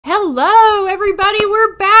Hello, everybody.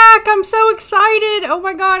 We're back. I'm so excited. Oh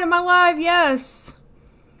my God, am I live? Yes.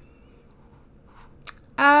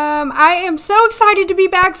 I am so excited to be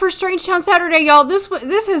back for Strangetown Saturday, y'all. This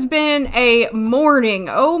has been a morning.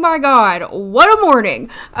 Oh my God, what a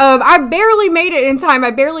morning. I barely made it in time.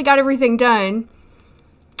 I barely got everything done.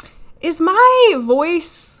 Is my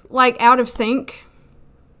voice, like, out of sync?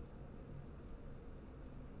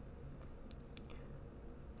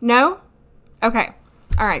 No? Okay.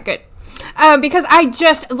 All right, good. Because I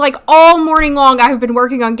just, like, all morning long, I've been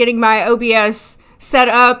working on getting my OBS set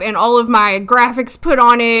up and all of my graphics put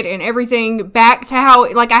on it and everything back to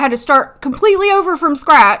how, like, I had to start completely over from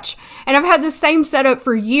scratch. And I've had this same setup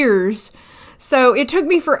for years. So it took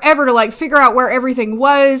me forever to, like, figure out where everything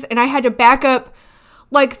was. And I had to back up,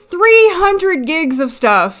 like, 300 gigs of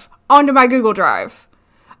stuff onto my Google Drive.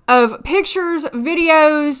 Of pictures,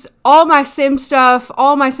 videos, all my sim stuff,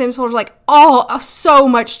 all my Sims folders, like, so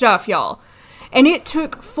much stuff, y'all. And it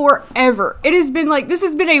took forever. It has been, like, this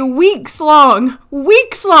has been a weeks long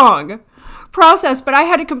process, but I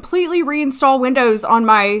had to completely reinstall Windows on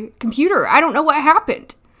my computer. I don't know what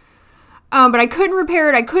happened. But I couldn't repair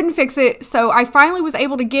it, I couldn't fix it, so I finally was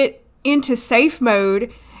able to get into safe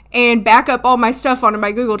mode and back up all my stuff onto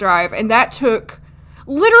my Google Drive, and that took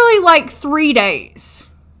literally, like, 3 days.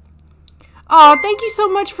 Oh, thank you so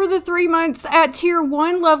much for the 3 months at tier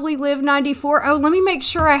 1, lovely live 94. Oh, let me make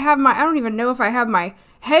sure I have my, I don't even know if I have my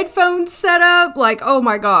headphones set up. Like, oh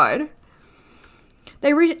my God.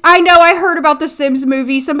 I know, I heard about the Sims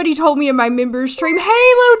movie. Somebody told me in my members stream. Hey,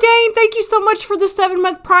 Lodane, thank you so much for the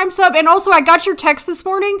 7-month Prime sub. And also, I got your text this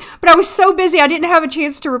morning, but I was so busy I didn't have a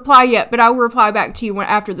chance to reply yet, but I will reply back to you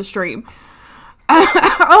after the stream.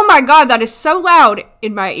 Oh my God, that is so loud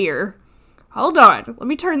in my ear. Hold on, let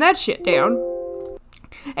me turn that shit down.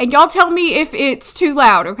 And y'all tell me if it's too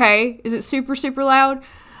loud, okay? Is it super, super loud?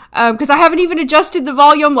 Because I haven't even adjusted the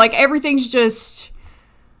volume, like everything's just...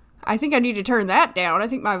 I think I need to turn that down. I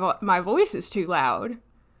think my voice is too loud.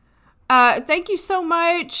 Thank you so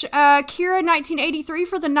much, Kira1983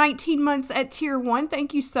 for the 19 months at tier 1.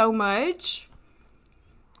 Thank you so much.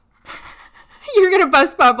 You're gonna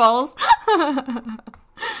bust my balls.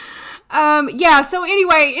 Yeah, so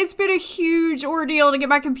anyway, it's been a huge ordeal to get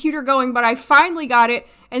my computer going, but I finally got it.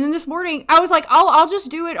 And then this morning, I was like, oh, I'll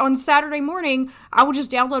just do it on Saturday morning. I will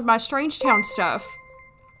just download my Strangetown stuff.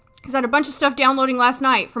 Because I had a bunch of stuff downloading last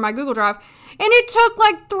night from my Google Drive. And it took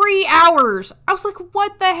like 3 hours. I was like,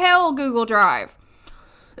 what the hell, Google Drive?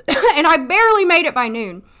 And I barely made it by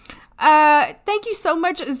noon. Thank you so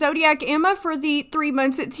much, Zodiac Emma, for the 3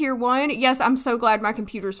 months at tier 1. Yes, I'm so glad my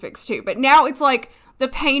computer's fixed too. But now it's like the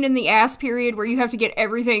pain in the ass period where you have to get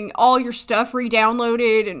everything, all your stuff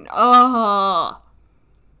re-downloaded and,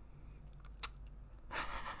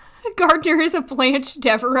 Gardner is a Blanche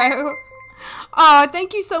Devereaux.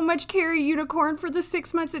 Thank you so much, Carrie Unicorn, for the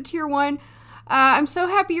 6 months at tier 1. I'm so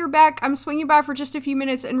happy you're back. I'm swinging by for just a few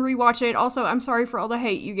minutes and rewatch it. Also, I'm sorry for all the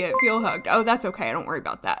hate you get. Feel hugged. Oh, that's okay. Don't worry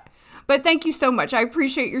about that. But thank you so much. I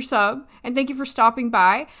appreciate your sub, and thank you for stopping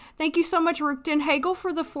by. Thank you so much, Rookton Hagel,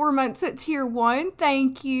 for the 4 months at tier 1.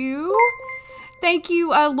 Thank you. Thank you,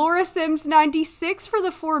 Laura Sims 96 for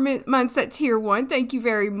the 4 months at tier 1. Thank you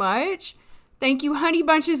very much. Thank you, Honey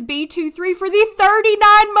Bunches B23 for the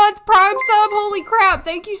 39-month Prime sub. Holy crap.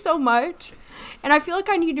 Thank you so much. And I feel like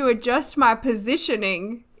I need to adjust my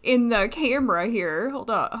positioning in the camera here. Hold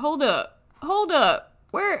up. Hold up. Hold up.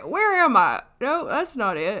 Where am I? No, that's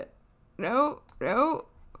not it. No.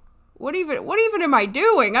 What even am I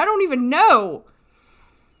doing? I don't even know.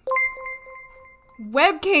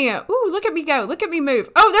 Webcam. Ooh, look at me go. Look at me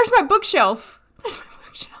move. Oh, there's my bookshelf. There's my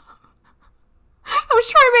bookshelf. I was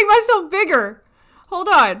trying to make myself bigger. Hold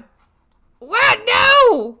on. What?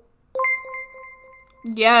 No!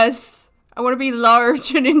 Yes. I want to be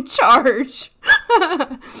large and in charge.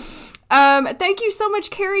 Thank you so much,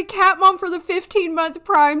 Carrie Catmom, for the 15-month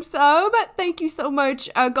Prime sub. Thank you so much,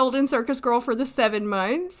 Golden Circus Girl, for the 7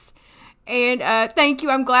 months. And, thank you.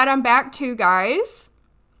 I'm glad I'm back, too, guys.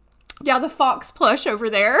 Yeah, the Fox plush over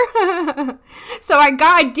there. So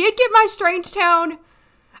I did get my Strangetown.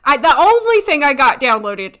 The only thing I got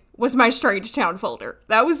downloaded was my Strangetown folder.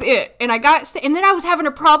 That was it. And then I was having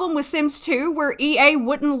a problem with Sims 2 where EA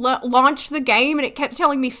wouldn't launch the game and it kept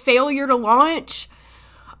telling me failure to launch.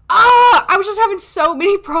 I was just having so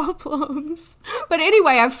many problems. But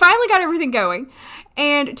anyway, I finally got everything going.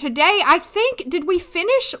 And today, I think, did we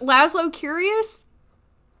finish Laszlo Curious?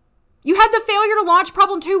 You had the failure to launch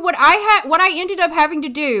problem too. What I ended up having to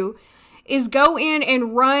do is go in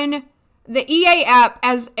and run the EA app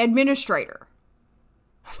as administrator.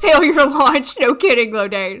 Failure to launch. No kidding,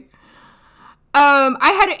 Lodane.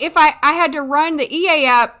 I had to run the EA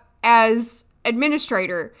app as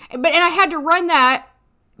administrator, and I had to run that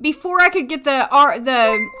before I could get the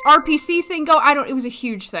RPC thing go. It was a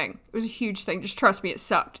huge thing. It was a huge thing. Just trust me, it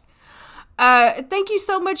sucked. Thank you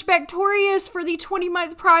so much, Bactorius, for the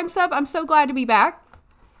 20-month Prime sub. I'm so glad to be back.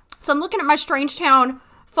 So I'm looking at my Strangetown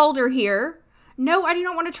folder here. No, I do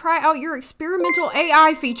not want to try out your experimental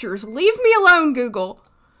AI features. Leave me alone, Google.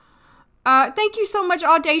 Thank you so much,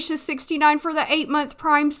 Audacious69, for the 8-month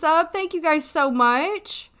Prime sub. Thank you guys so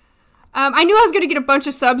much. I knew I was going to get a bunch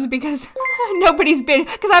of subs because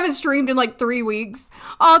because I haven't streamed in like 3 weeks.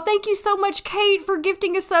 Oh, thank you so much, Kate, for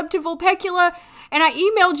gifting a sub to Vulpecula. And I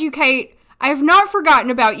emailed you, Kate. I have not forgotten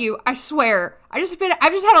about you. I swear. I've just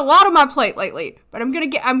had a lot on my plate lately, but I'm gonna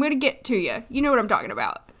get to you. You know what I'm talking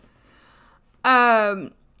about.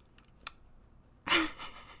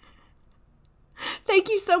 Thank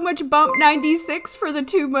you so much, Bump96, for the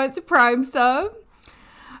 2-month Prime sub.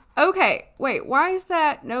 Okay, wait, why is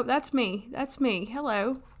that? Nope, that's me. That's me.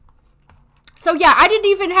 Hello. So yeah, I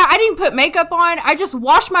didn't put makeup on. I just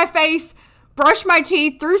washed my face, brushed my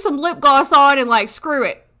teeth, threw some lip gloss on, and like, screw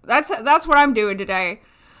it. That's what I'm doing today.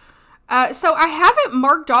 So I haven't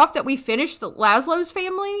marked off that we finished the Laszlo's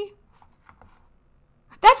family.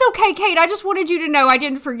 That's okay, Kate. I just wanted you to know I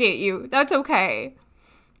didn't forget you. That's okay.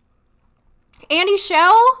 Annie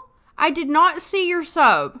Shell, I did not see your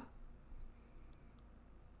sub.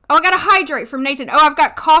 Oh, I got to hydrate from Nathan. Oh, I've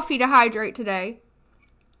got coffee to hydrate today.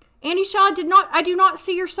 Annie Shell, I do not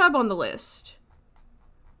see your sub on the list.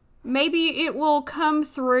 Maybe it will come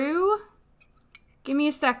through. Give me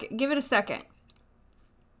a second. Give it a second.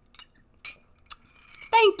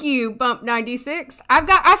 Thank you, Bump96.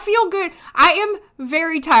 I feel good. I am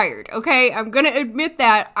very tired, okay? I'm gonna admit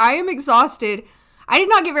that. I am exhausted. I did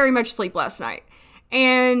not get very much sleep last night.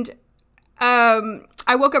 And,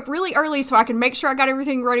 I woke up really early so I could make sure I got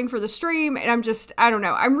everything running for the stream. And I don't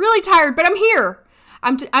know. I'm really tired, but I'm here.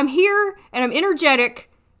 I'm here, and I'm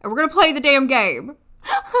energetic, and we're gonna play the damn game.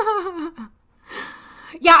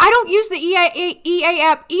 Yeah, I don't use the EA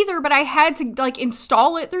app either, but I had to like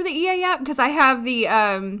install it through the EA app because I have the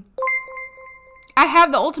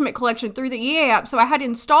Ultimate Collection through the EA app, so I had to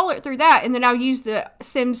install it through that, and then I'll use the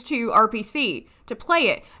Sims 2 RPC to play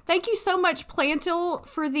it. Thank you so much, Plantil,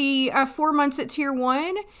 for the 4 months at Tier 1.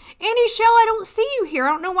 Annie Shell, I don't see you here. I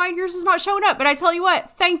don't know why yours is not showing up, but I tell you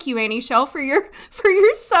what, thank you, Annie Shell, for your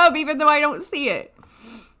sub, even though I don't see it.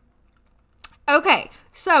 Okay,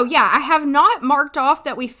 so yeah, I have not marked off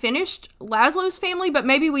that we finished Laszlo's family, but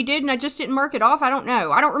maybe we did and I just didn't mark it off. I don't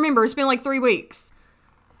know. I don't remember. It's been like 3 weeks.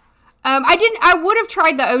 I would have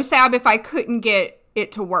tried the OSAB if I couldn't get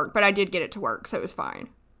it to work, but I did get it to work, so it was fine.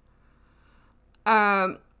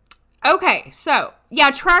 Okay, so yeah,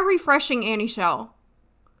 try refreshing, Annie Shell.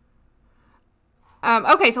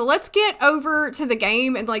 Okay, so let's get over to the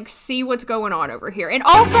game and like see what's going on over here. And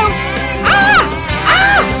also,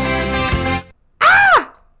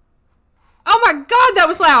 oh my god, that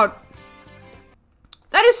was loud.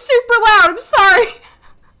 That is super loud. I'm sorry.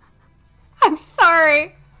 I'm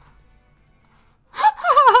sorry.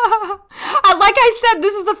 Like I said,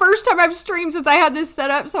 this is the first time I've streamed since I had this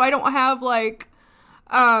set up, so I don't have like,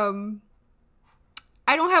 I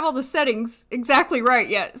don't have all the settings exactly right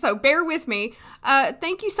yet, so bear with me.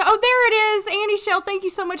 Thank you so, oh, there it is, Annie Shell, thank you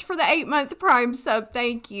so much for the 8-month Prime sub,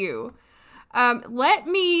 thank you. Let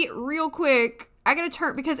me, real quick, I gotta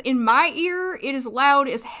turn, because in my ear, it is loud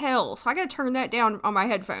as hell, so I gotta turn that down on my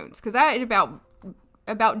headphones, because that is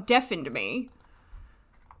about deafened me.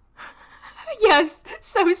 Yes,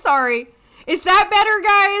 so sorry. Is that better,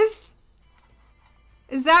 guys?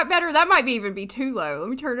 Is that better? That might even be too low. Let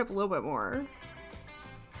me turn it up a little bit more.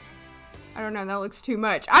 I don't know, that looks too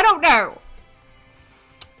much. I don't know.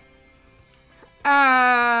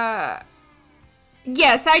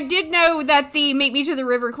 Yes, I did know that the Meet Me to the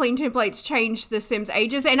River Clean templates changed the Sims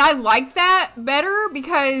ages, and I like that better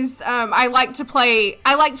because I like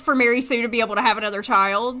for Mary Sue to be able to have another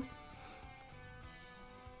child.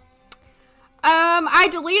 I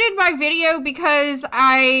deleted my video because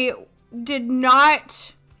I clearly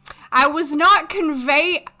was not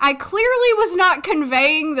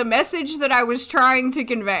conveying the message that I was trying to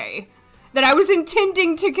convey, that I was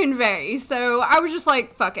intending to convey, so I was just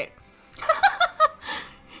like, fuck it.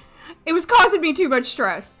 It was causing me too much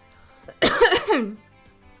stress.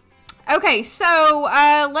 Okay, so,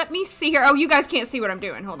 let me see here. Oh, you guys can't see what I'm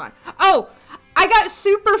doing. Hold on. Oh, I got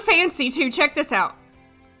super fancy too. Check this out.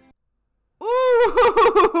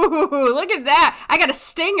 Ooh, look at that. I got a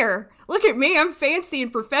stinger. Look at me. I'm fancy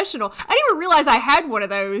and professional. I didn't even realize I had one of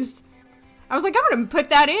those. I was like, I'm going to put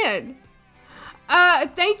that in.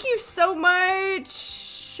 Thank you so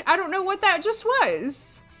much. I don't know what that just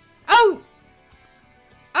was. Oh.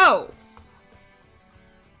 Oh.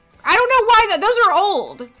 I don't know why those are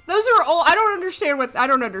old. Those are old. I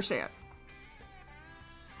don't understand.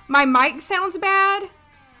 My mic sounds bad.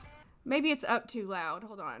 Maybe it's up too loud.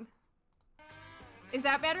 Hold on. Is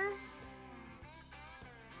that better?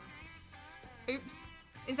 Oops.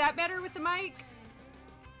 Is that better with the mic?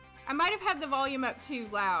 I might have had the volume up too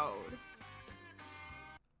loud.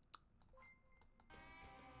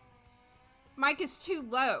 Mic is too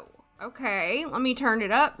low. Okay, let me turn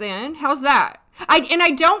it up then. How's that?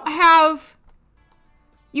 I don't have...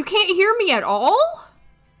 You can't hear me at all?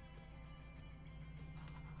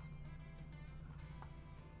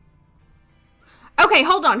 Okay,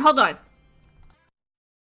 hold on.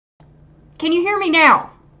 Can you hear me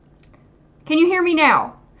now? Can you hear me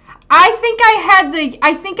now? I think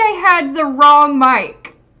I had the wrong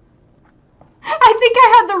mic. I think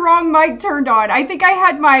I had the wrong mic turned on. I think I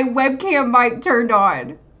had my webcam mic turned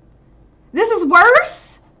on. This is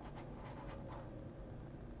worse?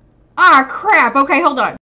 Ah, crap. Okay, hold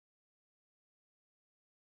on.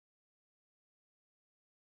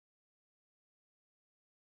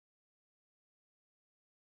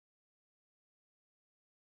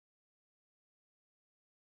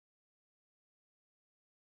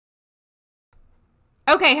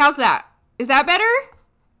 Okay, how's that? Is that better?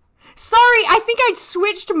 Sorry, I think I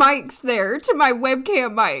switched mics there to my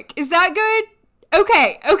webcam mic. Is that good?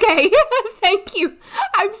 Okay. Thank you.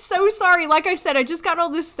 I'm so sorry. Like I said, I just got all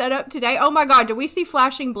this set up today. Oh my god, do we see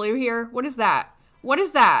flashing blue here? What is that? What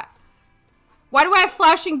is that? Why do I have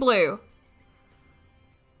flashing blue?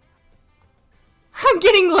 I'm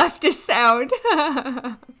getting leftist sound.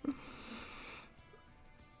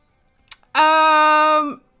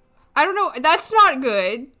 I don't know. That's not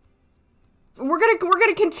good. We're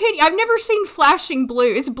gonna continue. I've never seen flashing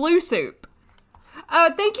blue. It's blue soup.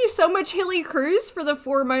 Thank you so much, Hilly Cruz, for the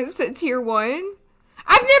 4 months at tier 1.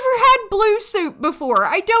 I've never had blue soup before.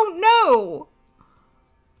 I don't know.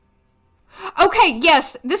 Okay,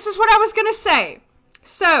 yes, this is what I was gonna say.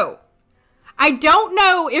 So, I don't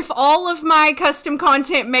know if all of my custom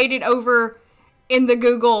content made it over in the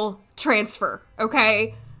Google transfer,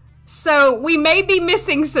 okay? So, we may be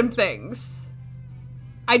missing some things.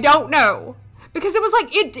 I don't know. Because it was like,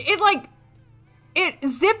 it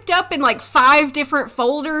zipped up in like 5 different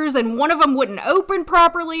folders and one of them wouldn't open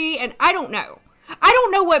properly and I don't know. I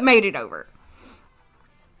don't know what made it over.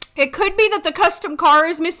 It could be that the custom car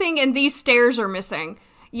is missing and these stairs are missing.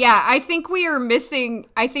 Yeah, I think we're missing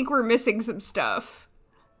some stuff.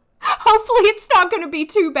 Hopefully it's not going to be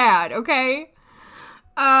too bad, okay?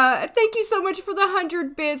 Thank you so much for the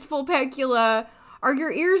 100 bits, Vulpecula. Are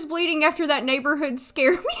your ears bleeding after that neighborhood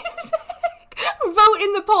scare music? Vote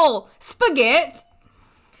in the poll. Spaghetti.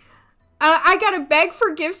 I got a beg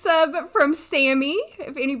for gift sub from Sammy,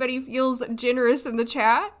 if anybody feels generous in the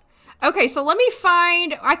chat. Okay, so let me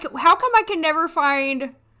find... how come I can never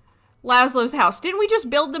find Laszlo's house? Didn't we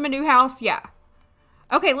just build them a new house? Yeah.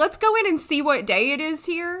 Okay, let's go in and see what day it is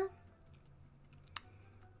here.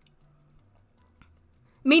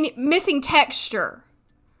 Missing texture.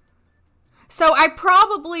 So I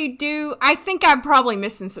probably do... I think I'm probably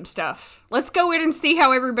missing some stuff. Let's go in and see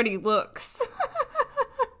how everybody looks.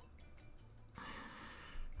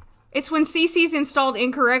 It's when CC's installed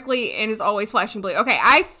incorrectly and is always flashing blue. Okay,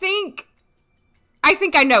 I think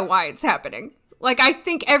I know why it's happening. Like, I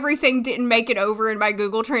think everything didn't make it over in my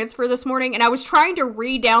Google transfer this morning, and I was trying to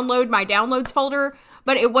re-download my downloads folder,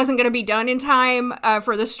 but it wasn't going to be done in time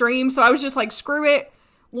for the stream, so I was just like, screw it.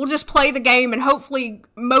 We'll just play the game, and hopefully,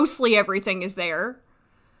 mostly everything is there.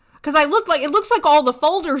 Because it looks like all the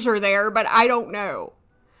folders are there, but I don't know.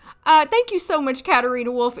 Thank you so much, Katarina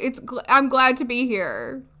Wolf. I'm glad to be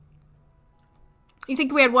here. You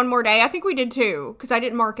think we had one more day? I think we did too, because I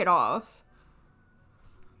didn't mark it off.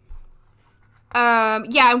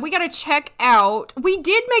 Yeah, and we gotta check out... We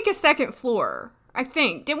did make a second floor, I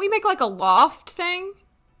think. Didn't we make like a loft thing?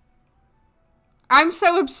 I'm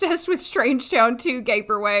so obsessed with Strangetown 2,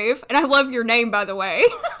 Gaperwave. And I love your name, by the way.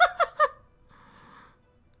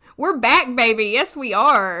 We're back, baby. Yes, we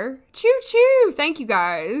are. Choo-choo. Thank you,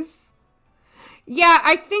 guys. Yeah,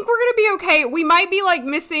 I think we're gonna be okay. We might be, like,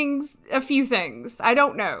 missing a few things. I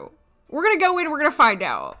don't know. We're gonna go in and we're gonna find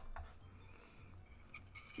out.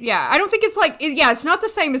 Yeah, I don't think it's like... Yeah, it's not the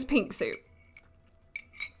same as Pink Soup.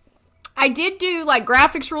 I did do, like,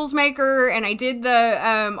 Graphics Rules Maker, and I did the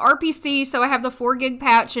RPC, so I have the 4 gig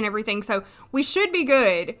patch and everything, so we should be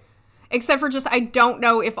good. Except for just, I don't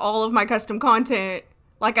know if all of my custom content,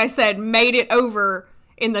 like I said, made it over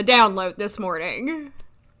in the download this morning.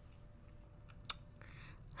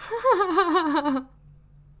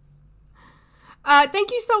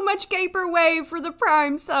 Thank you so much, Gaper Wave, for the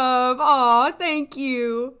Prime sub. Aw, thank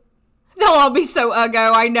you. They'll all be so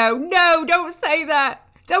uggo, I know. No, don't say that.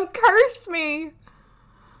 Don't curse me.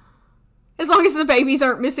 As long as the babies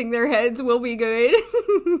aren't missing their heads, we'll be good.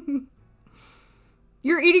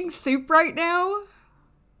 You're eating soup right now?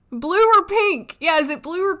 Blue or pink? Yeah, is it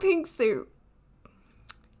blue or pink soup?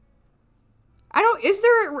 Is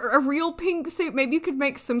there a real pink soup? Maybe you could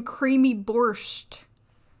make some creamy borscht.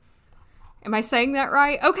 Am I saying that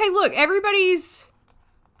right? Okay, look,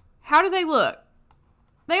 how do they look?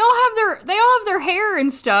 They all have their hair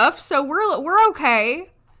and stuff, so we're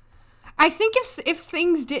okay. I think if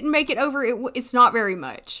things didn't make it over, it's not very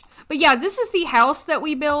much. But yeah, this is the house that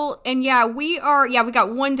we built, and yeah, we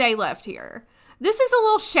got 1 day left here. This is a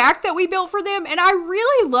little shack that we built for them, and I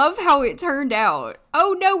really love how it turned out.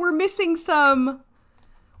 Oh no, we're missing some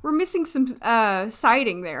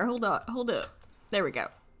siding there. Hold up. There we go.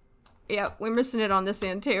 Yep, we're missing it on this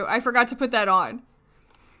end too. I forgot to put that on.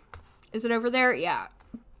 Is it over there? Yeah.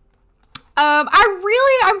 I'm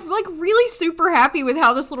like really super happy with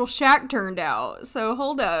how this little shack turned out. So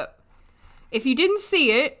hold up. If you didn't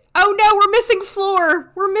see it, oh no, we're missing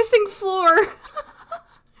floor. We're missing floor.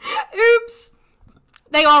 Oops.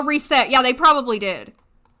 They all reset. Yeah, they probably did.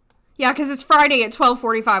 Yeah, because it's Friday at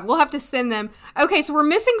 12:45. We'll have to send them. Okay, so we're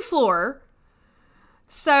missing floor.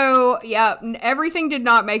 So, yeah, everything did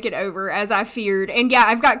not make it over, as I feared. And yeah,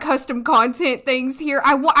 I've got custom content things here.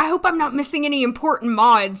 I hope I'm not missing any important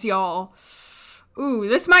mods, y'all. Ooh,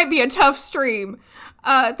 this might be a tough stream.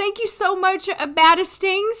 Thank you so much,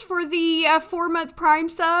 Baddestings, for the 4-month Prime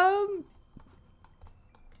sub.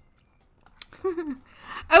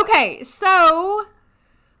 Okay, so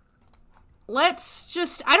let's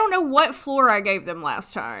just... I don't know what floor I gave them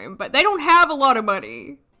last time, but they don't have a lot of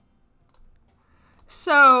money.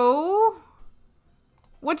 So,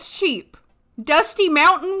 what's cheap? Dusty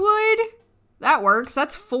Mountain Wood? That works.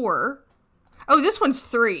 That's 4. Oh, this one's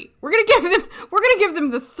 3. We're gonna give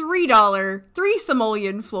them the $3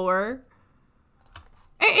 simoleon floor.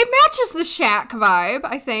 It matches the shack vibe,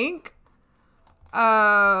 I think.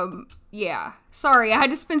 Yeah. Sorry, I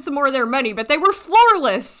had to spend some more of their money, but they were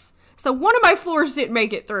floorless. So one of my floors didn't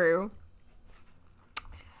make it through.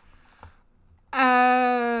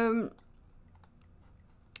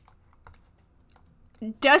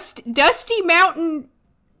 Dusty Mountain...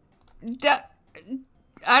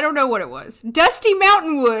 I don't know what it was. Dusty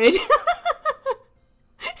Mountain Wood.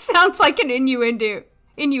 Sounds like an innuendo.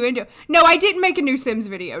 No, I didn't make a new Sims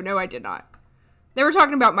video. No, I did not. They were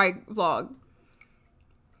talking about my vlog.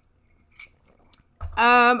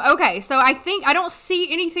 Okay, so I think I don't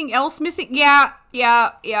see anything else missing. Yeah,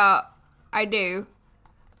 I do.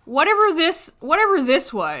 Whatever this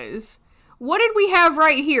was. What did we have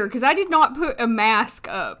right here? Because I did not put a mask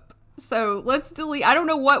up. So let's delete. I don't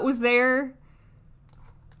know what was there.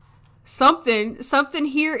 Something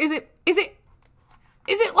here. Is it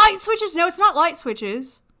light switches? No, it's not light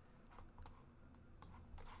switches.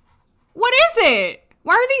 What is it?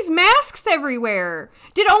 Why are these masks everywhere?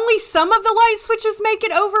 Did only some of the light switches make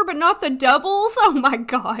it over, but not the doubles? Oh my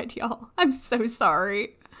god, y'all. I'm so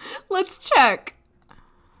sorry. Let's check.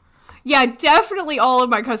 Yeah, definitely all of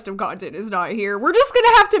my custom content is not here. We're just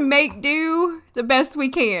gonna have to make do the best we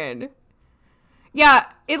can. Yeah,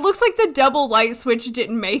 it looks like the double light switch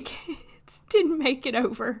didn't make it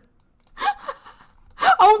over.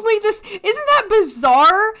 Only this, isn't that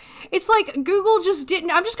bizarre? It's like Google just didn't.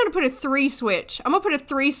 I'm just gonna put a 3 switch. I'm gonna put a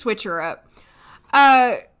 3 switcher up.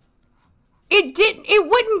 It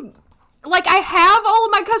wouldn't, like, I have all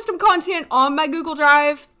of my custom content on my Google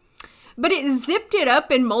Drive, but it zipped it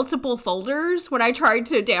up in multiple folders when I tried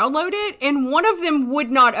to download it, and one of them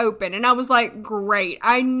would not open, and I was like, great,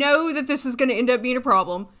 I know that this is going to end up being a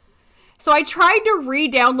problem. So I tried to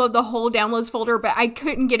re-download the whole downloads folder, but I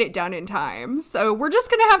couldn't get it done in time. So we're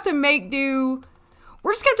just going to have to make do.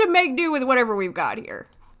 We're just going to have to make do with whatever we've got here.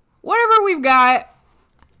 Whatever we've got.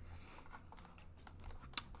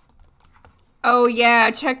 Oh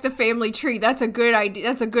yeah, check the family tree. That's a good idea.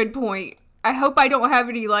 That's a good point. I hope I don't have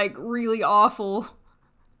any, like, really awful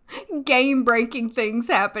game-breaking things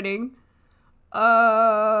happening.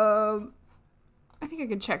 I think I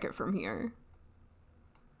can check it from here.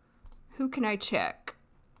 Who can I check?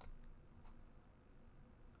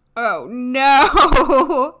 Oh,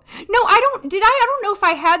 no. No, I don't know if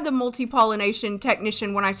I had the multi-pollination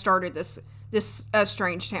technician when I started this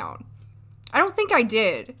Strangetown. I don't think I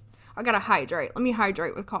did. I gotta hydrate. Let me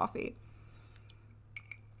hydrate with coffee.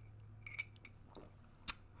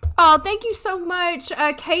 Oh, thank you so much,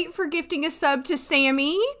 Kate, for gifting a sub to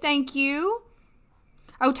Sammy. Thank you.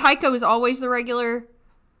 Oh, Tycho is always the regular.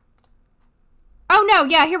 Oh, no.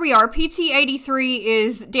 Yeah, here we are. PT83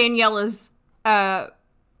 is Daniela's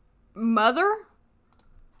mother?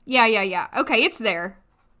 Yeah. Okay, it's there.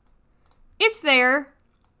 It's there.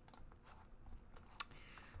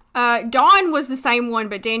 Dawn was the same one,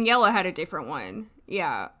 but Daniela had a different one.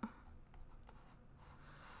 Yeah.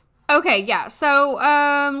 Okay, yeah. So,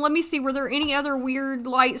 let me see. Were there any other weird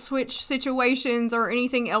light switch situations or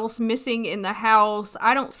anything else missing in the house?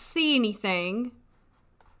 I don't see anything.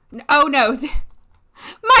 Oh, no.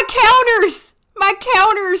 My counters! My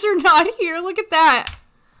counters are not here. Look at that.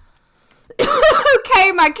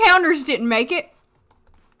 Okay, my counters didn't make it.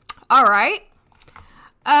 All right.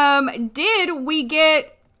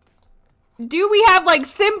 Do we have like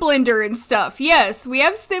Sim Blender and stuff? Yes, we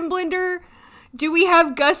have Sim Blender. Do we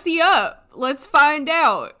have Gussie Up? Let's find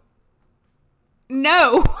out.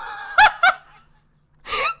 No.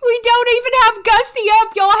 We don't even have Gussie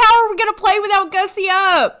Up, y'all. How are we gonna play without Gussie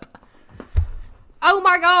Up? Oh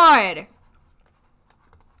my god.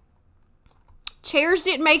 Chairs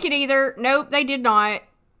didn't make it either. Nope, they did not.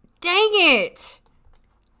 Dang it.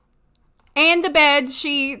 And the bed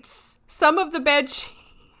sheets. Some of the bed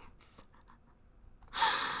sheets.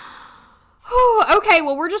 Okay,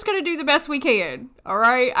 well, we're just going to do the best we can. All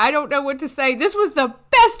right? I don't know what to say. This was the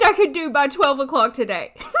best I could do by 12 o'clock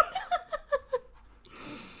today.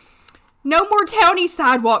 No more townie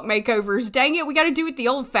sidewalk makeovers. Dang it, we got to do it the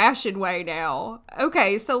old-fashioned way now.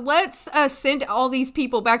 Okay, so let's send all these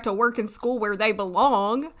people back to work and school where they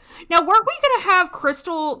belong. Now, weren't we going to have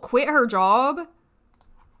Crystal quit her job?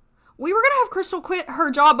 We were going to have Crystal quit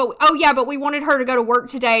her job, but but we wanted her to go to work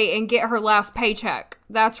today and get her last paycheck.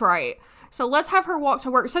 That's right. So let's have her walk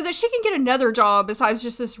to work so that she can get another job besides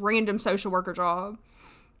just this random social worker job.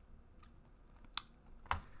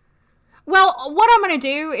 Well, what I'm going to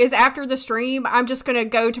do is after the stream, I'm just going to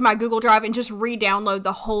go to my Google Drive and just re-download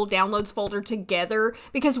the whole downloads folder together.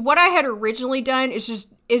 Because what I had originally done is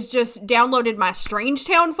just downloaded my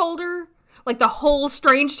Strangetown folder. Like the whole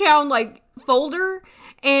Strangetown folder.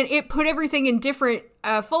 And it put everything in different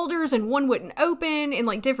folders and one wouldn't open in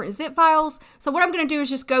different zip files. So what I'm going to do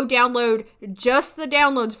is just go download just the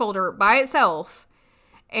downloads folder by itself.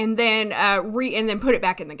 And then put it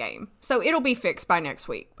back in the game. So it'll be fixed by next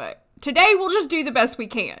week. But today we'll just do the best we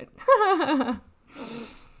can.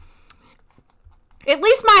 At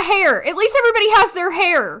least my hair. At least everybody has their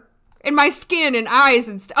hair. And my skin and eyes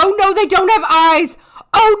and stuff. Oh no, they don't have eyes.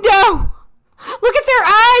 Oh no. Look at their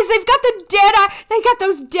eyes. They've got the dead eye. They got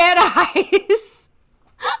those dead eyes.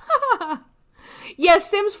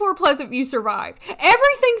 Yes, Sims 4 Pleasant View survived.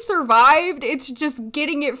 Everything survived. It's just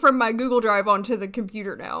getting it from my Google Drive onto the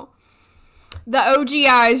computer now. The OG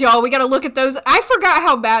eyes, y'all. We got to look at those. I forgot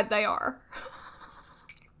how bad they are.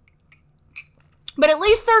 But at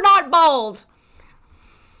least they're not bald.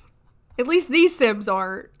 At least these Sims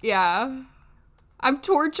aren't. Yeah. I'm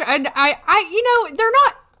tortured. And they're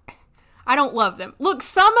not. I don't love them. Look,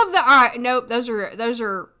 some of the eye. Nope, those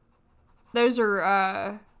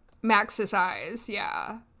are Max's eyes.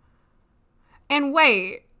 Yeah. And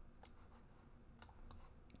wait.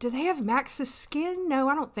 Do they have Max's skin? No,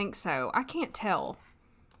 I don't think so. I can't tell.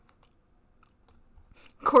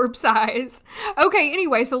 Corpse eyes. Okay,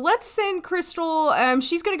 anyway, so let's send Crystal.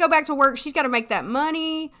 She's going to go back to work. She's got to make that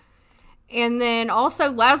money. And then also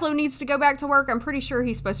Laszlo needs to go back to work. I'm pretty sure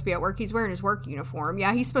he's supposed to be at work. He's wearing his work uniform.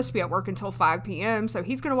 Yeah, he's supposed to be at work until 5 p.m. So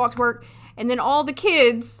he's going to walk to work. And then all the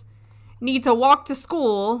kids need to walk to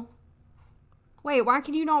school. Wait, why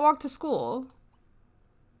can you not walk to school?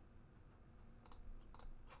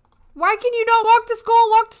 Why can you not walk to school?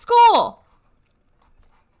 Walk to school.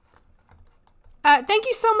 Thank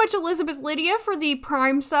you so much, Elizabeth Lydia, for the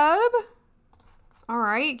Prime sub. All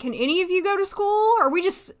right. Can any of you go to school? Or we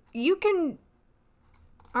just... You can...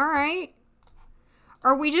 All right.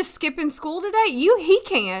 Are we just skipping school today? He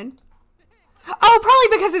can. Oh,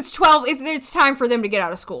 probably because it's 12. It's time for them to get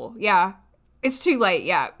out of school. Yeah. It's too late.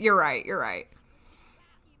 Yeah, you're right. You're right.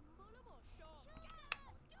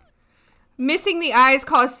 Missing the eyes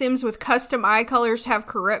cause Sims with custom eye colors to have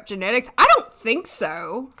corrupt genetics. I don't think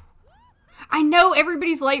so. I know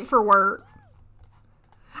everybody's late for work.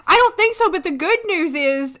 I don't think so, but the good news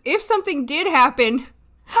is, if something did happen,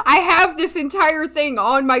 I have this entire thing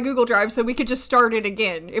on my Google Drive, so we could just start it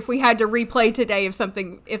again if we had to replay today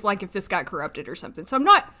if this got corrupted or something. So I'm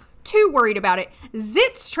not too worried about it.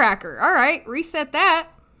 Zits tracker. All right, reset that.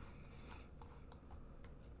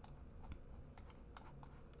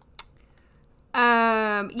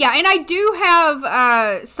 Yeah, and I do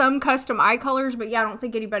have some custom eye colors, but yeah, I don't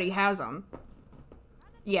think anybody has them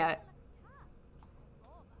yet.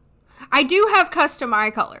 I do have custom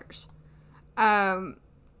eye colors. But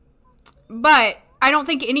I don't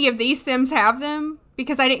think any of these Sims have them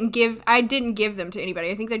because I didn't give them to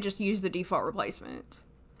anybody. I think they just used the default replacements.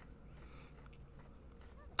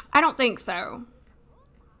 I don't think so.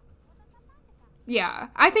 Yeah,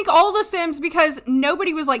 I think all the Sims, because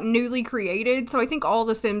nobody was like newly created, so I think all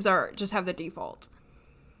the Sims just have the default.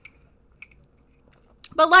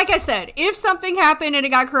 But like I said, if something happened and it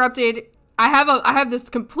got corrupted, I have this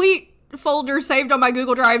complete folder saved on my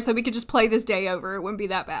Google Drive so we could just play this day over. It wouldn't be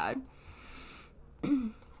that bad.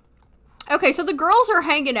 Okay, so the girls are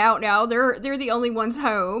hanging out now. They're the only ones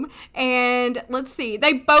home. And let's see.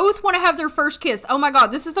 They both want to have their first kiss. Oh my god,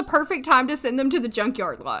 this is the perfect time to send them to the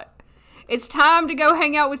junkyard lot. It's time to go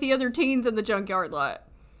hang out with the other teens in the junkyard lot.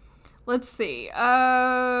 Let's see.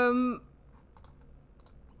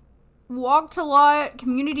 Walk to lot,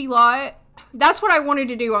 community lot. That's what I wanted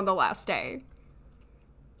to do on the last day.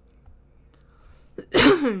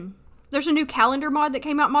 There's a new calendar mod that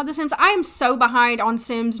came out, Mod the Sims. I am so behind on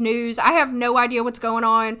Sims news. I have no idea what's going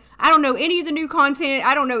on. I don't know any of the new content.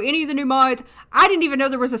 I don't know any of the new mods. I didn't even know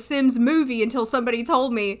there was a Sims movie until somebody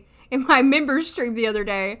told me in my members stream the other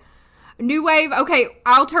day. New Wave. Okay,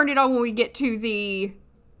 I'll turn it on when we get to the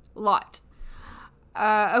lot.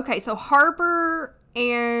 Okay, so Harper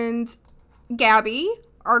and Gabby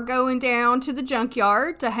are going down to the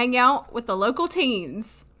junkyard to hang out with the local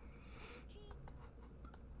teens.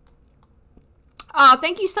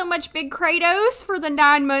 Thank you so much, Big Kratos, for the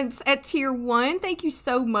 9 months at tier 1. Thank you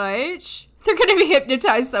so much. They're going to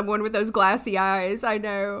hypnotize someone with those glassy eyes. I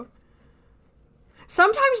know.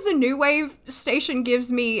 Sometimes the New Wave station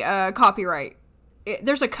gives me copyright.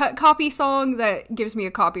 There's a cut copy song that gives me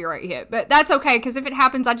a copyright hit. But that's okay, because if it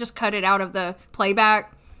happens, I just cut it out of the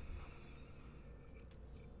playback.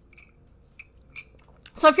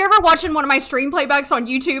 So if you're ever watching one of my stream playbacks on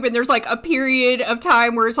YouTube and there's like a period of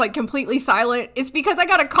time where it's like completely silent, it's because I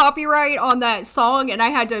got a copyright on that song and I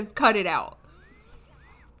had to cut it out.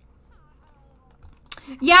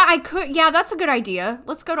 Yeah, I could. Yeah, that's a good idea.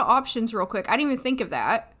 Let's go to options real quick. I didn't even think of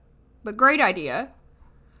that, but great idea.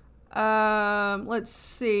 Let's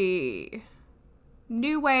see.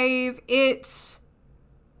 New Wave. It's...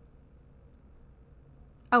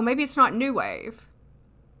 Oh, maybe it's not New Wave.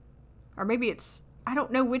 Or maybe it's... I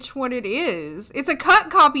don't know which one it is. It's a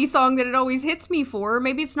cut copy song that it always hits me for.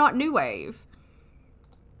 Maybe it's not New Wave.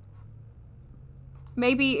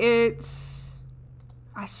 Maybe it's...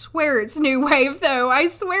 I swear it's New Wave, though. I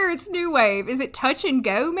swear it's New Wave. Is it Touch and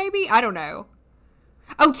Go, maybe? I don't know.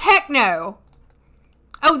 Oh, Techno.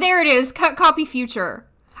 Oh, there it is. Cut Copy Future.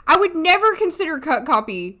 I would never consider Cut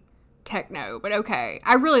Copy Techno, but okay.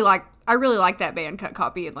 I really like that band, Cut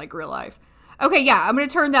Copy, in, like, real life. Okay, yeah, I'm going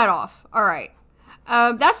to turn that off. All right.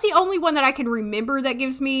 That's the only one that I can remember that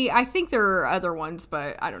gives me, I think there are other ones,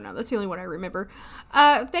 but I don't know. That's the only one I remember.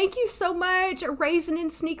 Thank you so much, Raisin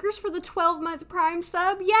and Sneakers, for the 12-month Prime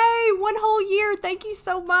sub. Yay, 1 whole year. Thank you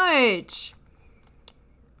so much.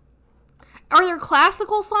 Are there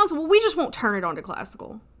classical songs? Well, we just won't turn it on to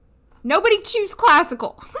classical. Nobody choose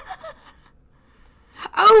classical.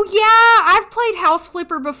 Oh, yeah, I've played House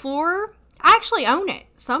Flipper before. I actually own it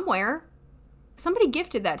somewhere. Somebody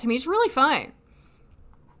gifted that to me. It's really fun.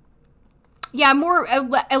 Yeah, more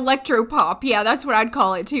electro pop. Yeah, that's what I'd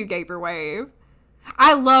call it too, Gaberwave.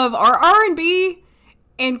 I love our R&B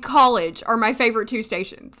and college are my favorite 2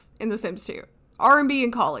 stations in The Sims 2. R&B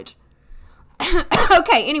and college.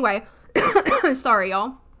 Okay, anyway. Sorry,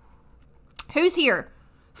 y'all. Who's here?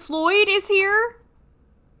 Floyd is here,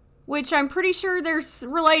 which I'm pretty sure they're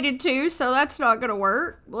related to, so that's not going to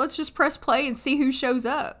work. Let's just press play and see who shows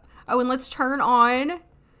up. Oh, and let's turn on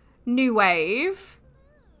New Wave.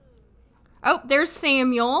 Oh, there's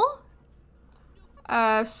Samuel.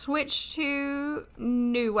 Switch to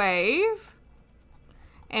New Wave.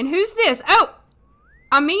 And who's this? Oh,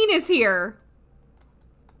 Amin is here.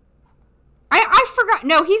 I forgot.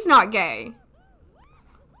 No, he's not gay.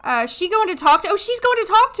 She going to talk to... Oh, she's going to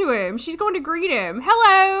talk to him. She's going to greet him.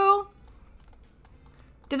 Hello.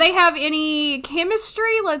 Do they have any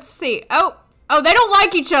chemistry? Let's see. Oh, they don't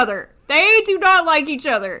like each other. They do not like each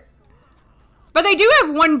other. But they do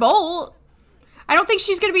have 1 bolt. I don't think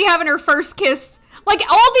she's going to be having her first kiss. Like,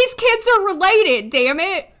 all these kids are related, damn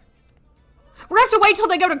it. We're going to have to wait till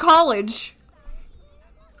they go to college.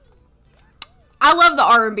 I love the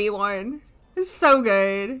R&B one. It's so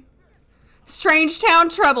good.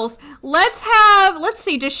 Strangetown Troubles. Let's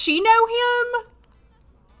see, does she know him?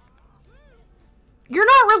 You're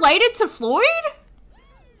not related to Floyd?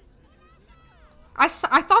 I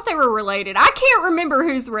thought they were related. I can't remember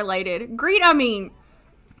who's related. Greet, I mean...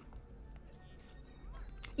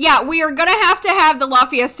 Yeah, we are gonna have to have the La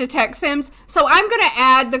Fiesta Tech Sims. So I'm gonna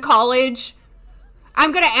add the college.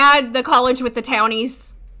 I'm gonna add the college with the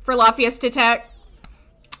townies for La Fiesta Tech.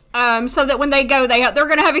 So that when they go, they're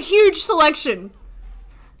gonna have a huge selection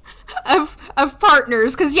of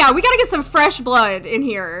partners. Cause yeah, we gotta get some fresh blood in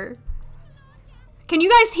here. Can you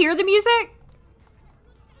guys hear the music?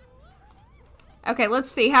 Okay,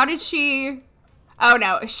 let's see. How did she... Oh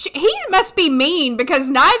no, he must be mean because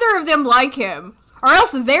neither of them like him. Or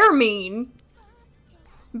else they're mean.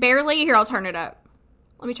 Barely? Here, I'll turn it up.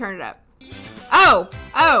 Let me turn it up. Oh,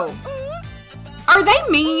 oh. Are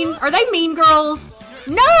they mean? Are they mean girls?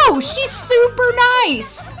 No, she's super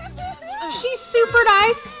nice. She's super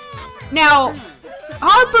nice. Now,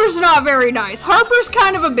 Harper's not very nice. Harper's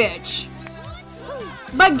kind of a bitch.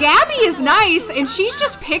 But Gabby is nice, and she's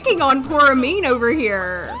just picking on poor Amin over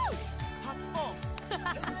here.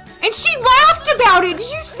 And she laughed about it.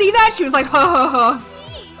 Did you see that? She was like, ha ha ha.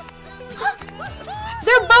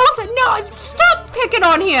 They're both, no, stop picking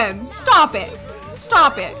on him. Stop it.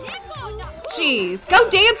 Stop it. Jeez. Go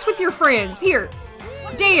dance with your friends. Here.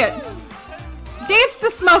 Dance. Dance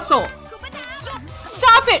this muscle.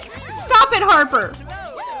 Stop it. Stop it, Harper.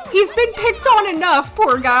 He's been picked on enough,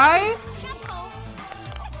 poor guy.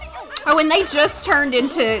 Oh, and they just turned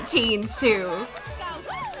into teens, too.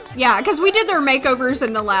 Yeah, because we did their makeovers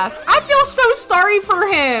in the last. I feel so sorry for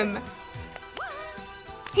him.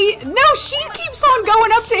 No, she keeps on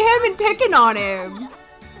going up to him and picking on him.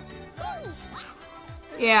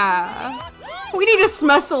 Yeah. We need a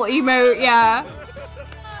smustle emote, yeah.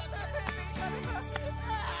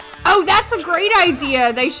 Oh, that's a great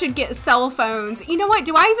idea. They should get cell phones. You know what?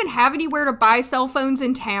 Do I even have anywhere to buy cell phones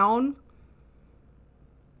in town?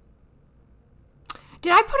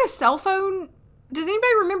 Did I put a cell phone? Does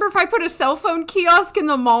anybody remember if I put a cell phone kiosk in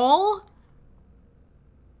the mall?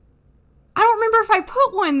 I don't remember if I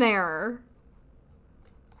put one there.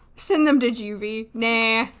 Send them to Juvie.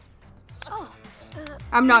 Nah.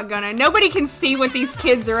 I'm not gonna. Nobody can see what these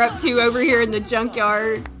kids are up to over here in the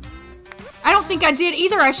junkyard. I don't think I did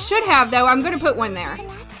either. I should have, though. I'm gonna put one there.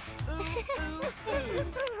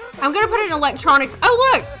 I'm gonna put it in electronics.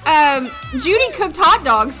 Oh, look! Judy cooked hot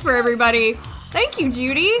dogs for everybody. Thank you,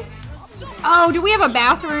 Judy. Oh, do we have a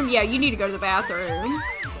bathroom? Yeah, you need to go to the bathroom.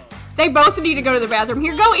 They both need to go to the bathroom.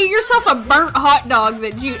 Here, go eat yourself a burnt hot dog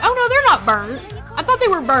that Judy... Oh, no, they're not burnt. I thought they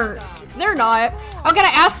were burnt. They're not. Oh,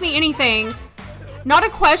 gotta ask me anything. Not a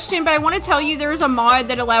question, but I want to tell you there's a mod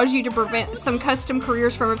that allows you to prevent some custom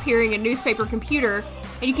careers from appearing in Newspaper Computer,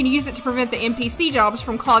 and you can use it to prevent the NPC jobs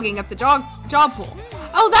from clogging up the job pool.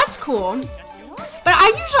 Oh, that's cool. But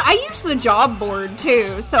I use the job board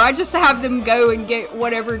too, so I just have them go and get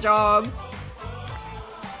whatever job.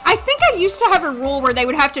 I think I used to have a rule where they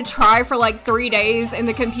would have to try for like 3 days in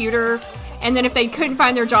the computer, and then if they couldn't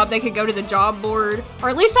find their job, they could go to the job board. Or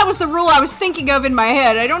at least that was the rule I was thinking of in my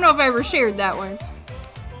head. I don't know if I ever shared that one.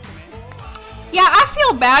 Yeah, I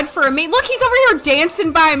feel bad for him. Look, he's over here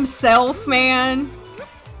dancing by himself, man.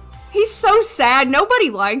 He's so sad. Nobody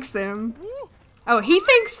likes him. Oh, he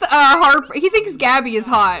thinks Gabby is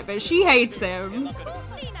hot, but she hates him.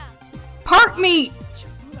 Park meet.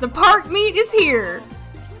 The park meet is here.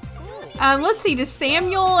 Let's see. Does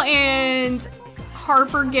Samuel and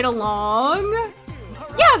Harper get along?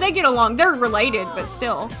 Yeah, they get along. They're related, but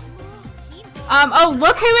still. Oh,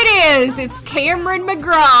 look who it is. It's Cameron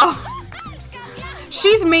McGraw.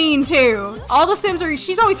 She's mean, too. All the Sims are...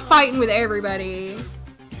 She's always fighting with everybody.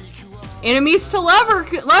 Enemies to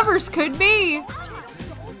lovers could be.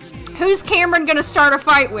 Who's Cameron gonna start a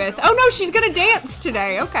fight with? Oh, no, she's gonna dance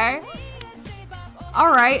today. Okay.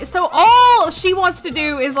 Alright, so all she wants to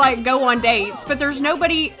do is, like, go on dates. But there's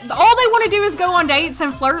nobody... All they want to do is go on dates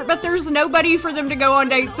and flirt, but there's nobody for them to go on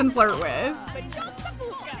dates and flirt with.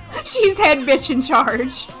 She's head bitch in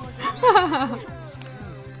charge.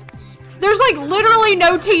 There's like literally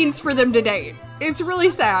no teens for them to date. It's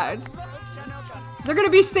really sad. They're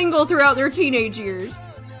gonna be single throughout their teenage years.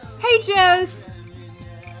 Hey, Jess.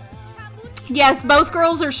 Yes, both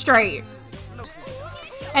girls are straight.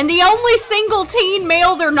 And the only single teen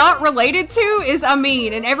male they're not related to is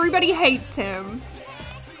Amin, and everybody hates him.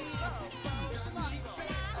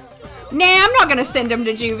 Nah, I'm not gonna send him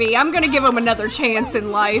to juvie. I'm gonna give him another chance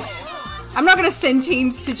in life. I'm not gonna send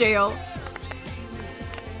teens to jail.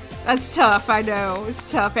 That's tough, I know.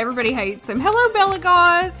 It's tough. Everybody hates him. Hello,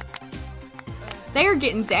 Bellagoth. They are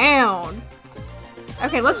getting down.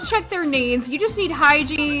 Okay, let's check their needs. You just need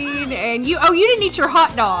hygiene, and you... Oh, you didn't eat your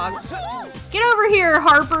hot dog. Get over here,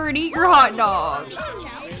 Harper, and eat your hot dog.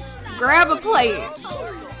 Grab a plate.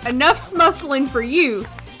 Enough smussling for you.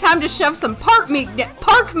 Time to shove some park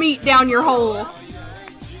meat down your hole.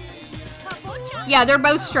 Yeah, they're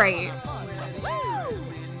both straight.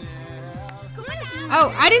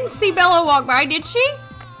 Oh, I didn't see Bella walk by, did she?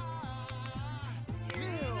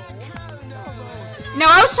 No,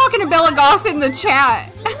 I was talking to Bella Goth in the chat.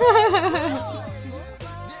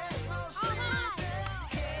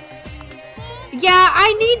 Yeah,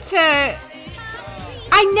 I need to...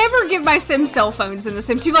 I never give my Sims cell phones in The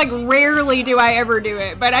Sims 2. Like, rarely do I ever do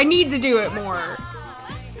it, but I need to do it more.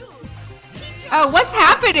 Oh, what's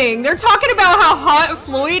happening? They're talking about how hot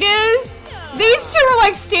Floyd is? These two are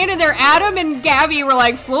like standing there. Adam and Gabby were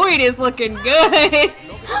like, Floyd is looking good.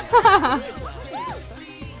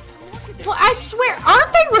 Well, I swear,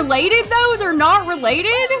 aren't they related though? They're not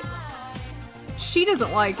related? She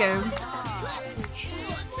doesn't like him.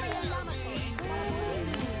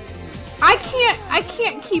 I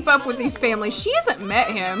can't keep up with these families. She hasn't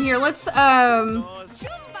met him. Here, let's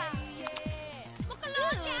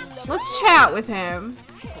chat with him.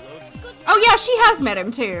 Oh yeah, she has met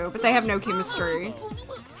him too, but they have no chemistry.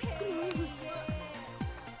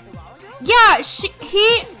 Yeah,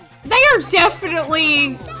 they are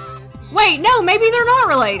definitely... Wait, no, maybe they're not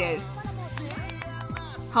related.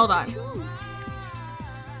 Hold on.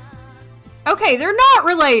 Okay, they're not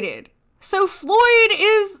related. So Floyd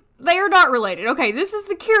is... They are not related. Okay, this is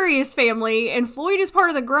the Curious family, and Floyd is part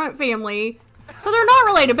of the Grunt family. So they're not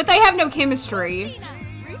related, but they have no chemistry.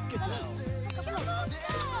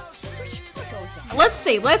 Let's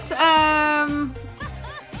see, let's, check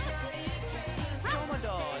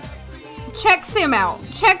Sim out.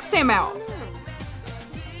 Check Sim out.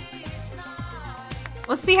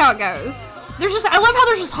 Let's see how it goes. There's just, I love how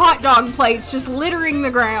there's just hot dog plates just littering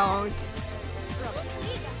the ground.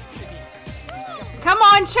 Come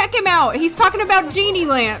on, check him out. He's talking about genie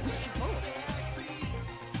lamps.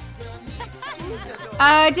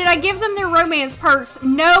 Did I give them their romance perks?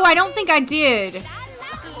 No, I don't think I did.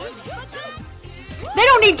 They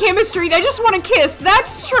don't need chemistry, they just want to kiss.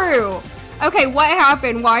 That's true. Okay, what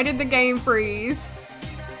happened? Why did the game freeze?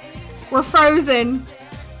 We're frozen.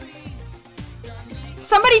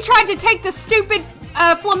 Somebody tried to take the stupid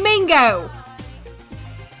flamingo.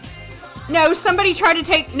 No, somebody tried to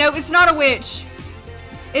take... No, it's not a witch.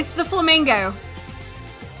 It's the flamingo.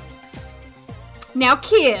 Now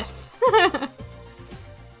kiss.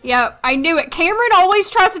 Yep, I knew it. Cameron always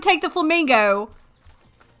tries to take the flamingo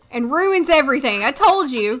and ruins everything. I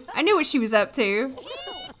told you. I knew what she was up to.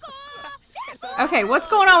 Okay, what's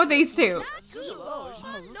going on with these two?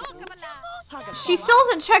 She still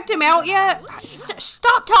hasn't checked him out yet?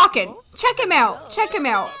 Stop talking. Check him out. Check him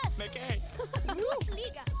out.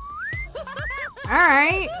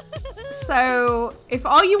 Alright. So, if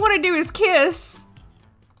all you want to do is kiss,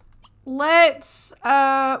 let's,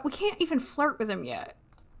 we can't even flirt with him yet.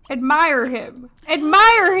 Admire him.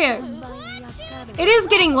 Admire him! It is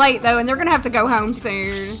getting late, though, and they're gonna have to go home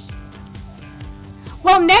soon.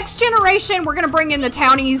 Well, next generation, we're gonna bring in the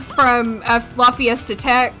townies from La Fiesta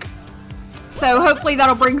Tech. So, hopefully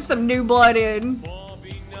that'll bring some new blood in.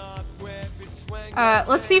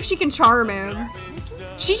 Let's see if she can charm him.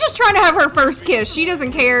 She's just trying to have her first kiss. She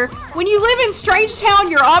doesn't care. When you live in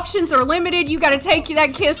Strangetown, your options are limited. You gotta take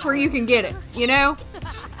that kiss where you can get it, you know?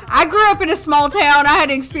 I grew up in a small town. I had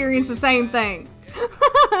to experience the same thing.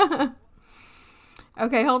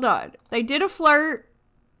 Okay, hold on. They did a flirt,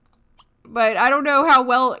 but I don't know how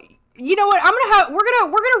well. You know what? We're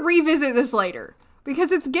gonna revisit this later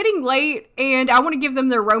because it's getting late, and I want to give them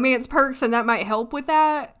their romance perks, and that might help with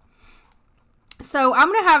that. So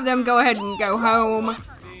I'm gonna have them go ahead and go home,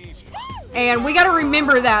 and we gotta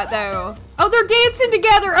remember that though. Oh, they're dancing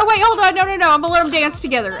together. Oh wait, hold on. No. I'm gonna let them dance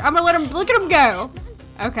together. I'm gonna let them look at them go.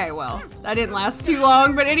 Okay, well, that didn't last too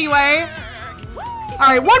long, but anyway.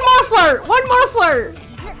 Alright, one more flirt! One more flirt!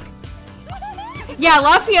 Yeah,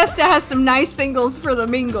 La Fiesta has some nice singles for the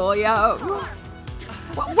mingle, yeah.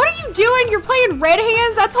 What are you doing? You're playing red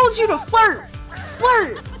hands? I told you to flirt!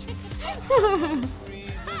 Flirt!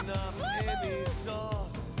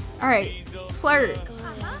 Alright, flirt.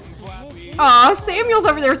 Aw, Samuel's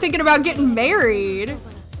over there thinking about getting married.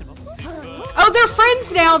 Oh, they're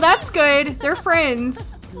friends now. That's good. They're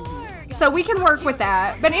friends. So we can work with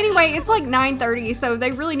that. But anyway, it's like 9:30, so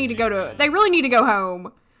they really need to go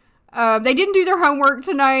home. They didn't do their homework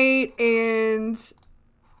tonight, and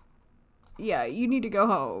yeah, you need to go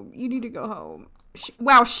home. You need to go home.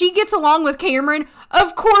 Wow, she gets along with Cameron.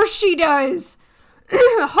 Of course she does.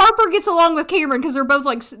 Harper gets along with Cameron because they're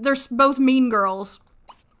both mean girls.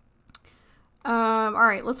 All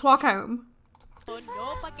right, let's walk home.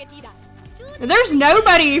 There's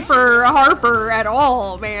nobody for Harper at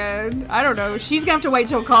all, man. I don't know. She's gonna have to wait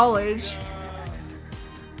till college.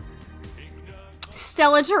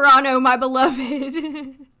 Stella Toronto, my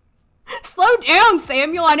beloved. Slow down,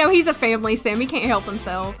 Samuel. I know he's a family sim. He can't help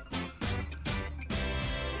himself.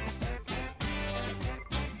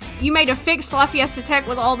 You made a fixed La Fiesta Tech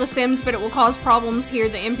with all the Sims, but it will cause problems here.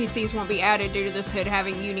 The NPCs won't be added due to this hood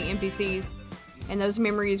having uni NPCs, and those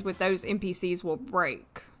memories with those NPCs will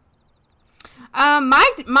break.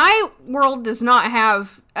 My world does not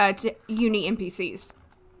have uni NPCs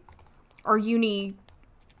or uni.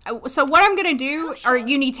 So what I'm gonna do are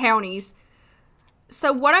uni townies.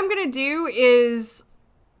 So what I'm gonna do is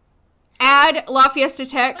add La Fiesta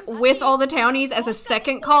Tech with all the townies as a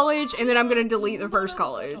second college, and then I'm gonna delete the first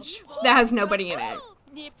college that has nobody in it.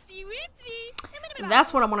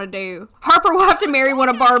 That's what I'm gonna do. Harper will have to marry one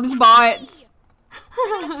of Barb's bots.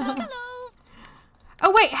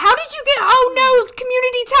 Oh wait, how did you get? Oh no,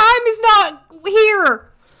 community time is not here.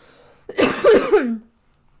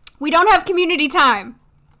 We don't have community time.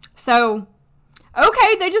 So,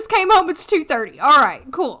 okay, they just came home. It's 2:30. All right,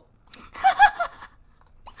 cool.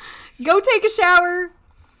 Go take a shower.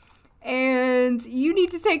 And you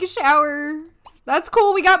need to take a shower. That's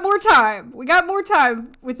cool. We got more time. We got more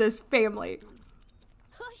time with this family.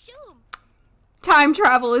 Time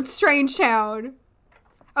travel. It's Strangetown.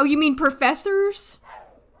 Oh, you mean professors?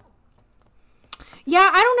 Yeah,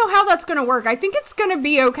 I don't know how that's going to work. I think it's going to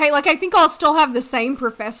be okay. Like, I think I'll still have the same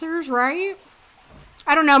professors, right?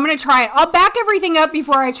 I don't know. I'm going to try it. I'll back everything up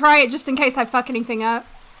before I try it, just in case I fuck anything up.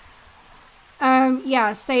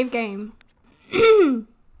 Yeah, save game.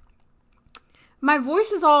 My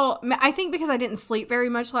voice is all... I think because I didn't sleep very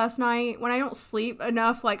much last night. When I don't sleep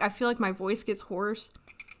enough, like, I feel like my voice gets hoarse.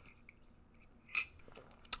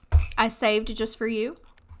 I saved just for you.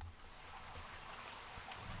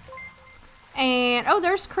 And, oh,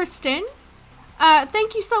 there's Kristen.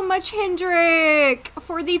 Thank you so much, Hendrik,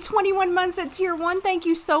 for the 21 months at tier 1. Thank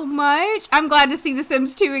you so much. I'm glad to see The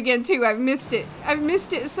Sims 2 again, too. I've missed it. I've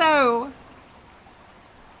missed it so.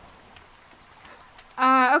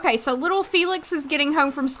 Okay, so little Felix is getting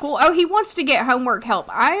home from school. Oh, he wants to get homework help.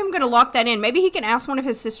 I am going to lock that in. Maybe he can ask one of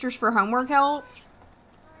his sisters for homework help.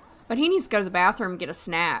 But he needs to go to the bathroom and get a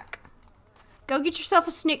snack. Go get yourself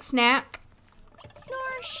a snack.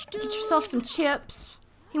 Get yourself some chips.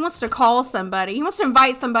 He wants to call somebody. He wants to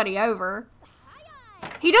invite somebody over.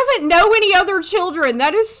 He doesn't know any other children.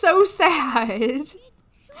 That is so sad.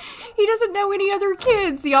 He doesn't know any other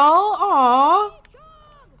kids, y'all. Aww.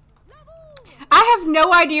 I have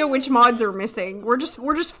no idea which mods are missing. We're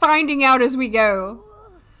just finding out as we go.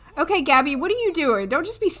 Okay, Gabby, what are you doing? Don't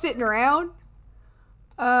just be sitting around.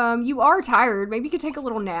 You are tired. Maybe you could take a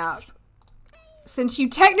little nap. Since you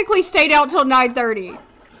technically stayed out till 9:30.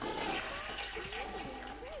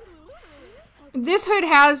 This hood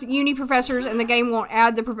has uni professors, and the game won't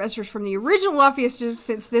add the professors from the original La Fiesta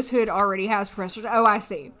since this hood already has professors. Oh, I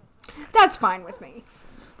see. That's fine with me.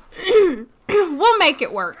 We'll make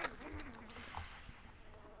it work.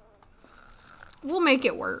 We'll make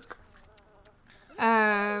it work.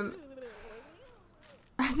 The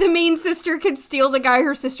mean sister could steal the guy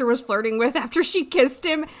her sister was flirting with after she kissed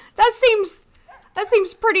him. That seems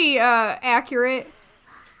pretty accurate.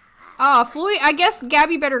 Ah, Floyd. I guess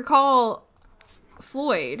Gabby better call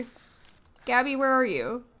Floyd. Gabby, where are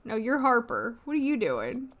you? No, you're Harper. What are you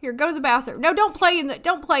doing? Here, go to the bathroom. No, don't play in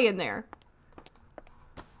there.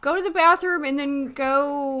 Go to the bathroom and then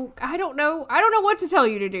go... I don't know what to tell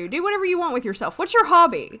you to do. Do whatever you want with yourself. What's your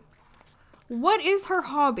hobby? What is her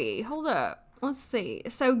hobby? Hold up. Let's see.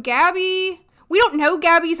 So, Gabby... We don't know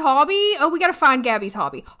Gabby's hobby. Oh, we gotta find Gabby's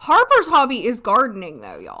hobby. Harper's hobby is gardening,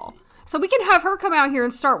 though, y'all. So, we can have her come out here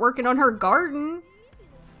and start working on her garden.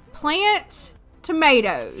 Plant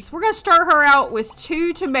tomatoes. We're gonna start her out with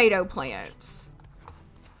 2 tomato plants.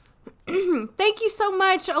 Thank you so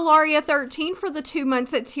much, Alaria13, for the 2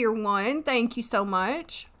 months at tier 1. Thank you so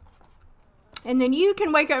much. And then you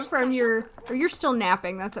can wake up from your... Or you're still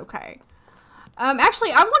napping. That's okay.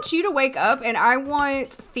 Actually, I want you to wake up, and I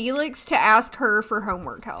want Felix to ask her for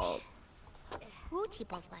homework help.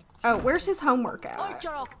 Oh, where's his homework at?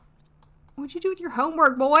 What'd you do with your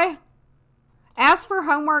homework, boy? Ask for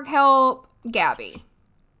homework help, Gabby.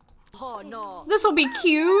 This will be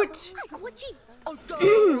cute.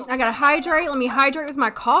 I gotta hydrate. Let me hydrate with my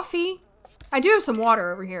coffee. I do have some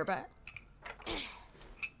water over here, but...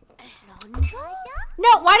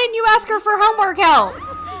 No, why didn't you ask her for homework help?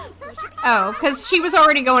 Oh, because she was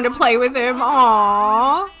already going to play with him.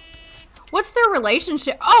 Aww. What's their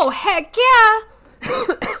relationship? Oh, heck yeah.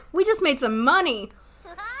 We just made some money.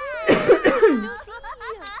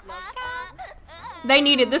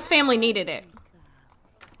 This family needed it.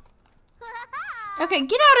 Okay,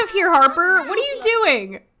 get out of here, Harper. What are you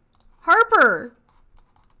doing? Harper.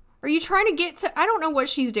 Are you trying to get to, I don't know what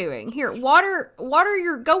she's doing. Here, go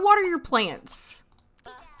water your plants.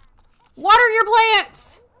 Water your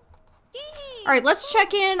plants! Alright, let's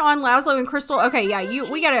check in on Laszlo and Crystal. Okay, yeah,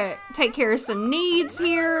 we gotta take care of some needs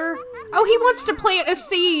here. Oh, he wants to plant a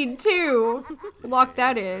seed, too. Lock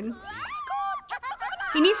that in.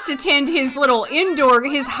 He needs to tend his little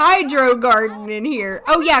his hydro garden in here.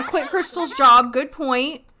 Oh, yeah, quit Crystal's job. Good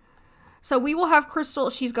point. So we will have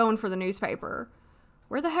Crystal. She's going for the newspaper.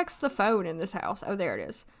 Where the heck's the phone in this house? Oh, there it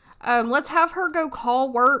is. Let's have her go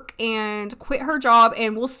call work and quit her job,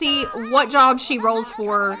 and we'll see what job she rolls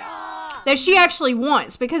for that she actually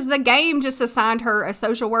wants, because the game just assigned her a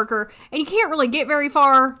social worker, and you can't really get very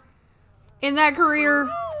far in that career.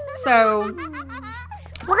 So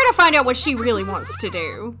we're gonna find out what she really wants to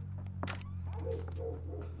do.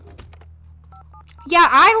 Yeah,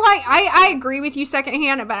 I agree with you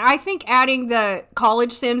secondhand, but I think adding the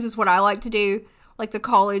college sims is what I like to do. Like the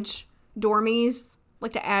college dormies.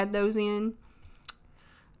 Like to add those in.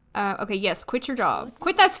 Okay, yes, quit your job.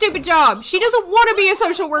 Quit that stupid job. She doesn't want to be a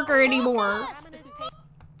social worker anymore.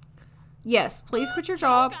 Yes, please quit your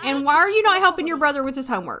job. And why are you not helping your brother with his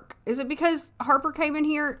homework? Is it because Harper came in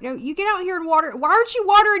here? No, you get out here and water. Why aren't you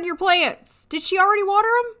watering your plants? Did she already water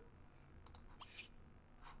them?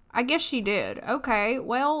 I guess she did. Okay,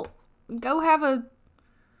 well, go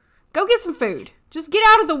get some food. Just get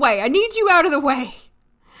out of the way. I need you out of the way.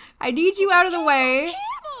 I need you out of the way.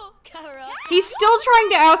 He's still trying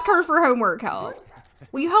to ask her for homework help.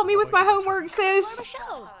 Will you help me with my homework, sis?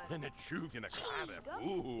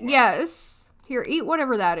 Yes. Here, eat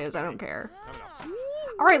whatever that is. I don't care.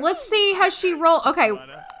 Alright, let's see how she roll. Okay,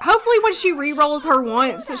 hopefully when she re-rolls her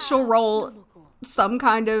once, she'll roll some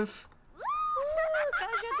kind of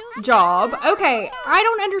job. Okay, I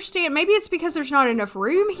don't understand. Maybe it's because there's not enough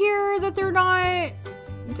room here that they're not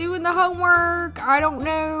doing the homework. I don't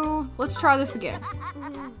know. Let's try this again.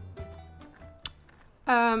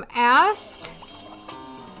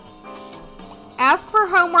 Ask for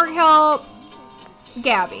homework help,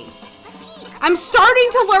 Gabby. I'm starting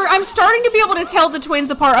to be able to tell the twins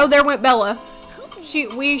apart. Oh, there went Bella.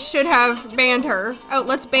 We should have banned her. Oh,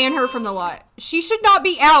 let's ban her from the lot. She should not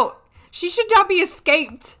be out. She should not be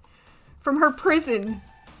escaped from her prison.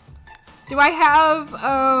 Do I have,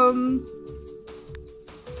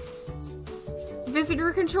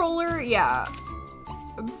 visitor controller? Yeah.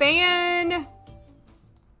 Ban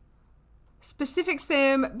specific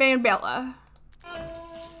sim, ban Bella.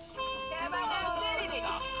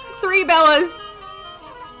 3 Bellas.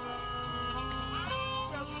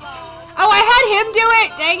 Oh, I had him do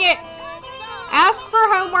it. Dang it. Ask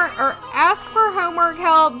for homework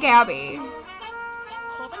help, Gabby.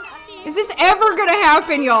 Is this ever gonna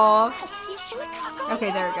happen, y'all?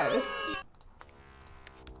 Okay, there it goes.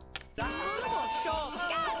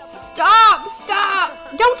 Stop!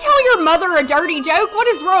 Stop! Don't tell your mother a dirty joke. What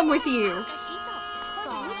is wrong with you?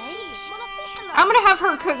 I'm gonna have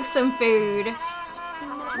her cook some food.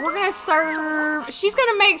 We're gonna serve... She's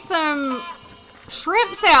gonna make some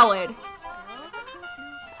shrimp salad.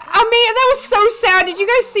 I mean, that was so sad. Did you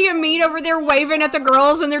guys see Amin over there waving at the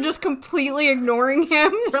girls and they're just completely ignoring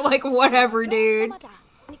him? They're like, whatever, dude.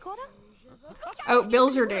 Oh,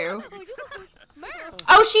 bills are due.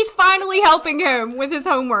 Oh, she's finally helping him with his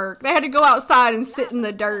homework. They had to go outside and sit in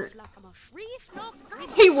the dirt.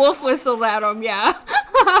 He wolf whistled at him, yeah.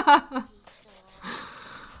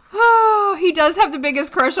 Oh, he does have the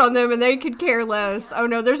biggest crush on them and they could care less. Oh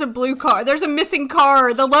no, there's a blue card. There's a missing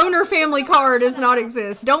card. The Loner family card does not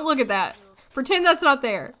exist. Don't look at that. Pretend that's not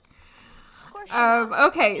there.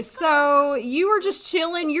 Okay, so you are just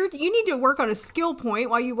chilling. You need to work on a skill point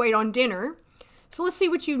while you wait on dinner. So let's see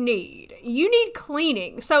what you need. You need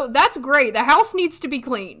cleaning. So that's great. The house needs to be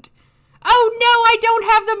cleaned. Oh no, I don't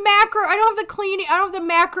have the macro. I don't have the cleaning. I don't have the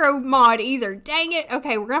macro mod either. Dang it.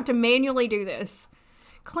 Okay, we're gonna have to manually do this.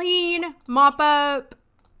 Clean, mop up,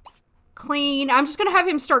 clean. I'm just gonna have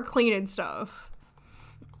him start cleaning stuff.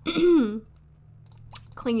 Clean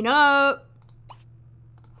up.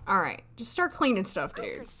 Alright, just start cleaning stuff,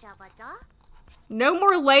 dude. No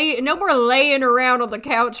more laying around on the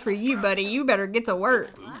couch for you, buddy. You better get to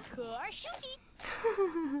work.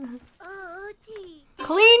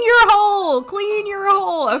 Clean your hole! Clean your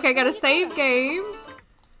hole! Okay, got a save game.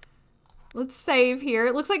 Let's save here.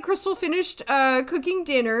 It looks like Crystal finished cooking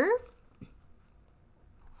dinner.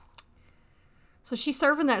 So she's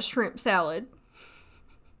serving that shrimp salad.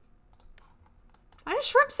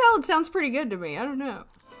 Shrimp salad sounds pretty good to me. I don't know.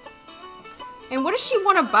 And what does she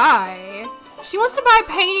want to buy? She wants to buy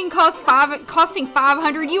painting costing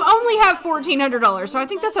 $500. You only have $1,400, so I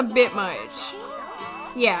think that's a bit much.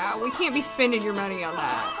 Yeah, we can't be spending your money on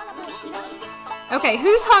that. Okay,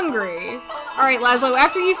 who's hungry? Alright, Laszlo,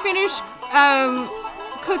 after you finish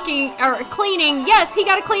cooking or cleaning, yes, he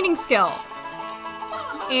got a cleaning skill.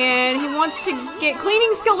 And he wants to get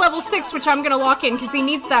cleaning skill level 6, which I'm gonna lock in because he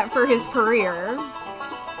needs that for his career.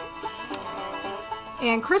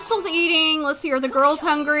 And Crystal's eating. Let's see, are the girls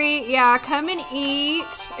hungry? Yeah, come and eat.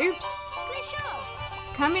 Oops.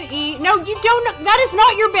 Come and eat. No, you don't. That is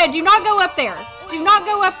not your bed. Do not go up there. Do not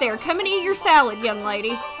go up there. Come and eat your salad, young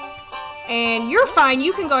lady. And you're fine.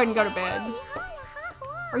 You can go ahead and go to bed.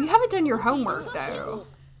 Or you haven't done your homework, though.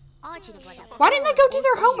 Why didn't they go do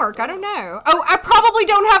their homework? I don't know. Oh, I probably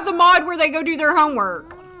don't have the mod where they go do their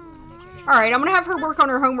homework. Alright, I'm gonna have her work on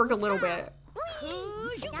her homework a little bit.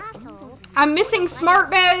 I'm missing smart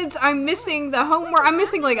beds. I'm missing the homework. I'm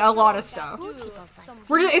missing, like, a lot of stuff.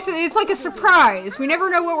 It's like a surprise. We never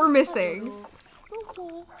know what we're missing.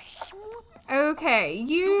 Okay,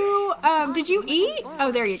 you, did you eat?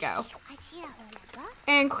 Oh, there you go.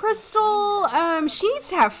 And Crystal, she needs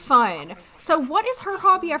to have fun. So what is her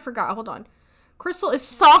hobby? I forgot. Hold on. Crystal is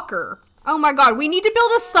soccer. Oh my god, we need to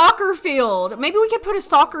build a soccer field. Maybe we could put a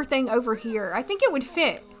soccer thing over here. I think it would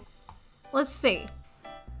fit. Let's see.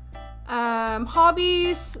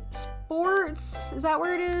 Hobbies, sports, is that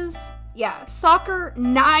where it is? Yeah, soccer,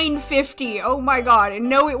 950. Oh my god, and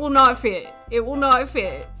no, it will not fit. It will not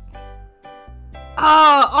fit.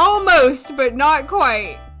 Almost, but not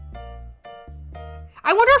quite.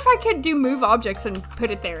 I wonder if I could do move objects and put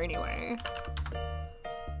it there anyway.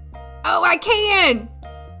 Oh, I can!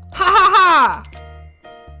 Ha ha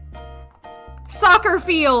ha! Soccer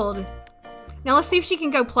field! Now let's see if she can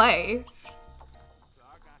go play.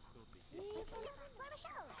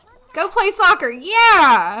 Go play soccer!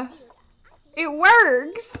 Yeah! It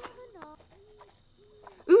works!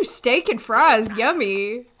 Ooh, steak and fries,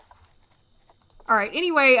 yummy. Alright,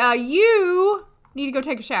 anyway, you need to go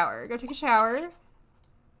take a shower. Go take a shower.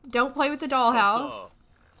 Don't play with the dollhouse.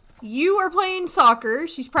 You are playing soccer.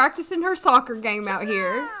 She's practicing her soccer game out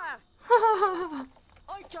here.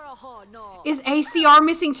 Is ACR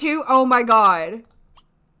missing too? Oh my god.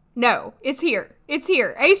 No, it's here. It's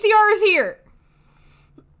here. ACR is here.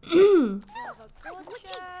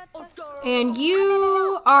 And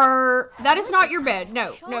you are... That is not your bed.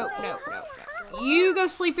 No, no, no, no, no. You go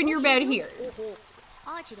sleep in your bed here.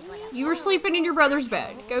 You were sleeping in your brother's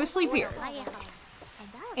bed. Go sleep here.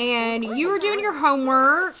 And you were doing your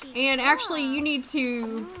homework, and actually you need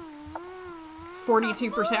to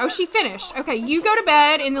 42%. Oh, she finished. Okay, you go to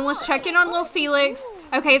bed, and then let's check in on little Felix.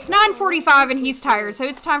 Okay, it's 9:45 and he's tired, so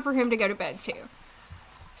it's time for him to go to bed too.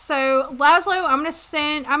 So, Laszlo, I'm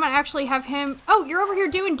gonna actually have him, oh, you're over here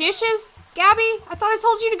doing dishes? Gabby, I thought I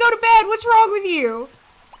told you to go to bed. What's wrong with you?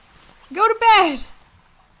 Go to bed.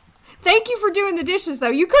 Thank you for doing the dishes, though.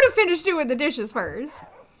 You could have finished doing the dishes first.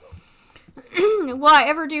 Will I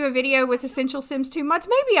ever do a video with Essential Sims 2 mods?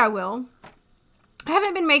 Maybe I will. I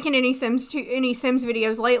haven't been making any Sims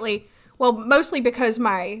videos lately. Well, mostly because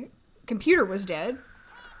my computer was dead.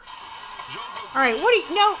 Alright, what do you...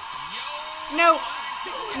 No. No.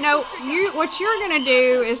 No. What you're gonna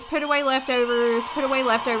do is put away leftovers,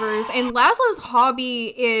 and Laszlo's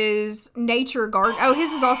hobby is nature garden. Oh,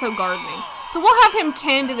 his is also gardening. So we'll have him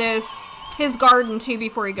tend to his garden too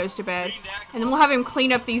before he goes to bed. And then we'll have him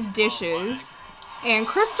clean up these dishes. And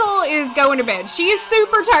Crystal is going to bed. She is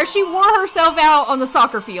super tired. She wore herself out on the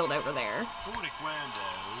soccer field over there.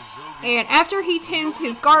 And after he tends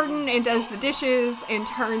his garden and does the dishes and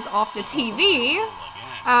turns off the TV,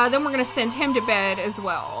 then we're going to send him to bed as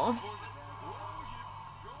well.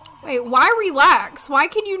 Wait, why relax? Why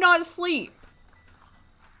can you not sleep?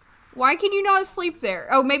 Why can you not sleep there?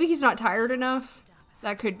 Oh, maybe he's not tired enough?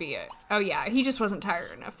 That could be it. Oh yeah, he just wasn't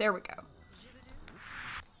tired enough. There we go.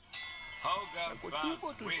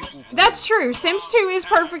 That's true. Sims 2 is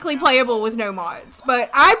perfectly playable with no mods, but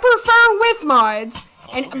I prefer with mods.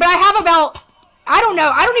 But I have about, I don't know,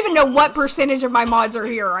 I don't even know what percentage of my mods are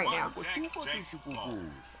here right now.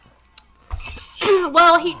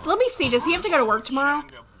 Well, let me see, does he have to go to work tomorrow?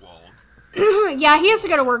 Yeah, he has to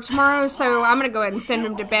go to work tomorrow, so I'm gonna go ahead and send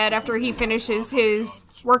him to bed after he finishes his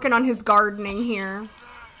working on his gardening here.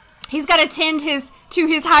 He's got to tend to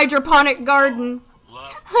his hydroponic garden.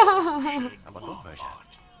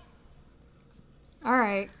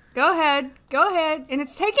 Alright, go ahead. Go ahead. And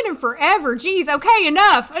it's taking him forever. Jeez, okay,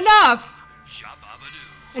 enough. Enough.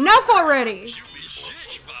 Enough already.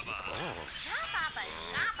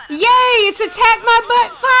 Yay, it's Attack My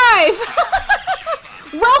Butt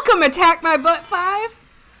 5. Welcome, Attack My Butt 5.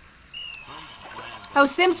 Oh,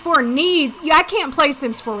 Sims 4 needs... Yeah, I can't play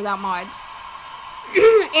Sims 4 without mods.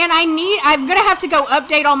 And I'm gonna have to go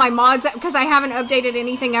update all my mods because I haven't updated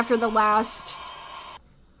anything after the last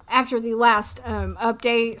after the last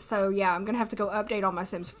update. So yeah, I'm gonna have to go update all my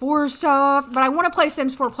Sims 4 stuff. But I want to play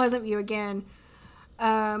Sims 4 Pleasant View again.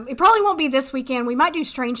 It probably won't be this weekend. We might do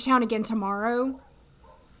Strangetown again tomorrow.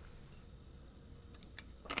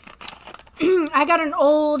 I got an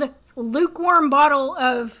old lukewarm bottle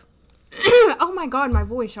of... oh my god, my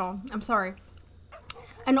voice, y'all. I'm sorry.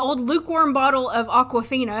 An old lukewarm bottle of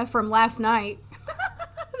Aquafina from last night.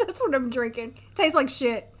 That's what I'm drinking. Tastes like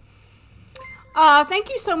shit. Thank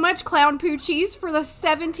you so much, Clown Poochies, for the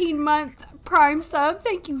 17-month Prime sub.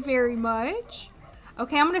 Thank you very much.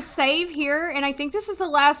 Okay, I'm going to save here, and I think this is the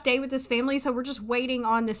last day with this family, so we're just waiting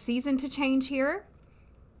on the season to change here.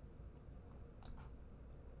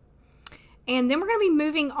 And then we're going to be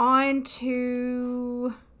moving on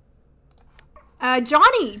to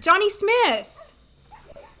Johnny Smith.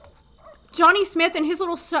 Johnny Smith and his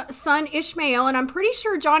little son Ishmael, and I'm pretty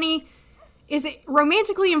sure Johnny is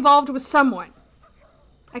romantically involved with someone.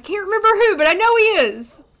 I can't remember who, but I know he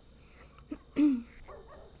is.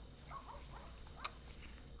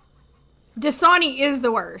 Dasani is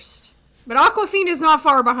the worst, but Aquafina is not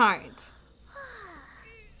far behind.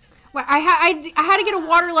 Well, I had to get a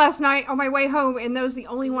water last night on my way home, and that was the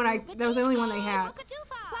only one they had.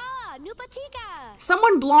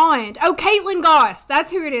 Someone blonde. Oh, Caitlin Goss.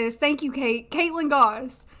 That's who it is. Thank you, Kate. Caitlin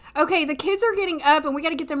Goss. Okay, the kids are getting up, and we got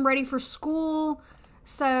to get them ready for school.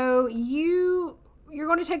 So you're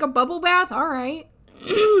going to take a bubble bath. All right.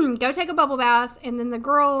 Go take a bubble bath, and then the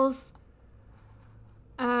girls.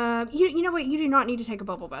 You know what? You do not need to take a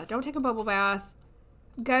bubble bath. Don't take a bubble bath.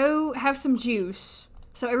 Go have some juice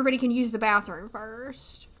so everybody can use the bathroom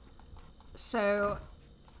first. So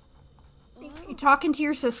you're talking to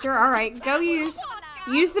your sister. All right, go use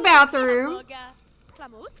the bathroom.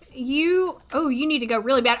 You need to go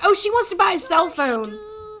really bad. Oh, she wants to buy a cell phone.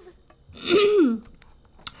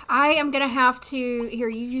 I am gonna have to. Here,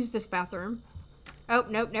 you use this bathroom. Oh,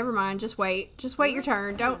 nope, never mind. Just wait. Just wait your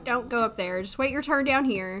turn. Don't go up there. Just wait your turn down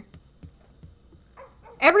here.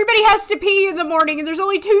 Everybody has to pee in the morning, and there's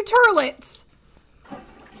only 2 toilets.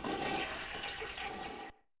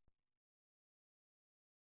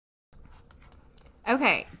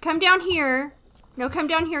 Okay, come down here. No, come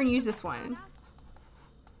down here and use this one.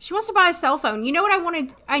 She wants to buy a cell phone. You know what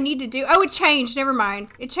I need to do? Oh, it changed. Never mind.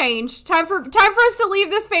 It changed. Time for us to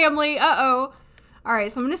leave this family. Uh-oh. All right,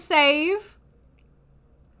 so I'm going to save.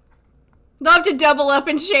 They'll have to double up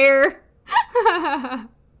and share.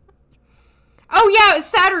 Oh, yeah, it's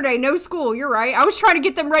Saturday. No school. You're right. I was trying to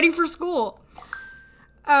get them ready for school.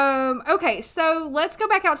 Okay, so let's go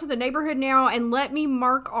back out to the neighborhood now and let me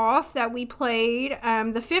mark off that we played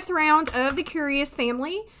the 5th round of the Curious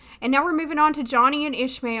Family. And now we're moving on to Johnny and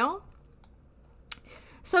Ishmael.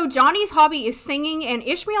 So Johnny's hobby is singing and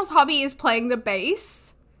Ishmael's hobby is playing the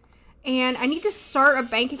bass. And I need to start a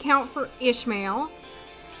bank account for Ishmael.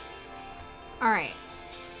 Alright.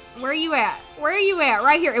 Where are you at? Where are you at?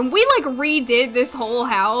 Right here. And we like redid this whole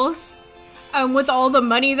house with all the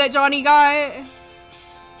money that Johnny got.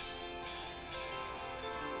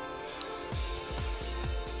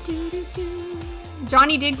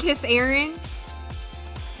 Johnny did kiss Aaron.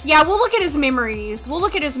 Yeah, we'll look at his memories. We'll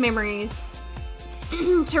look at his memories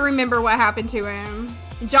to remember what happened to him.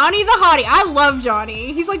 Johnny the hottie. I love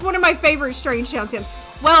Johnny. He's like one of my favorite Strangetown Sims.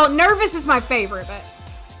 Well, Nervous is my favorite, but...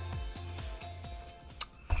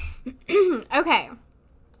 Okay.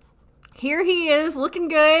 Here he is, looking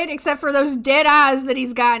good, except for those dead eyes that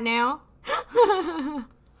he's got now.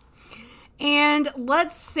 And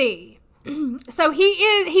let's see. So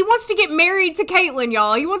he wants to get married to Caitlin,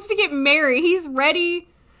 y'all. He wants to get married. He's ready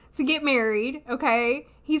to get married, okay?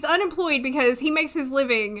 He's unemployed because he makes his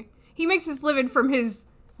living from his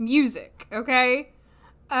music, okay?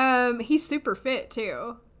 He's super fit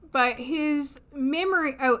too. But his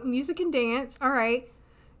memory, music and dance, all right.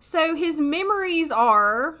 So his memories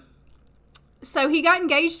are, so he got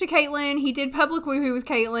engaged to Caitlin, he did public woohoo with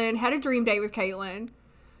Caitlin, had a dream date with Caitlin.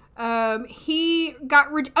 He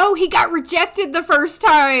got rejected the first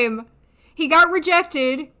time. He got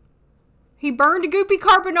rejected. He burned a goopy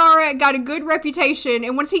carbonara and got a good reputation.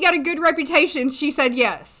 And once he got a good reputation, she said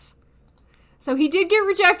yes. So he did get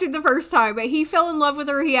rejected the first time, but he fell in love with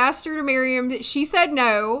her. He asked her to marry him. She said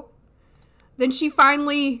no. Then he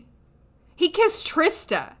kissed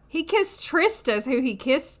Trista. He kissed Trista's who he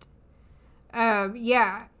kissed.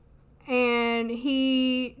 Yeah. And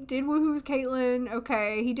he did woohoo with Caitlin.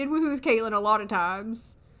 Okay, he did woohoo with Caitlin a lot of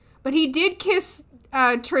times. But he did kiss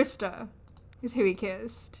Trista, is who he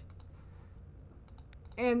kissed.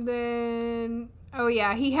 And then, oh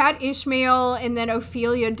yeah, he had Ishmael, and then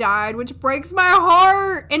Ophelia died, which breaks my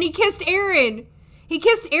heart. And he kissed Aaron. He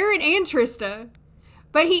kissed Aaron and Trista.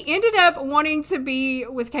 But he ended up wanting to be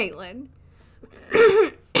with Caitlin.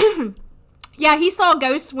 Yeah, he saw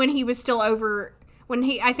ghosts when he was still over,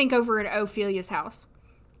 I think over at Ophelia's house.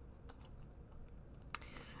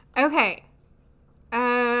 Okay.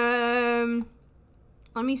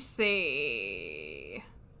 Let me see.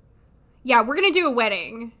 Yeah, we're gonna do a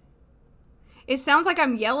wedding. It sounds like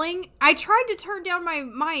I'm yelling. I tried to turn down my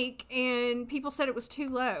mic and people said it was too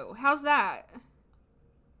low. How's that?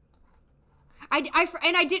 And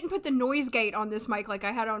I didn't put the noise gate on this mic like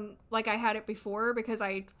I had it before because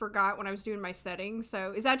I forgot when I was doing my settings.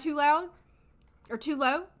 So is that too loud or too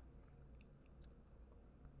low?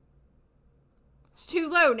 It's too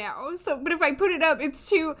low now. So, but if I put it up, it's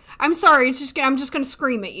too. I'm sorry. I'm just gonna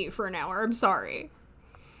scream at you for an hour. I'm sorry.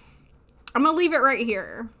 I'm gonna leave it right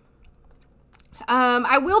here.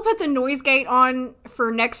 I will put the noise gate on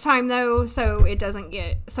for next time though, so it doesn't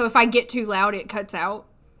get. So if I get too loud, it cuts out.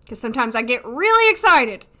 Because sometimes I get really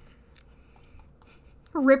excited.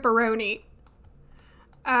 Ripperoni.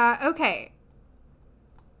 Okay.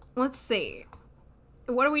 Let's see.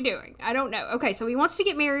 What are we doing? I don't know. Okay, so he wants to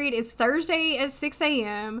get married. It's Thursday at 6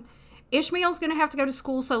 a.m. Ishmael's going to have to go to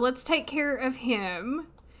school, so let's take care of him.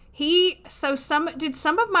 Did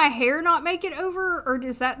some of my hair not make it over? Or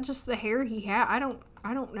is that just the hair he had? I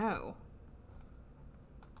don't know.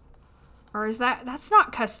 Or is that's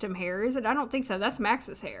not custom hair, is it? I don't think so. That's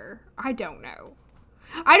Max's hair. I don't know.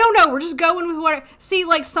 We're just going with what... See,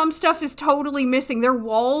 like, some stuff is totally missing. Their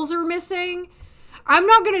walls are missing. I'm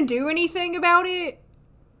not going to do anything about it.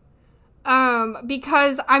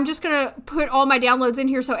 Because I'm just going to put all my downloads in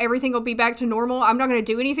here so everything will be back to normal. I'm not going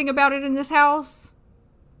to do anything about it in this house.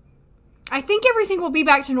 I think everything will be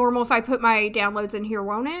back to normal if I put my downloads in here,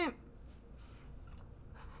 won't it?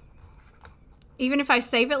 Even if I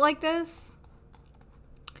save it like this.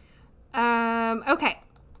 Okay.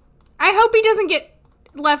 I hope he doesn't get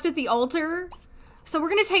left at the altar. So we're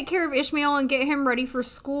going to take care of Ishmael and get him ready for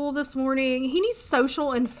school this morning. He needs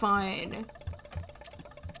social and fun.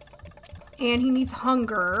 And he needs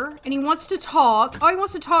hunger. And he wants to talk. Oh, he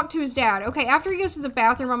wants to talk to his dad. Okay, after he goes to the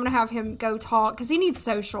bathroom, I'm going to have him go talk. Because he needs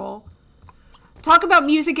social. Talk about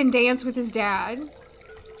music and dance with his dad.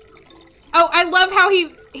 Oh, I love how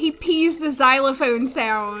he pees the xylophone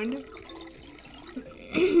sound.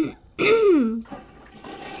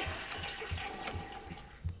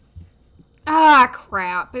 Ah,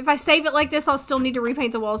 crap. If I save it like this, I'll still need to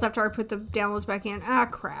repaint the walls after I put the downloads back in. Ah,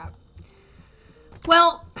 crap.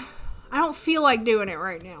 Well, I don't feel like doing it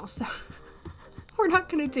right now, so we're not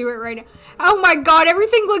going to do it right now. Oh my god,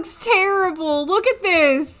 everything looks terrible. Look at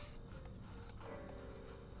this.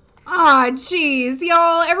 Ah, jeez,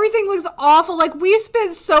 y'all. Everything looks awful. Like, we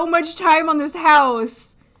spent so much time on this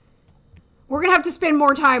house. We're gonna have to spend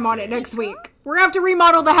more time on it next week. We're gonna have to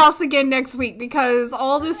remodel the house again next week because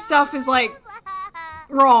all this stuff is, like,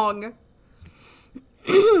 wrong.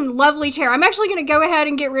 Lovely chair. I'm actually gonna go ahead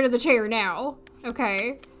and get rid of the chair now.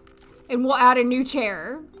 Okay. And we'll add a new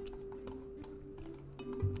chair.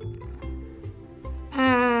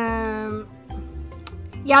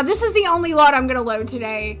 Yeah, this is the only lot I'm gonna load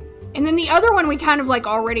today. And then the other one, we kind of, like,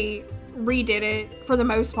 already redid it for the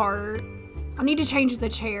most part. I'll need to change the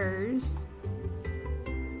chairs.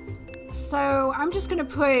 So, I'm just gonna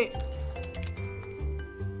put...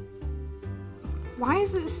 Why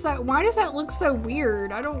does that look so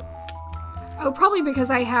weird? I don't... Oh, probably because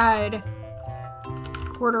I had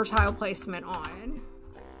quarter tile placement on.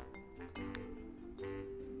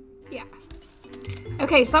 Yeah.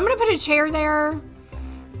 Okay, so I'm gonna put a chair there.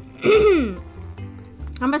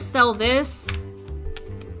 I'm gonna sell this.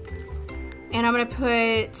 And I'm gonna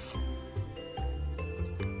put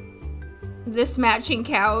this matching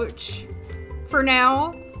couch for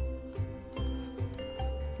now.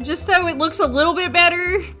 Just so it looks a little bit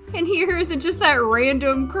better in here than just that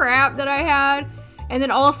random crap that I had. And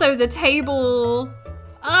then also the table.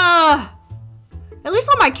 At least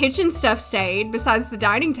all my kitchen stuff stayed besides the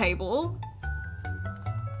dining table.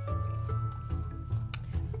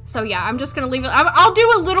 So yeah, I'm just gonna leave it. I'll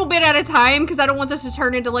do a little bit at a time because I don't want this to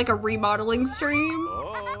turn into like a remodeling stream.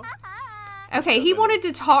 Okay, he wanted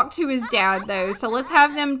to talk to his dad though, so let's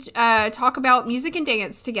have them talk about music and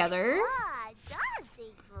dance together.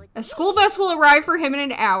 A school bus will arrive for him in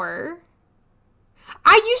an hour.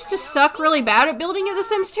 I used to suck really bad at building in The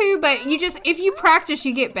Sims 2, but if you practice,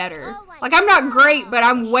 you get better. Like, I'm not great, but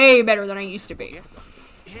I'm way better than I used to be.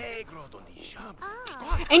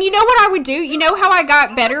 And you know what I would do? You know how I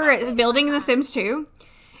got better at building in The Sims 2?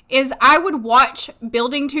 Is I would watch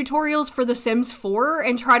building tutorials for The Sims 4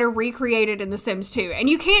 and try to recreate it in The Sims 2. And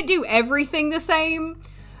you can't do everything the same,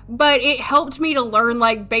 but it helped me to learn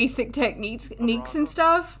like basic techniques and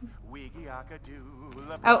stuff.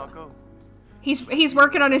 Oh, he's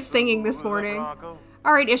working on his singing this morning.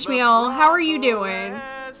 All right, Ishmael, how are you doing?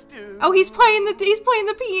 Oh, he's playing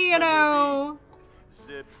the piano.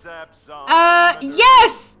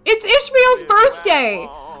 Yes, it's Ishmael's birthday.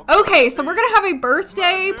 Okay, so we're gonna have a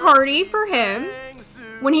birthday party for him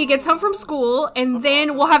when he gets home from school, and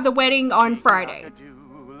then we'll have the wedding on Friday.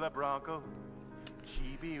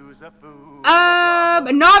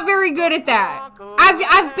 Not very good at that.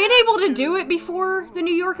 I've been able to do it before, the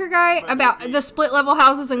New Yorker guy, about the split level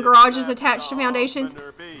houses and garages attached to foundations.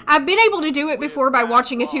 I've been able to do it before by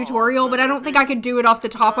watching a tutorial, but I don't think I could do it off the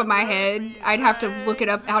top of my head. I'd have to look it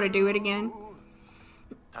up how to do it again.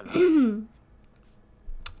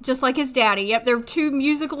 Just like his daddy. Yep, they're two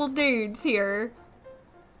musical dudes here.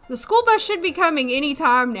 The school bus should be coming any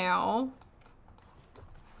time now.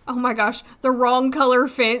 Oh my gosh, the wrong color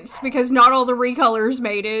fence because not all the recolors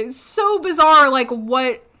made it. It's so bizarre, like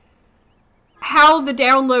how the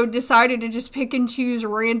download decided to just pick and choose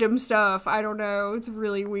random stuff. I don't know, it's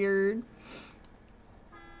really weird.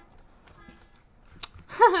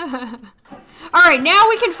 Alright, now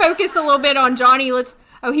we can focus a little bit on Johnny.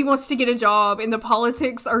 Oh, he wants to get a job in the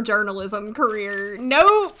politics or journalism career.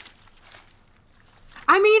 Nope.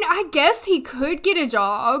 I mean, I guess he could get a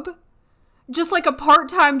job. Just like a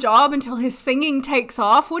part-time job until his singing takes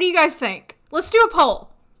off. What do you guys think? Let's do a poll.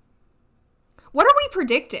 What are we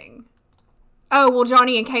predicting? Oh, will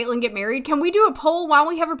Johnny and Caitlin get married? Can we do a poll while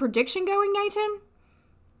we have a prediction going, Nathan?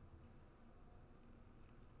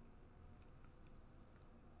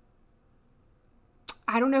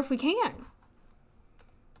 I don't know if we can.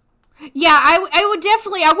 Yeah, I would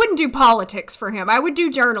definitely, I wouldn't do politics for him. I would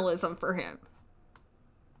do journalism for him.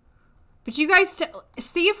 But you guys,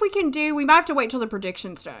 see if we can do, we might have to wait till the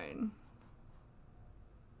prediction's done.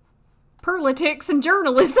 Politics and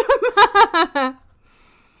journalism.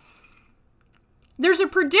 There's a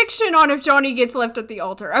prediction on if Johnny gets left at the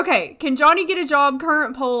altar. Okay, can Johnny get a job?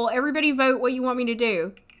 Current poll. Everybody vote what you want me to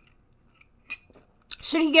do.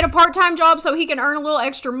 Should he get a part-time job so he can earn a little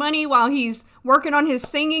extra money while he's working on his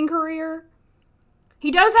singing career?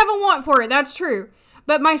 He does have a want for it, that's true.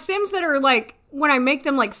 But my Sims that are like, when I make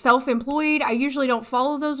them like self-employed, I usually don't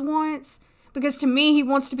follow those wants. Because to me, he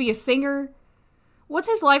wants to be a singer. What's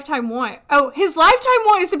his lifetime want? Oh, his lifetime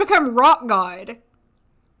want is to become rock god.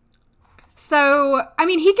 So, I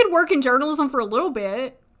mean, he could work in journalism for a little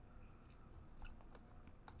bit.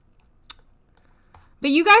 But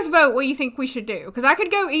you guys vote what you think we should do. Because I could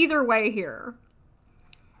go either way here.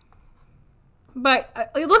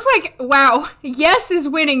 But it looks like, wow, yes is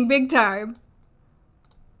winning big time.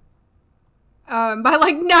 By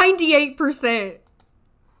like 98%.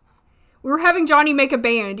 We were having Johnny make a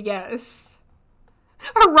band, yes.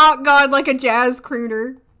 A rock god like a jazz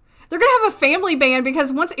crooner. They're gonna have a family band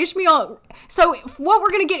because once Ishmael... So what we're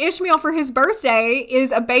gonna get Ishmael for his birthday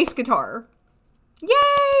is a bass guitar.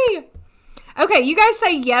 Yay! Okay, you guys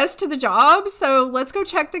say yes to the job, so let's go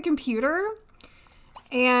check the computer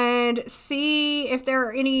and see if there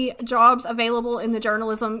are any jobs available in the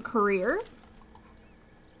journalism career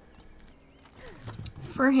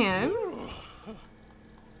for him.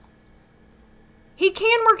 He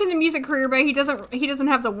can work in the music career, but he doesn't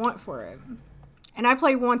have the want for it. And I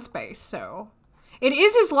play once base, so it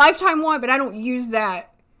is his lifetime want, but I don't use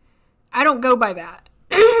that. I don't go by that.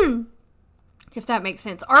 If that makes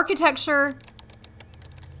sense. Architecture.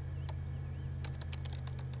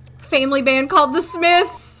 Family band called the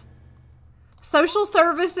Smiths. Social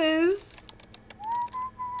services.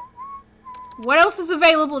 What else is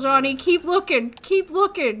available, Johnny? Keep looking. Keep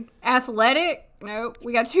looking. Athletic. Nope.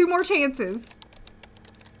 We got 2 more chances.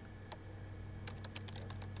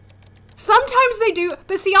 Sometimes they do,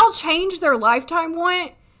 but see, I'll change their lifetime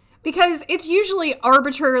want because it's usually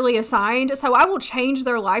arbitrarily assigned. So I will change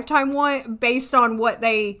their lifetime want based on what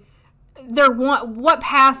what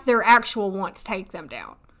path their actual wants take them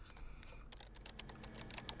down.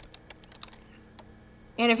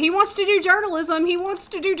 And if he wants to do journalism, he wants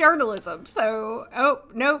to do journalism. So, oh,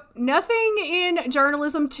 nope, nothing in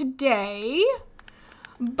journalism today.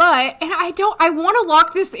 But, and I want to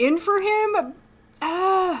lock this in for him.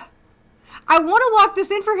 I want to lock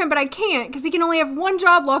this in for him, but I can't because he can only have 1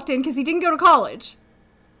 job locked in because he didn't go to college.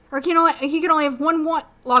 Or he can only have 1 want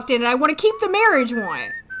locked in, and I want to keep the marriage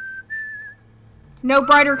want. No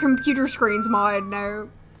brighter computer screens mod, no.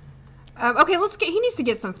 Okay, he needs to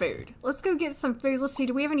get some food. Let's go get some food. Let's see,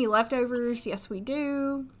 do we have any leftovers? Yes, we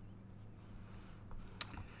do.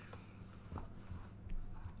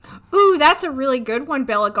 Ooh, that's a really good one,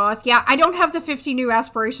 Bella Goth. Yeah, I don't have the 50 new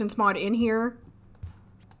aspirations mod in here.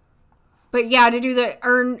 But yeah, to do the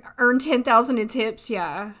earn 10,000 in tips,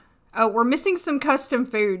 yeah. Oh, we're missing some custom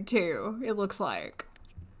food too, it looks like.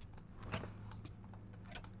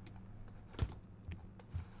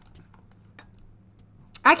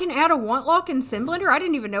 I can add a want lock in Sim Blender? I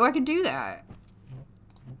didn't even know I could do that.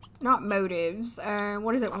 Not motives.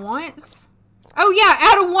 What is it? Wants? Oh yeah,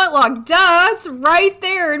 add a want lock. Duh! It's right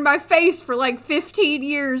there in my face for like 15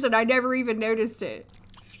 years and I never even noticed it.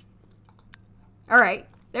 Alright,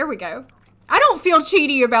 there we go. I don't feel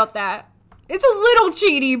cheaty about that. It's a little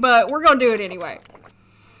cheaty, but we're gonna do it anyway.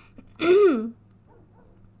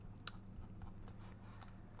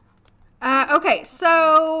 Okay,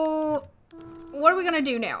 so what are we gonna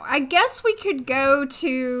do now? I guess we could go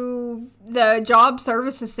to the job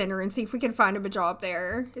services center and see if we can find him a job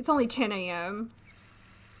there. It's only 10 a.m.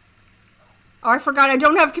 Oh, I forgot I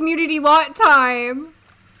don't have community lot time.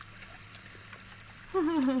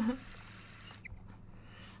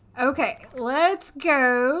 Okay, let's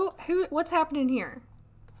go. What's happening here?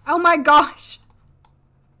 Oh my gosh.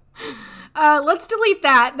 Let's delete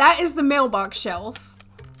that. That is the mailbox shelf.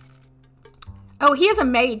 Oh, he has a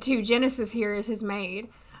maid too. Genesis here is his maid.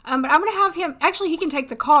 But I'm gonna have him, actually he can take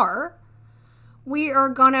the car. We are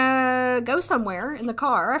gonna go somewhere in the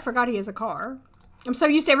car. I forgot he has a car. I'm so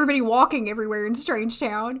used to everybody walking everywhere in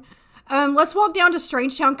Strangetown. Let's walk down to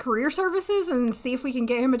Strangetown Career Services and see if we can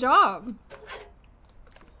get him a job.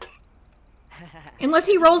 Unless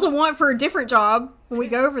he rolls a want for a different job when we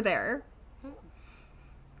go over there.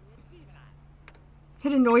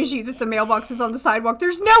 It annoys you that the mailbox is on the sidewalk.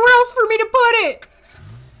 There's nowhere else for me to put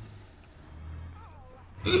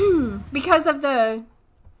it! Because of the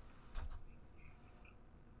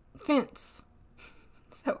fence.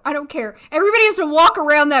 So, I don't care. Everybody has to walk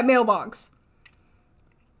around that mailbox.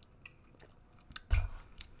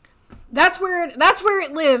 That's where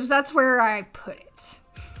it lives. That's where I put it.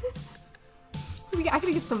 I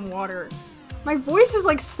gotta get some water. My voice is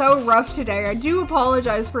like so rough today. I do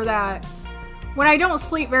apologize for that. When I don't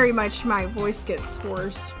sleep very much, my voice gets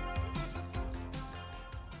hoarse.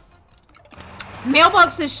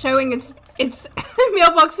 Mailbox is showing its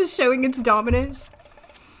mailbox is showing its dominance.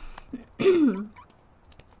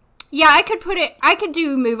 Yeah, I could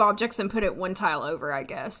do move objects and put it one tile over, I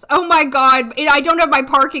guess. Oh my god, I don't have my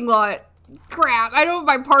parking lot. Crap, I don't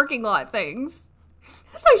have my parking lot things.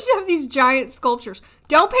 So I should have these giant sculptures.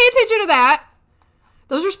 Don't pay attention to that.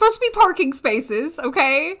 Those are supposed to be parking spaces,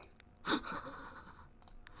 okay?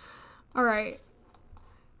 Alright.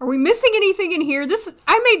 Are we missing anything in here?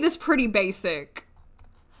 I made this pretty basic.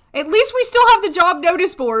 At least we still have the job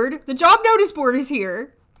notice board. The job notice board is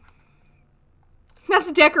here.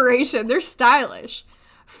 That's decoration. They're stylish.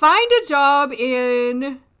 Find a job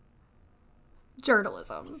in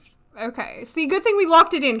journalism. Okay. See, good thing we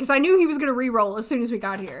locked it in because I knew he was going to re-roll as soon as we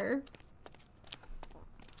got here.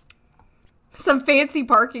 Some fancy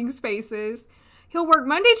parking spaces. He'll work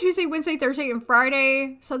Monday, Tuesday, Wednesday, Thursday, and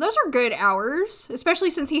Friday. So those are good hours, especially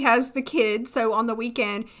since he has the kid. So on the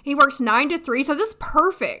weekend, he works 9 to 3. So that's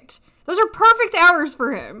perfect. Those are perfect hours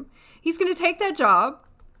for him. He's going to take that job.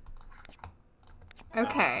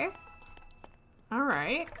 Okay. All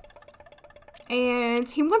right. And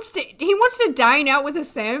he wants to dine out with a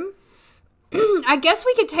sim. I guess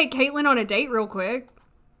we could take Caitlin on a date real quick.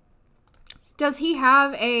 Does he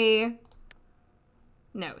have a...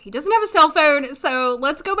 No, he doesn't have a cell phone, so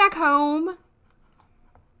let's go back home.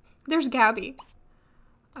 There's Gabby.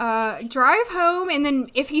 Drive home, and then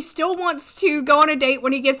if he still wants to go on a date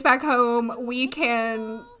when he gets back home, we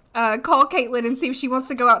can call Caitlin and see if she wants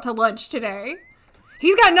to go out to lunch today.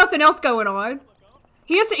 He's got nothing else going on.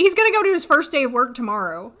 He's gonna go to his first day of work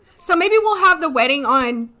tomorrow. So maybe we'll have the wedding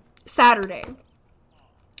on Saturday.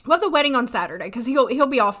 We'll have the wedding on Saturday, because he'll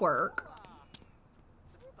be off work.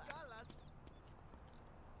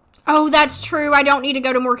 Oh, that's true. I don't need to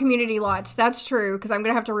go to more community lots. That's true, because I'm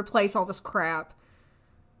going to have to replace all this crap.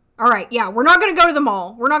 Alright, yeah, we're not going to go to the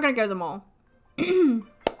mall. We're not going to go to the mall. If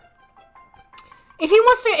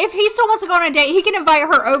he still wants to go on a date, he can invite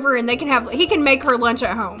her over and he can make her lunch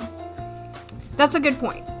at home. That's a good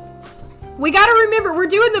point. We got to remember, we're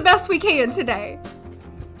doing the best we can today.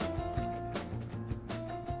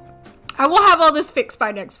 I will have all this fixed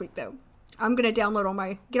by next week, though. I'm going to get all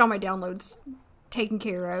my downloads taken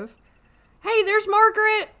care of. Hey, there's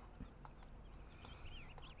Margaret.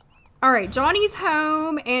 All right, Johnny's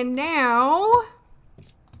home, and now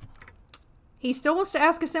he still wants to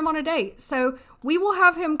ask us him on a date. So we will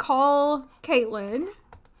have him call Caitlin.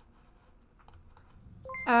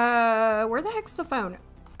 Where the heck's the phone?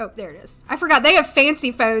 Oh, there it is. I forgot they have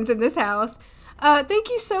fancy phones in this house. Thank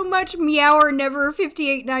you so much, Meower Never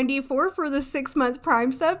 5894 for the 6-month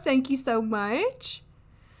Prime sub. Thank you so much.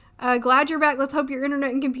 Glad you're back. Let's hope your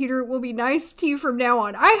internet and computer will be nice to you from now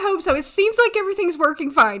on. I hope so. It seems like everything's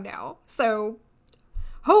working fine now. So,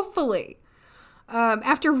 hopefully.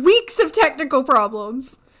 After weeks of technical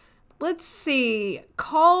problems. Let's see.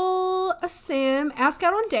 Call a sim, ask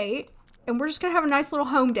out on date, and we're just gonna have a nice little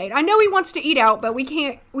home date. I know he wants to eat out, but we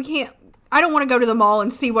can't, I don't want to go to the mall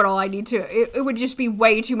and see what all I need to, it would just be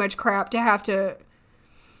way too much crap to have to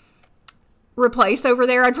replace over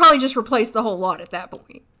there. I'd probably just replace the whole lot at that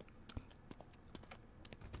point.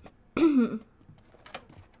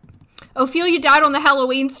 Ophelia died on the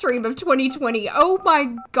Halloween stream of 2020. Oh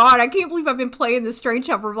my god, I can't believe I've been playing this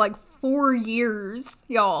Strangetown for like 4 years,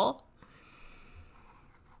 y'all.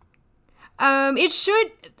 It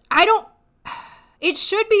should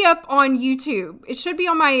be up on YouTube. It should be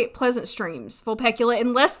on my Pleasant streams, Vulpecula,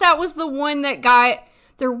 unless that was the one that got,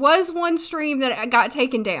 there was one stream that got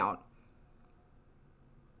taken down.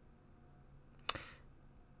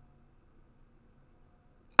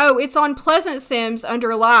 Oh, it's on PleasantSims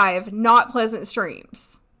under live, not Pleasant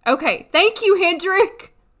Streams. Okay, thank you,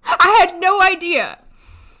 Hendrik. I had no idea.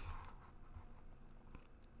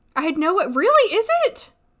 I had no, really, is it?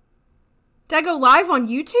 Did I go live on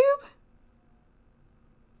YouTube?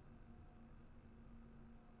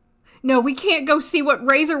 No, we can't go see what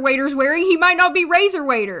Razor Waiter's wearing. He might not be Razor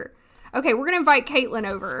Waiter. Okay, we're gonna invite Caitlin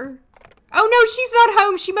over. Oh no, she's not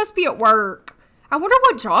home. She must be at work. I wonder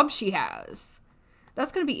what job she has.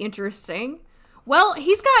 That's gonna be interesting. Well,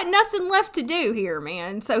 he's got nothing left to do here,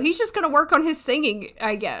 man. So he's just gonna work on his singing,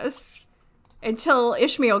 I guess, until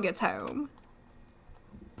Ishmael gets home.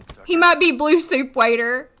 He might be Blue Soup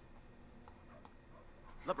Waiter.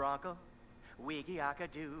 LeBronco, Wiggy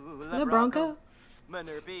Akadu, LeBronco.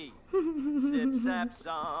 Manerby, Zip Zap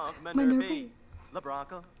Song, Manerby,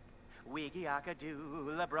 LeBronco, Wiggy Akadu,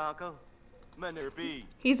 LeBronco, Manerby.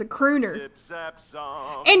 He's a crooner. Zip Zap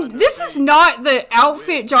Song, and this is not the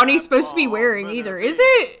outfit Johnny's supposed to be wearing either, is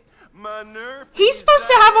it? He's supposed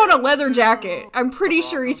to have on a leather jacket. I'm pretty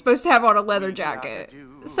sure he's supposed to have on a leather jacket.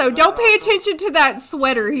 So don't pay attention to that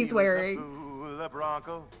sweater he's wearing.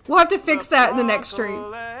 We'll have to fix that in the next stream.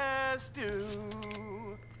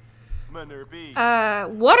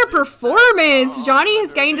 What a performance! Johnny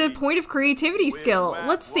has gained a point of creativity skill.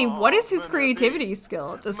 Let's see, what is his creativity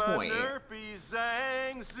skill at this point?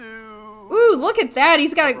 Ooh, look at that.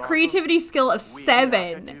 He's got a creativity skill of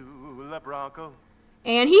 7.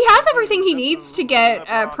 And he has everything he needs to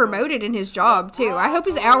get promoted in his job, too. I hope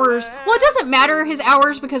his hours... Well, it doesn't matter his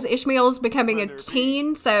hours because Ishmael is becoming a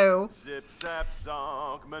teen, so...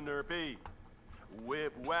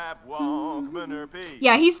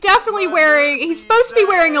 Yeah, he's definitely wearing... He's supposed to be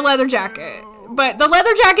wearing a leather jacket. But the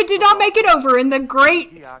leather jacket did not make it over in the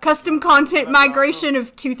great custom content migration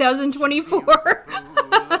of 2024.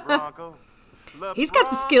 He's got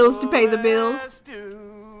the skills to pay the bills.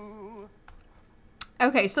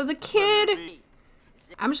 Okay, so the kid,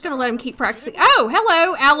 I'm just going to let him keep practicing. Oh,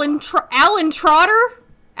 hello, Alan Trotter?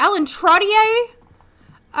 Alan Trottier?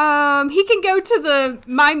 He can go to the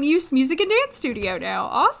My Muse Music and Dance Studio now.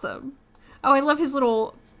 Awesome. Oh, I love his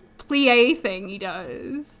little plie thing he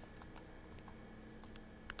does.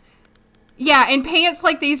 Yeah, and pants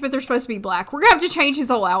like these, but they're supposed to be black. We're going to have to change his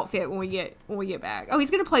whole outfit when we get back. Oh, he's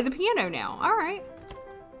going to play the piano now. All right.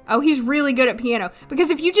 Oh, he's really good at piano. Because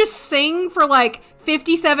if you just sing for like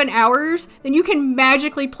 57 hours, then you can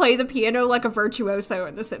magically play the piano like a virtuoso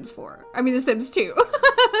in The Sims 4. I mean, The Sims 2.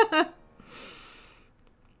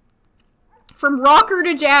 From rocker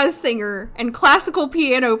to jazz singer and classical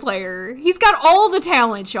piano player. He's got all the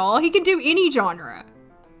talent, y'all. He can do any genre.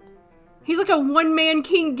 He's like a one-man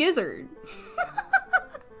King Gizzard.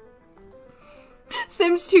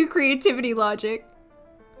 Sims 2 creativity logic.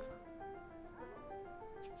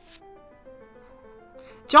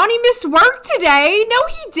 Johnny missed work today. No,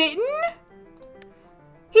 he didn't.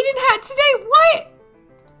 He didn't have today. What?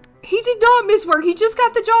 He did not miss work. He just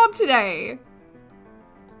got the job today.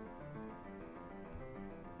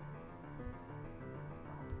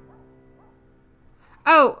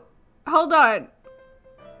 Oh, hold on.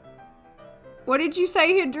 What did you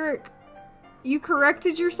say, Hendrik? You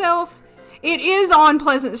corrected yourself? It is on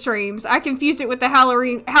Pleasant Streams. I confused it with the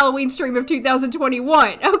Halloween stream of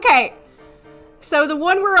 2021. Okay. So the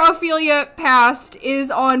one where Ophelia passed is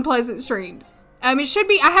on Pleasant Streams. It should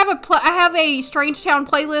be. I have a Strangetown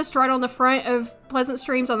playlist right on the front of Pleasant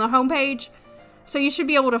Streams on the homepage, so you should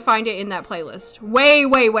be able to find it in that playlist. Way,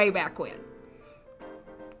 way, way back when.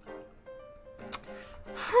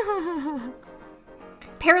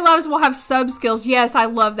 Pair Loves will have sub skills. Yes, I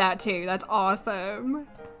love that too. That's awesome.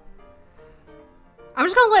 I'm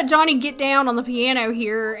just gonna let Johnny get down on the piano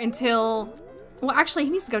here until... Well, actually,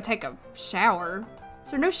 he needs to go take a shower.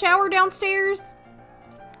 Is there no shower downstairs?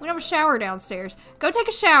 We don't have a shower downstairs. Go take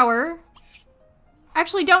a shower.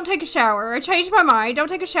 Actually, don't take a shower. I changed my mind. Don't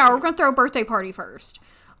take a shower. We're gonna throw a birthday party first.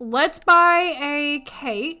 Let's buy a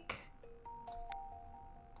cake.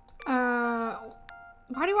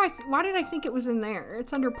 Why did I think it was in there?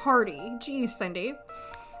 It's under party. Jeez, Cindy.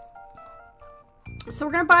 So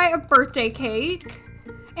we're gonna buy a birthday cake.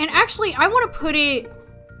 And actually, I want to put it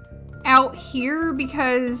out here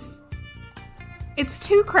because it's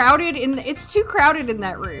too crowded in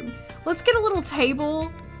that room. Let's get a little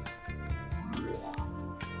table.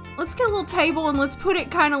 Let's get a little table and let's put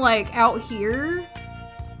it kind of like out here.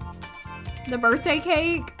 The birthday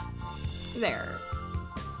cake. There.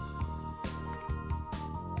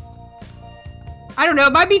 I don't know,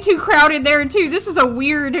 it might be too crowded there too. This is a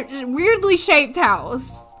weirdly shaped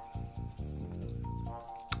house.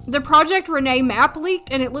 The Project Renee map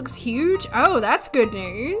leaked and it looks huge. Oh, that's good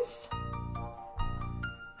news.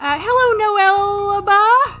 Hello, Noelba.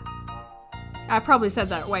 I probably said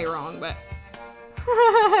that way wrong, but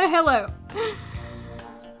hello.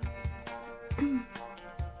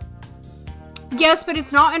 Yes, but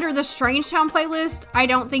it's not under the Strangetown playlist. I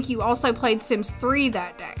don't think you also played Sims 3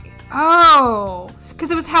 that day. Oh,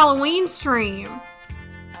 because it was Halloween stream.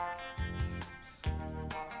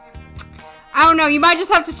 I don't know, you might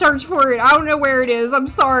just have to search for it. I don't know where it is. I'm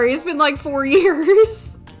sorry, it's been like 4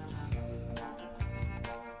 years.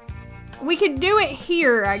 We could do it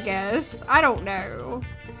here, I guess. I don't know.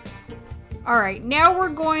 Alright, now we're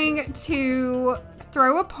going to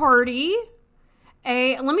throw a party.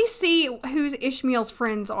 Let me see who's Ishmael's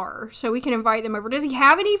friends are, so we can invite them over. Does he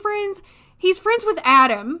have any friends? He's friends with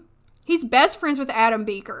Adam. He's best friends with Adam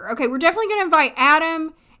Beaker. Okay, we're definitely going to invite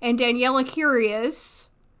Adam and Daniela Curious.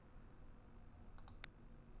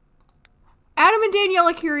 Adam and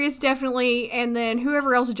Daniela Curious, definitely. And then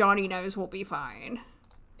whoever else Johnny knows will be fine.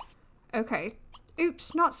 Okay.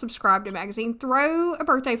 Oops, not subscribe to magazine. Throw a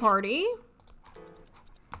birthday party.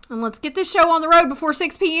 And let's get this show on the road before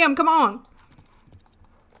 6 p.m. Come on.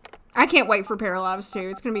 I can't wait for Paralives too.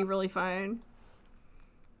 It's going to be really fun.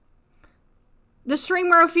 The stream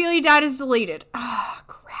where Ophelia died is deleted. Ah,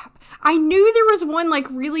 crap. I knew there was one like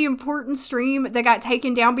really important stream that got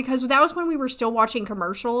taken down because that was when we were still watching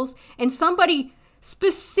commercials and somebody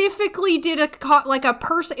specifically did a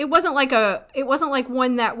person. It wasn't like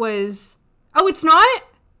one that was, oh, it's not?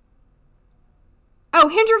 Oh,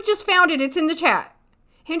 Hendrik just found it. It's in the chat.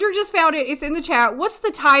 Hendrik just found it. It's in the chat. What's the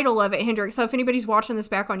title of it, Hendrik? So if anybody's watching this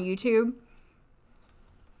back on YouTube.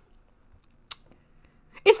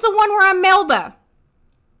 It's the one where I'm Melba.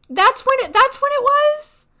 That's when it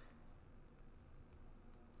was?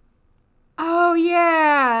 Oh,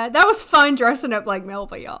 yeah. That was fun dressing up like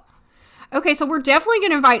Melba, y'all. Okay, so we're definitely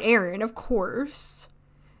going to invite Aaron, of course.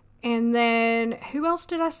 And then, who else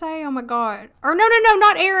did I say? Oh, my God. Or, no,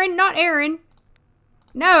 not Aaron. Not Aaron.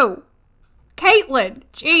 No. Caitlin.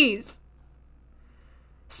 Jeez.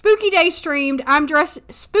 Spooky Day streamed.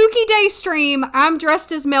 Spooky Day stream. I'm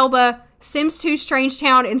dressed as Melba. Sims 2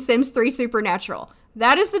 Strangetown and Sims 3 Supernatural.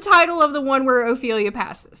 That is the title of the one where Ophelia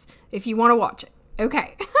passes, if you want to watch it.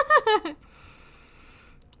 Okay.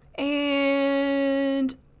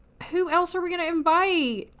 And who else are we going to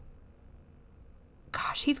invite?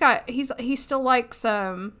 Gosh, he still likes,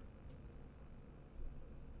 who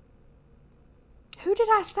did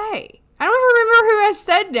I say? I don't even remember who I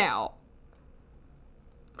said now.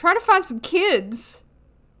 I'm trying to find some kids.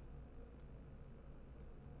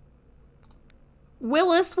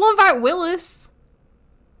 Willis. We'll invite Willis.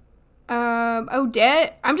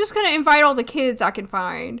 Odette. I'm just going to invite all the kids I can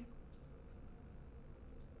find.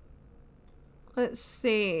 Let's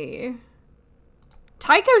see.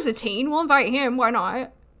 Tycho's a teen. We'll invite him. Why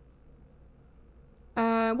not?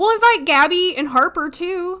 We'll invite Gabby and Harper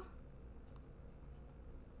too.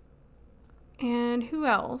 And who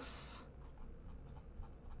else?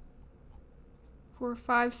 4,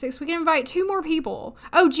 5, 6. We can invite 2 more people.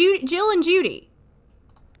 Oh, Jill and Judy.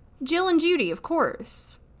 Jill and Judy, of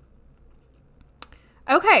course.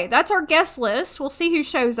 Okay, that's our guest list. We'll see who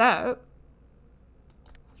shows up.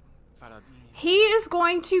 He is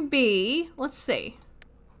going to be, let's see.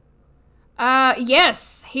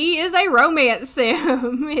 Yes, he is a romance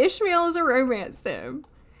sim. Ishmael is a romance sim.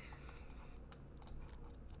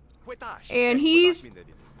 And he's,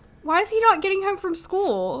 why is he not getting home from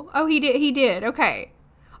school? Oh, he did. Okay.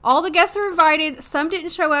 All the guests are invited. Some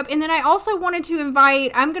didn't show up. And then I also wanted to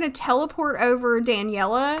invite, I'm going to teleport over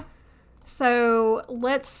Daniela So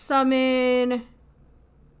let's summon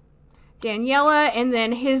Daniela and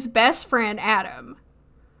then his best friend, Adam.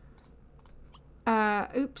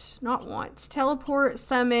 Oops, not once. Teleport,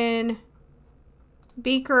 summon,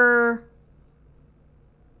 Beaker,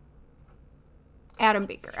 Adam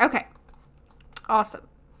Beaker. Okay. Awesome.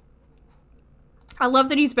 I love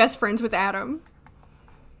that he's best friends with Adam.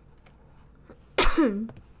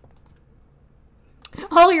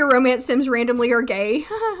 All your romance sims randomly are gay.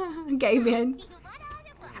 Gay men.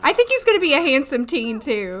 I think he's going to be a handsome teen,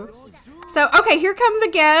 too. So, okay, here come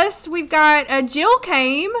the guests. We've got Jill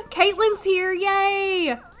came. Caitlin's here.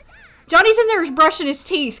 Yay. Johnny's in there brushing his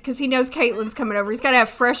teeth because he knows Caitlin's coming over. He's got to have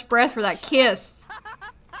fresh breath for that kiss.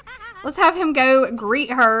 Let's have him go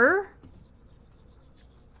greet her.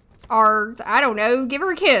 Or, I don't know, give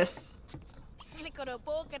her a kiss.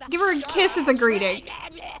 Give her a kiss as a greeting.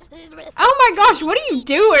 Oh my gosh, what are you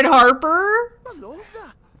doing, Harper?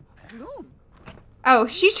 Oh,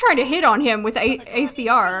 she's trying to hit on him with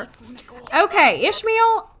ACR. Okay,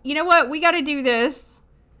 Ishmael, you know what? We gotta do this.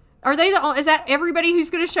 Are they the, is that everybody who's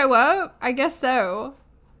gonna show up? I guess so.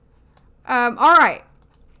 Alright.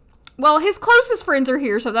 Well, his closest friends are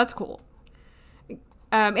here, so that's cool.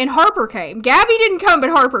 And Harper came. Gabby didn't come, but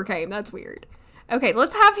Harper came. That's weird. Okay,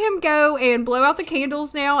 let's have him go and blow out the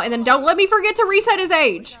candles now, and then don't let me forget to reset his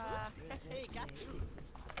age.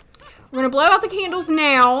 We're gonna blow out the candles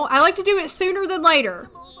now. I like to do it sooner than later,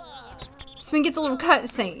 so we can get the little cut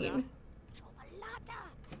scene.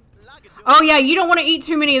 Oh yeah, you don't want to eat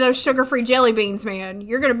too many of those sugar-free jelly beans, man.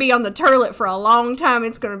 You're gonna be on the toilet for a long time.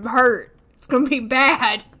 It's gonna hurt. It's gonna be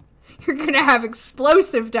bad. You're gonna have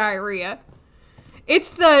explosive diarrhea. It's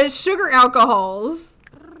the sugar alcohols.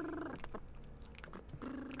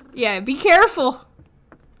 Yeah, be careful.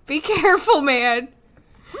 Be careful, man.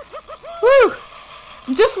 Whew.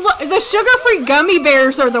 Just look, the sugar-free gummy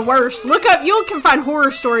bears are the worst. Look up, you can find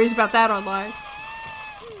horror stories about that online.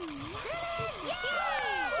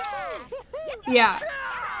 Yeah.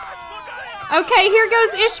 Okay, here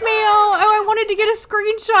goes Ishmael. Oh, I wanted to get a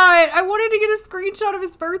screenshot. I wanted to get a screenshot of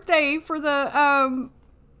his birthday for the,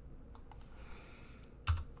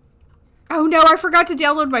 Oh no, I forgot to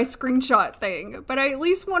download my screenshot thing, but I at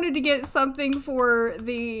least wanted to get something for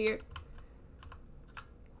the...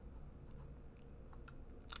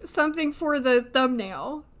 something for the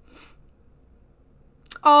thumbnail.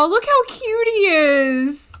 Oh, look how cute he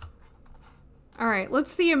is! Alright, let's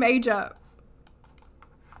see him age up.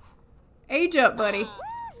 Age up, buddy.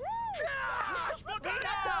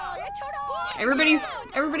 Everybody,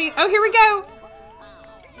 oh, here we go!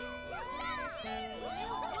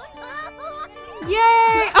 Yay!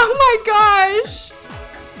 Oh my gosh!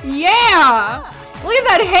 Yeah! Look at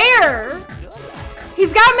that hair!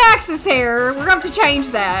 He's got Max's hair. We're gonna have to change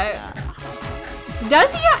that.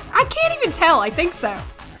 Does he? I can't even tell. I think so.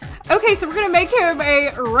 Okay, so we're gonna make him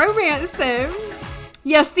a romance sim.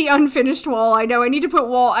 Yes, the unfinished wall. I know. I need to put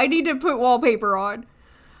wallpaper on.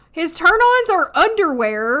 His turn-ons are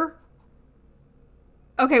underwear.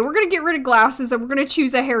 Okay, we're gonna get rid of glasses and we're gonna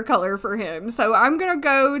choose a hair color for him. So I'm gonna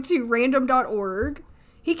go to random.org.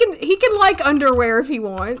 He can like underwear if he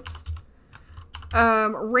wants.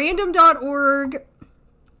 Random.org.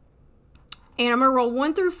 And I'm gonna roll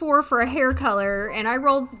 1 through 4 for a hair color. And I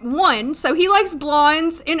rolled 1, so he likes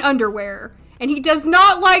blondes in underwear. And he does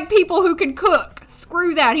not like people who can cook.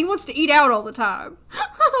 Screw that. He wants to eat out all the time.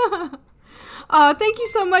 Thank you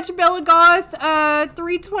so much, Bellagoth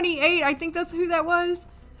 328. I think that's who that was.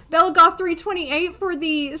 Bellagoth 328 for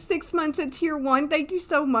the 6 months at tier 1. Thank you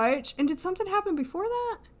so much. And did something happen before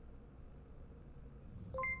that?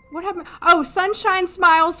 What happened? Oh, Sunshine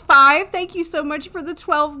Smiles 5. Thank you so much for the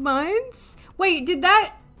 12 months. Wait, did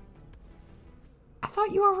that... I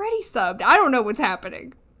thought you already subbed. I don't know what's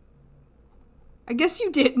happening. I guess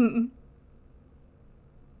you didn't.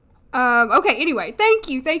 Okay, anyway. Thank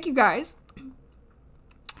you guys.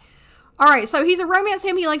 Alright, so he's a romance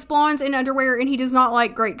sim. He likes blondes in underwear, and he does not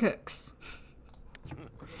like great cooks.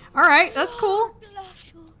 Alright, that's cool.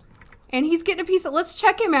 And he's getting a piece of... Let's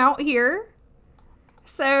check him out here.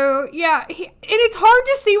 So, yeah, and it's hard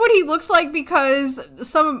to see what he looks like because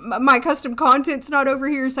some of my custom content's not over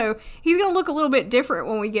here, so he's going to look a little bit different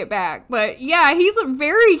when we get back. But, yeah, he's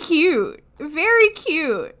very cute. Very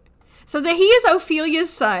cute. So, he is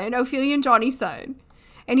Ophelia's son, Ophelia and Johnny's son.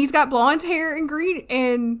 And he's got blonde hair and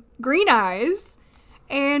green eyes.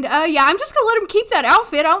 And, yeah, I'm just going to let him keep that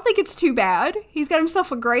outfit. I don't think it's too bad. He's got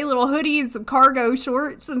himself a gray little hoodie and some cargo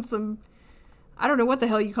shorts and some, I don't know what the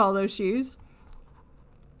hell you call those shoes.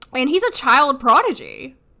 And he's a child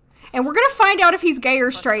prodigy. And we're going to find out if he's gay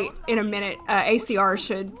or straight in a minute. ACR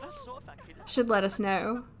should let us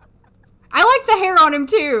know. the hair on him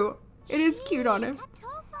too. It is cute on him.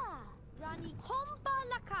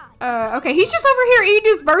 Okay, he's just over here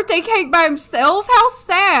eating his birthday cake by himself. How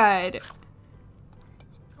sad.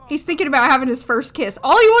 He's thinking about having his first kiss.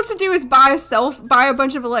 All he wants to do is buy a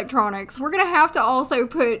bunch of electronics. We're gonna have to also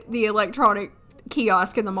put the electronic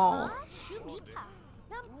kiosk in the mall.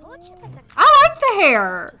 I like the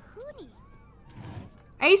hair.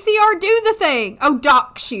 ACR, do the thing. Oh,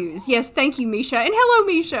 dock shoes. Yes, thank you, Misha. And hello,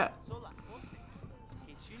 Misha.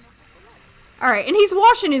 Alright, and he's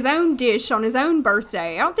washing his own dish on his own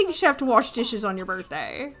birthday. I don't think you should have to wash dishes on your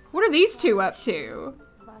birthday. What are these two up to?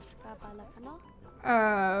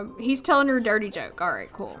 He's telling her a dirty joke.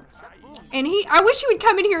 Alright, cool. And I wish he would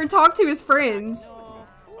come in here and talk to his friends.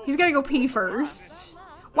 He's gotta go pee first.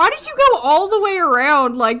 Why did you go all the way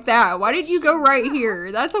around like that? Why didn't you go right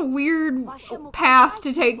here? That's a weird path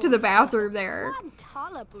to take to the bathroom there.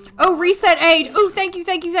 Oh, reset age. Oh, thank you,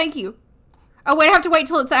 thank you, thank you. Oh, wait, I have to wait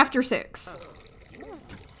till it's after 6.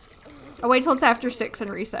 I'll wait till it's after 6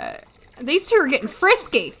 and reset. These two are getting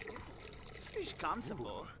frisky.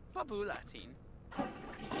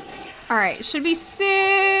 Alright, should be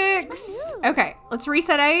 6. Okay, let's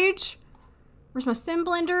reset age. Where's my sim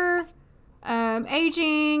blender?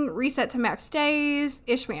 Aging, reset to max days,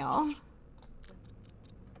 Ishmael.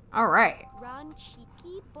 Alright.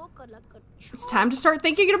 It's time to start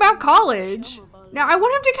thinking about college. Now, I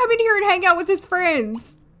want him to come in here and hang out with his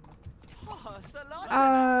friends.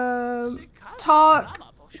 Talk,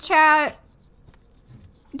 chat.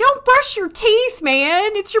 Don't brush your teeth,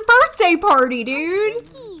 man. It's your birthday party, dude.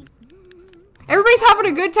 Everybody's having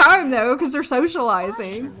a good time, though, because they're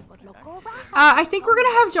socializing. I think we're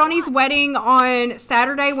going to have Johnny's wedding on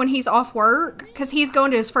Saturday when he's off work, because he's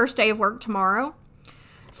going to his first day of work tomorrow.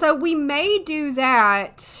 So we may do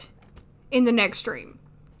that in the next stream.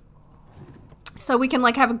 So we can,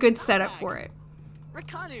 like, have a good setup for it.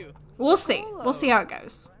 We'll see. We'll see how it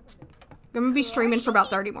goes. I'm going to be streaming for about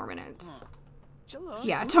 30 more minutes.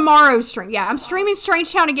 Yeah, tomorrow's stream. Yeah, I'm streaming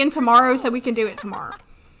Strangetown again tomorrow, so we can do it tomorrow.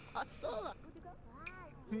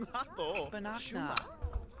 We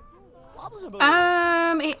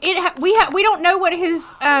don't know what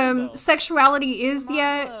his sexuality is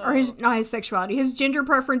yet, or not his sexuality, his gender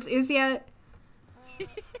preference is yet.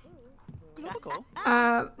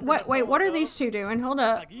 Wait, what are these two doing? Hold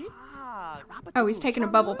up. Oh, he's taking a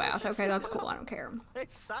bubble bath. Okay, that's cool. I don't care.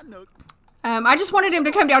 I just wanted him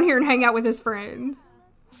to come down here and hang out with his friend.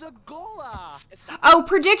 Oh,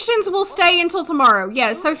 predictions will stay until tomorrow.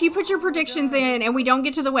 Yeah, so if you put your predictions in and we don't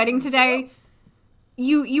get to the wedding today,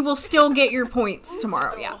 you will still get your points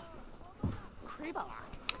tomorrow. Yeah.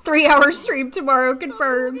 3-hour stream tomorrow,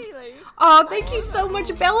 confirmed. Oh, thank you so much,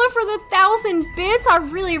 Bella, for the 1,000 bits. I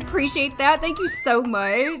really appreciate that. Thank you so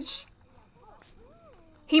much.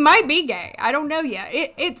 He might be gay. I don't know yet.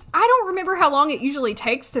 I don't remember how long it usually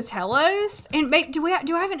takes to tell us. And do I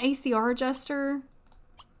have an ACR adjuster?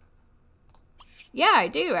 Yeah, I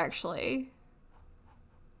do actually.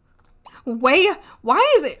 Wait,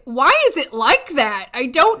 why is it like that? I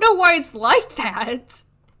don't know why it's like that.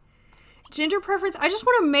 Gender preference, I just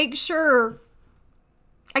want to make sure.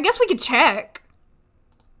 I guess we could check.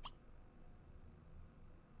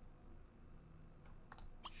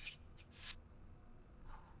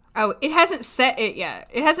 Oh, it hasn't set it yet.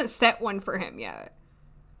 It hasn't set one for him yet.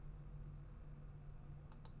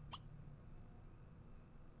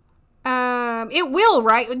 It will,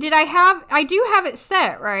 right? I do have it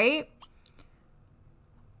set, right?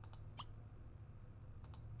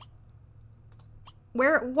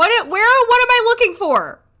 What am I looking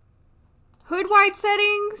for? Hood wide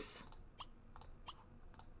settings?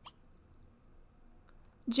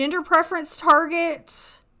 Gender preference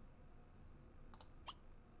target?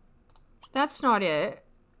 That's not it.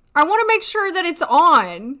 I want to make sure that it's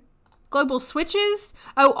on. Global switches?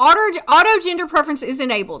 Oh, auto gender preference is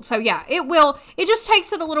enabled. So yeah, it will. It just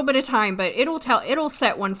takes it a little bit of time, but it'll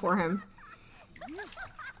set one for him.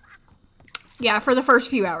 Yeah, for the first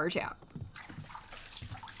few hours, yeah.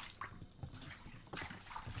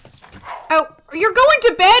 Oh, you're going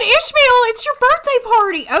to bed? Ishmael, it's your birthday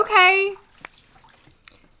party. Okay.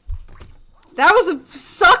 That was a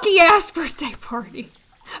sucky ass birthday party.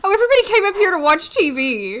 Oh, everybody came up here to watch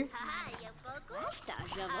TV.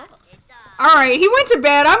 Alright, he went to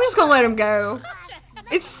bed. I'm just gonna let him go.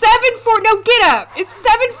 It's 7:40. No, get up. It's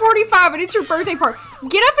 7:45 and it's your birthday party.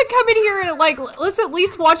 Get up and come in here and, like, let's at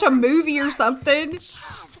least watch a movie or something.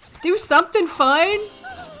 Do something fun.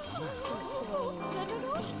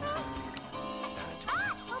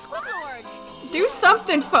 Do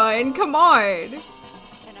something fun. Come on.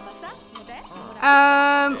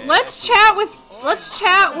 Let's chat with let's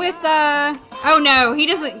chat with, oh no, he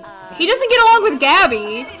doesn't get along with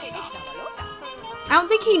Gabby. I don't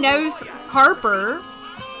think he knows Harper.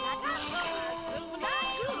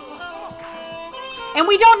 And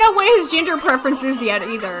we don't know what his gender preference is yet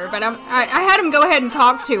either, but I had him go ahead and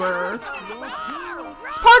talk to her.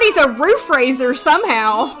 This party's a roof raiser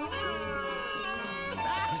somehow.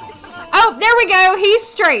 Oh, there we go. He's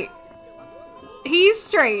straight. He's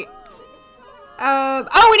straight. Oh,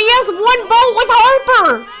 and he has one bolt with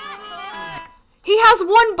Harper. He has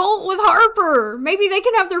one bolt with Harper. Maybe they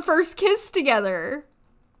can have their first kiss together.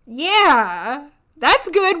 Yeah, that's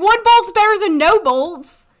good. One bolt's better than no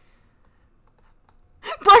bolts.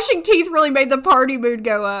 Brushing teeth really made the party mood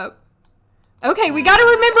go up. Okay, we gotta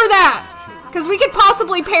remember that, because we could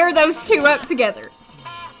possibly pair those two up together.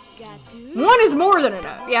 One is more than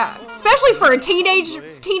enough, yeah. Especially for a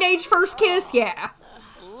teenage first kiss, yeah.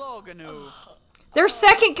 They're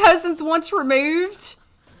second cousins once removed.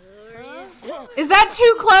 Is that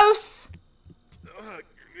too close?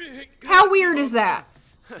 How weird is that?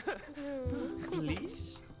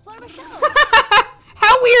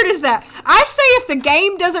 How weird is that? I say if the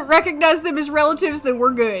game doesn't recognize them as relatives, then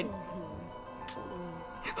we're good.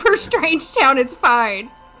 For Strangetown, it's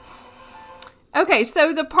fine. Okay,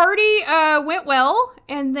 so the party went well,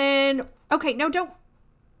 and then... Okay, no, don't...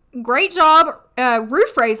 Great job,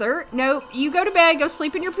 roof raiser. No, you go to bed, go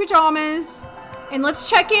sleep in your pajamas. And let's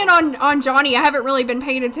check in on Johnny. I haven't really been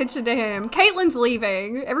paying attention to him. Caitlin's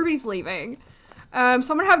leaving. Everybody's leaving. So I'm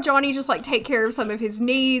gonna have Johnny just like take care of some of his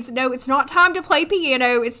needs. No, it's not time to play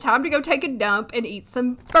piano. It's time to go take a dump and eat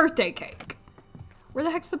some birthday cake. Where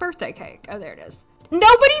the heck's the birthday cake? Oh, there it is.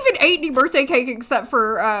 Nobody even ate any birthday cake except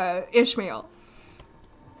for Ishmael.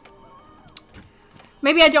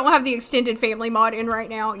 Maybe I don't have the extended family mod in right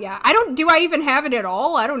now. Yeah, do I even have it at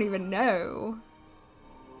all? I don't even know.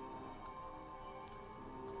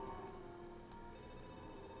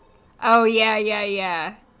 Oh,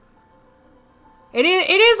 yeah. It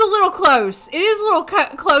is a little close. It is a little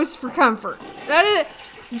close for comfort.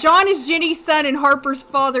 John is Jenny's son and Harper's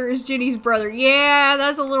father is Jenny's brother. Yeah,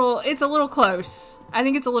 it's a little close. I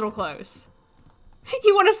think it's a little close.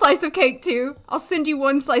 You want a slice of cake too? I'll send you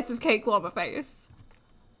one slice of cake, llama face.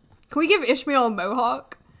 Can we give Ishmael a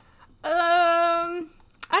mohawk? I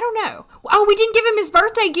don't know. Oh, we didn't give him his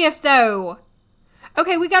birthday gift though.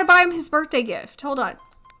 Okay, we gotta buy him his birthday gift. Hold on.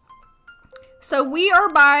 So we are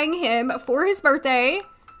buying him for his birthday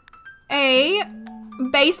a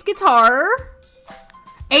bass guitar.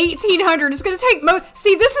 1,800. It's gonna take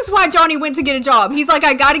see, this is why Johnny went to get a job. He's like,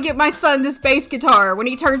 I gotta get my son this bass guitar. When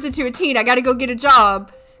he turns into a teen, I gotta go get a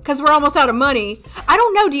job because we're almost out of money. I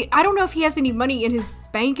don't know. I don't know if he has any money in his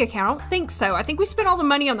bank account. I don't think so. I think we spent all the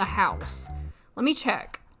money on the house. Let me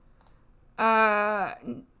check.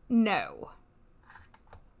 No.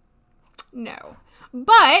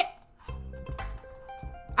 But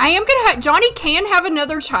I am gonna Johnny can have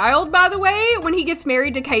another child, by the way, when he gets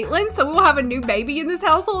married to Caitlin, so we'll have a new baby in this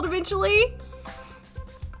household eventually.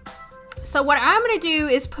 So what I'm gonna do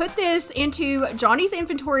is put this into Johnny's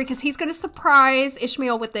inventory because he's gonna surprise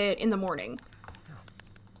Ishmael with it in the morning.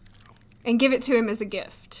 And give it to him as a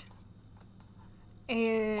gift.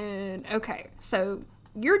 And, okay, so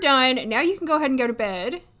you're done. Now you can go ahead and go to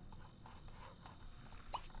bed.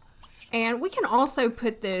 And we can also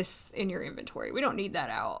put this in your inventory. We don't need that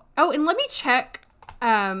out. Oh, and let me check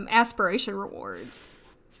aspiration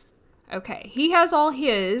rewards. Okay, he has all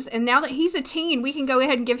his. And now that he's a teen, we can go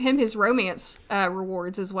ahead and give him his romance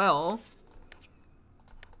rewards as well.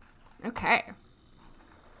 Okay.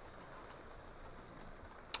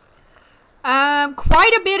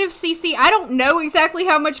 Quite a bit of CC. I don't know exactly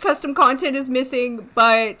how much custom content is missing,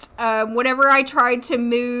 but whenever I tried to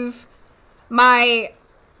move my...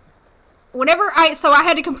 So I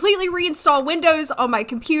had to completely reinstall Windows on my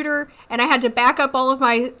computer, and I had to back up all of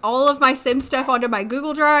my Sim stuff onto my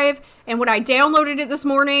Google Drive, and when I downloaded it this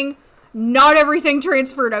morning, not everything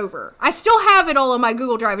transferred over. I still have it all on my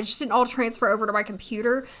Google Drive, it just didn't all transfer over to my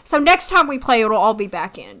computer, so next time we play, it'll all be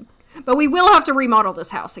back in. But we will have to remodel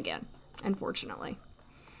this house again, unfortunately.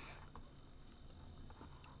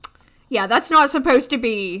 Yeah, that's not supposed to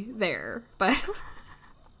be there, but...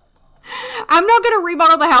 I'm not going to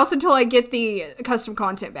remodel the house until I get the custom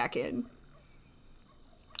content back in.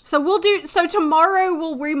 So so tomorrow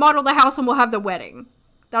we'll remodel the house and we'll have the wedding.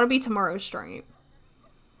 That'll be tomorrow's stream.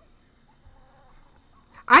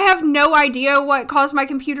 I have no idea what caused my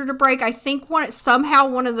computer to break. I think somehow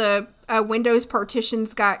one of the Windows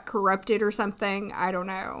partitions got corrupted or something. I don't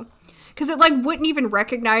know. Because it wouldn't even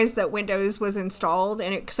recognize that Windows was installed,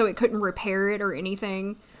 and so it couldn't repair it or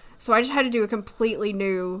anything. So I just had to do a completely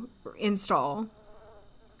new install.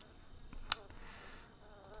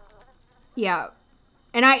 Yeah.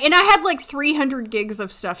 And I had like 300 gigs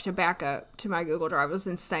of stuff to back up to my Google Drive. It was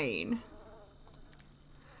insane.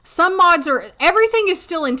 Some mods are... Everything is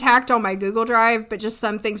still intact on my Google Drive, but just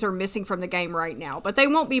some things are missing from the game right now. But they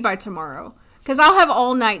won't be by tomorrow. Because I'll have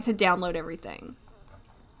all night to download everything.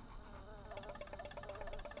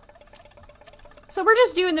 So we're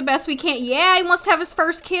just doing the best we can. Yeah, he wants to have his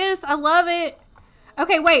first kiss. I love it.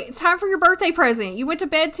 Okay, wait. It's time for your birthday present. You went to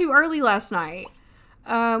bed too early last night.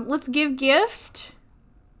 Let's give gift.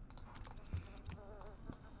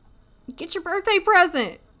 Get your birthday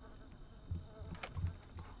present.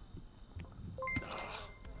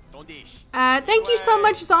 Thank you so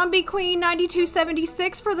much, Zombie Queen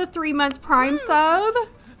 9276 for the 3-month Prime sub.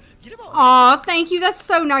 Aw, thank you. That's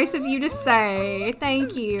so nice of you to say.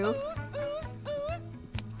 Thank you.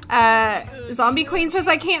 Zombie Queen says,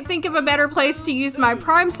 I can't think of a better place to use my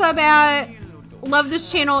Prime sub at. Love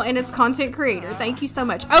this channel and its content creator. Thank you so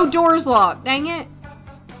much. Oh, door's locked. Dang it.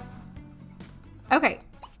 Okay.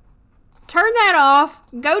 Turn that off.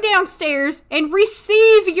 Go downstairs and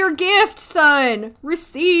receive your gift, son.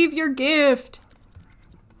 Receive your gift.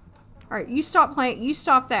 All right, you stop playing. You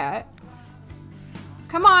stop that.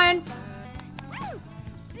 Come on.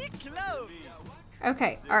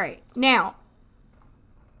 Okay, all right. Now.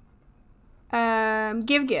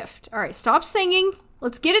 Give gift. All right, stop singing.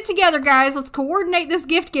 Let's get it together, guys. Let's coordinate this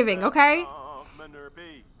gift giving, okay?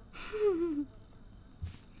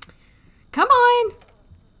 Come on.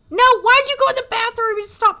 No, why'd you go in the bathroom and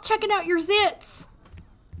stop checking out your zits?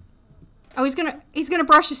 Oh, he's gonna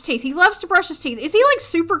brush his teeth. He loves to brush his teeth. Is he like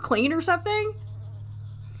super clean or something?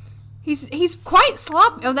 He's quite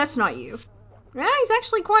sloppy. Oh, that's not you. Yeah, he's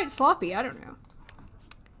actually quite sloppy. I don't know.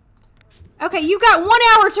 Okay, you got 1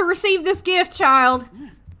 hour to receive this gift, child.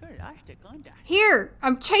 Here,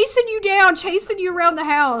 I'm chasing you down, chasing you around the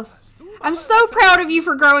house. I'm so proud of you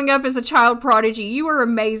for growing up as a child prodigy. You are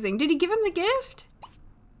amazing. Did he give him the gift?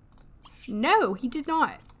 No, he did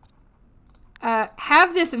not.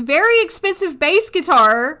 Have this very expensive bass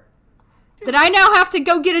guitar that I now have to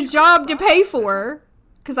go get a job to pay for.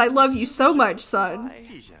 Because I love you so much, son.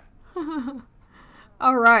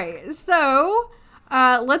 Alright, so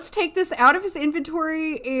let's take this out of his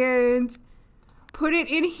inventory and put it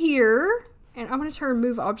in here. And I'm going to turn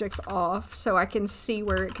move objects off so I can see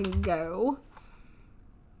where it can go.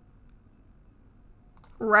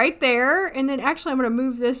 Right there. And then actually I'm going to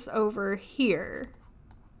move this over here.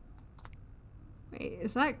 Wait,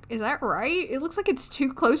 is that right? It looks like it's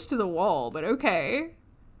too close to the wall, but okay.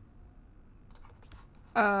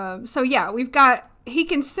 So yeah, we've got, he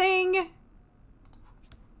can sing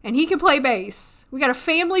and he can play bass. We got a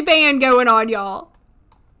family band going on, y'all.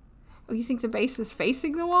 Oh, you think the bass is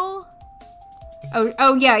facing the wall?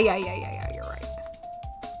 Oh, yeah, you're right.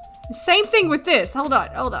 Same thing with this. Hold on.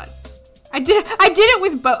 I did it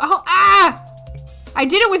with both. Oh, I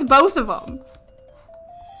did it with both of them.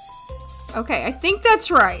 Okay, I think that's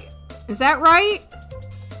right. Is that right?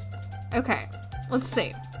 Okay, let's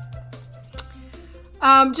see.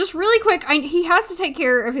 Just really quick, he has to take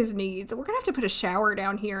care of his needs. We're gonna have to put a shower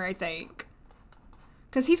down here, I think.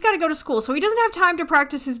 Because he's got to go to school, so he doesn't have time to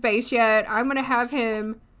practice his bass yet. I'm gonna have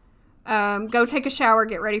him go take a shower,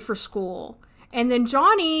 get ready for school. And then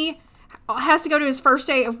Johnny has to go to his first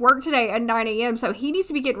day of work today at 9 a.m. So he needs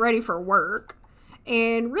to be getting ready for work.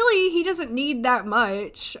 And really, he doesn't need that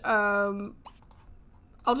much. I'll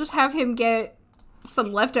just have him get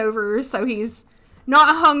some leftovers so he's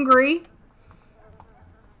not hungry.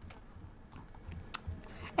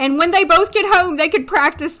 And when they both get home, they could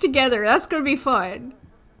practice together. That's going to be fun.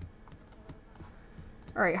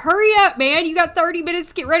 All right, hurry up, man. You got 30 minutes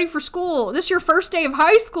to get ready for school. This is your first day of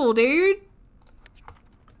high school, dude.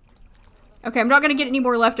 Okay, I'm not going to get any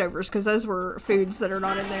more leftovers because those were foods that are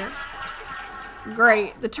not in there.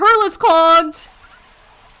 Great. The toilet's clogged.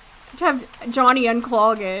 I have to have Johnny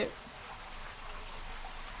unclog it.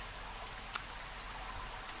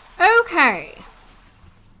 Okay.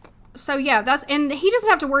 So yeah, and he doesn't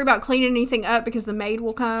have to worry about cleaning anything up because the maid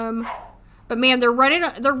will come. But man, they're running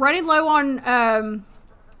low on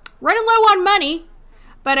money.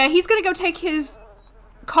 But he's gonna go take his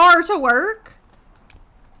car to work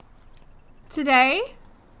today.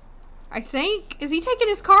 I think. Is he taking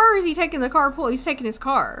his car or is he taking the carpool? He's taking his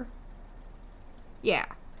car. Yeah.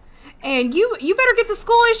 And you better get to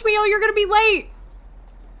school, Ishmael. You're gonna be late.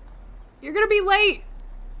 You're gonna be late.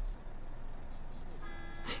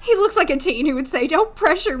 He looks like a teen who would say, "Don't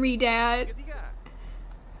pressure me, Dad."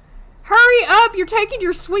 Hurry up. You're taking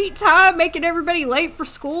your sweet time making everybody late for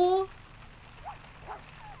school.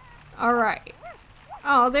 Alright.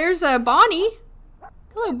 Oh, there's Bonnie.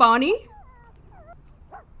 Hello, Bonnie.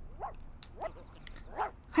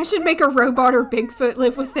 I should make a robot or Bigfoot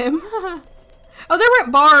live with them. Oh, they were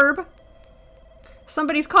at Barb.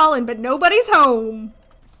 Somebody's calling, but nobody's home.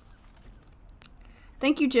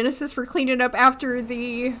 Thank you, Genesis, for cleaning up after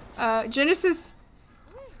the, Genesis...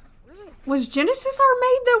 Was Genesis our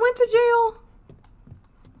maid that went to jail?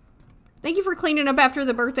 Thank you for cleaning up after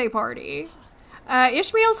the birthday party.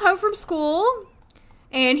 Ishmael's home from school.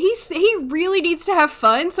 And he really needs to have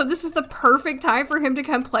fun, so this is the perfect time for him to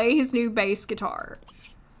come play his new bass guitar.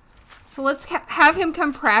 So let's have him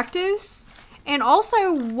come practice. And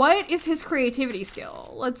also, what is his creativity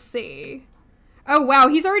skill? Let's see. Oh, wow,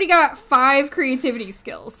 he's already got 5 creativity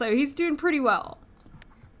skills, so he's doing pretty well.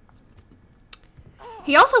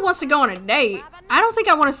 He also wants to go on a date. I don't think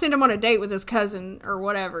I want to send him on a date with his cousin or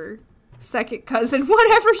whatever. Second cousin,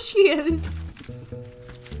 whatever she is.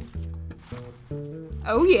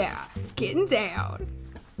 Oh yeah, getting down.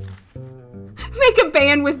 Make a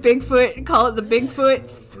band with Bigfoot and call it the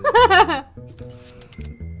Bigfoots.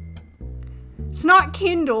 It's not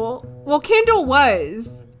Kendall. Well, Kendall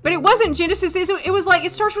was, but it wasn't Genesis. It was like,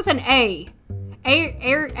 it starts with an A.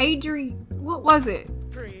 Adri, what was it?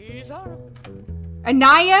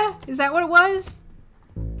 Anaya? Is that what it was?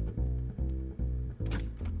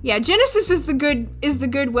 Yeah, Genesis is the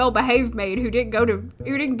good, well-behaved maid who didn't go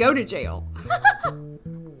to jail.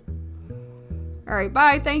 All right,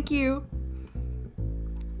 bye. Thank you.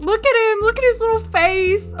 Look at him. Look at his little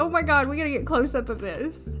face. Oh my God, we gotta get close up of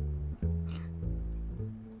this.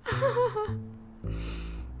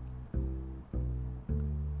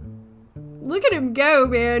 Look at him go,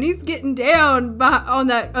 man. He's getting down on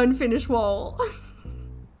that unfinished wall.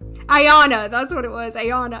 Ayana, that's what it was.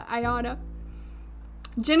 Ayana.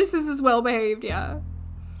 Genesis is well behaved, yeah.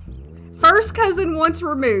 First cousin once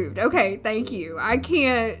removed. Okay, thank you. I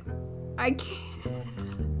cannot.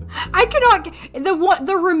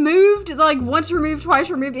 The removed, like once removed, twice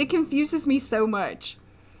removed, it confuses me so much.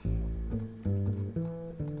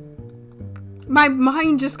 My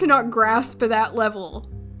mind just cannot grasp that level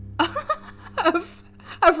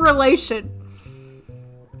of relation.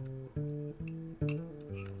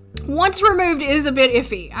 Once removed is a bit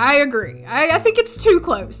iffy. I agree. I think it's too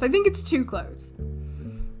close. I think it's too close.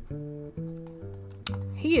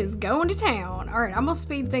 He is going to town. All right, I'm gonna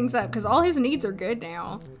speed things up because all his needs are good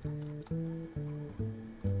now.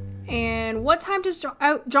 And what time does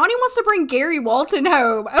Johnny wants to bring Gary Walton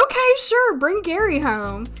home? Okay, sure, bring Gary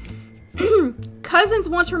home. Cousins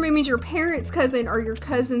once removed means your parents' cousin or your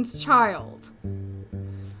cousin's child.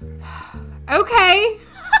 Okay.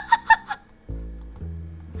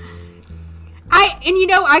 And you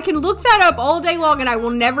know, I can look that up all day long and I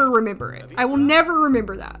will never remember it. I will never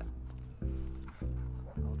remember that.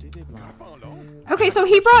 Okay, so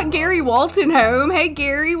he brought Gary Walton home. Hey,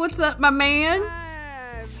 Gary, what's up, my man?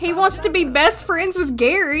 He wants to be best friends with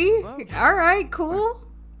Gary. All right, cool.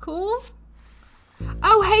 Cool.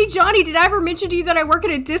 Oh, hey, Johnny, did I ever mention to you that I work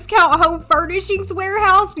at a discount home furnishings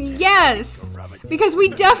warehouse? Yes, because we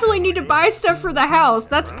definitely need to buy stuff for the house.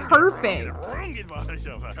 That's perfect.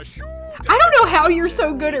 I don't know how you're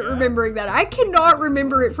so good at remembering that. I cannot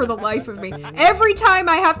remember it for the life of me. Every time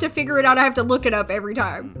I have to figure it out, I have to look it up every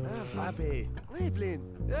time.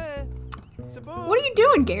 What are you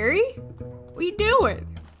doing, Gary? What are you doing?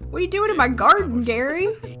 What are you doing in my garden, Gary?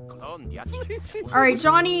 Alright,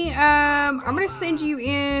 Johnny, I'm gonna send you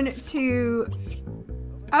in to...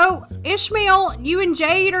 Oh, Ishmael, you and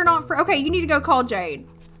Jade are not... Okay, you need to go call Jade.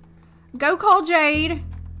 Go call Jade.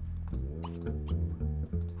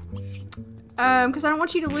 Because I don't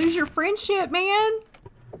want you to lose your friendship, man.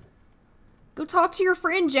 Go talk to your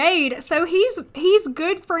friend Jade. So he's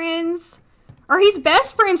good friends... Or he's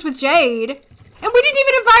best friends with Jade. And we didn't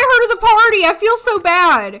even invite her to the party. I feel so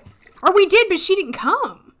bad. Or we did, but she didn't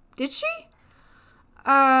come. Did she?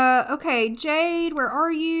 Okay, Jade, where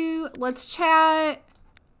are you? Let's chat.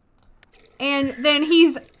 And then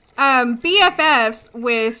he's BFFs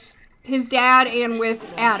with his dad and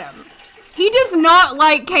with Adam. He does not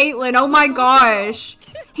like Caitlin. Oh my gosh.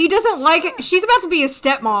 He doesn't like it. She's about to be a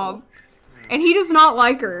stepmom. And he does not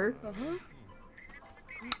like her.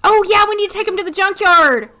 Oh yeah, we need to take him to the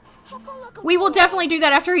junkyard. We will definitely do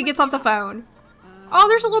that after he gets off the phone. Oh,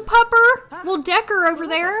 there's a little pupper. Little Decker over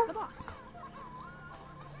there.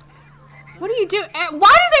 What are you doing? Why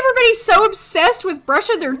is everybody so obsessed with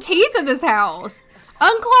brushing their teeth in this house?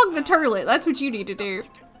 Unclog the toilet. That's what you need to do.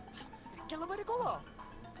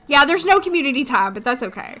 Yeah, there's no community time, but that's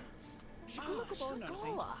okay.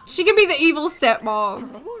 She can be the evil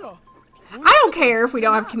stepmom. I don't care if we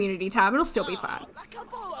don't have community time. It'll still be fine.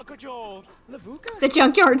 The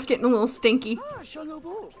junkyard's getting a little stinky.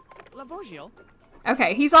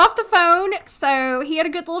 Okay, he's off the phone, so he had a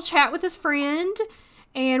good little chat with his friend.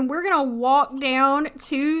 And we're gonna walk down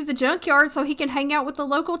to the junkyard so he can hang out with the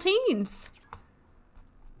local teens.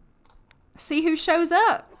 See who shows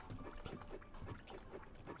up.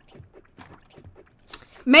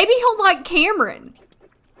 Maybe he'll like Cameron.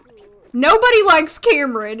 Nobody likes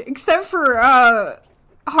Cameron except for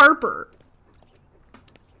Harper.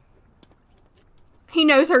 He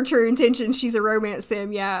knows her true intentions. She's a romance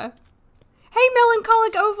sim, yeah. Hey,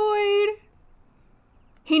 melancholic ovoid.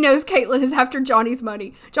 He knows Caitlin is after Johnny's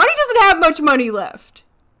money. Johnny doesn't have much money left.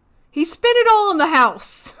 He spent it all on the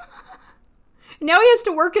house. Now he has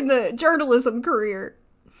to work in the journalism career.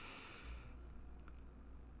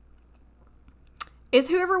 Is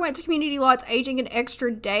whoever went to community lots aging an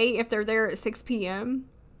extra day if they're there at 6 p.m.?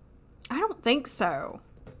 I don't think so.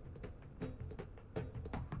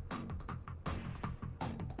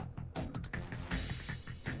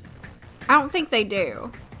 I don't think they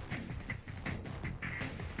do.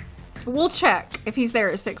 We'll check. If he's there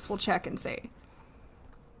at 6, we'll check and see.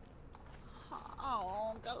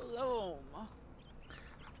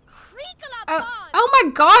 Oh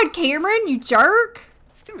my god, Cameron, you jerk.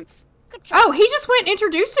 Oh, he just went and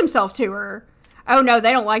introduced himself to her. Oh no,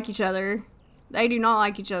 they don't like each other. They do not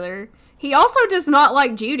like each other. He also does not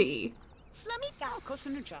like Judy.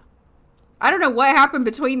 I don't know what happened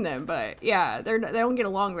between them, but yeah, they don't get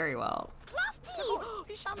along very well.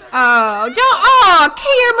 Oh,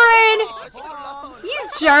 Cameron! You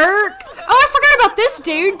jerk! Oh, I forgot about this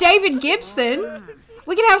dude, David Gibson.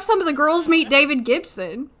 We can have some of the girls meet David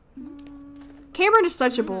Gibson. Cameron is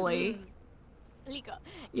such a bully.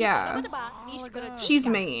 Yeah. She's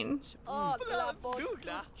mean.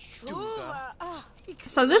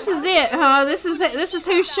 So this is it, huh? This is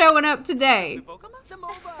who's showing up today.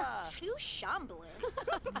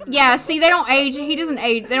 Yeah, see, they don't age. He doesn't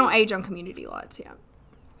age. They don't age on community lots, yeah.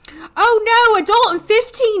 Oh no, adult in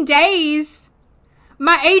 15 days.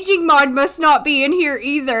 My aging mod must not be in here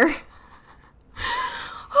either.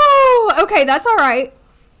 Oh, okay, that's all right.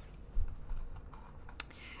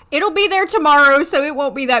 It'll be there tomorrow, so it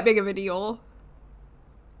won't be that big of a deal.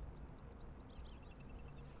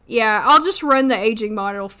 Yeah, I'll just run the aging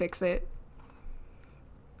mod. It'll fix it.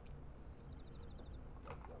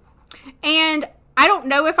 And I don't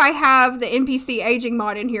know if I have the NPC aging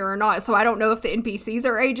mod in here or not, so I don't know if the NPCs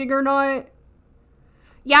are aging or not.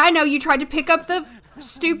 Yeah, I know you tried to pick up the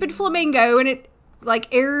stupid flamingo and it,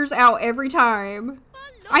 like, errors out every time.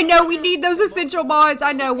 I know we need those essential mods.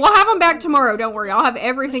 I know. We'll have them back tomorrow. Don't worry. I'll have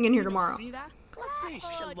everything in here tomorrow.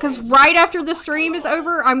 Because right after the stream is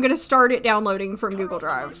over, I'm going to start it downloading from Google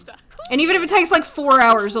Drive. And even if it takes like 4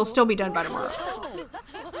 hours, it'll still be done by tomorrow.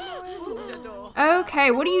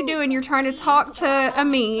 Okay, what are you doing? You're trying to talk to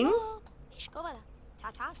Amin.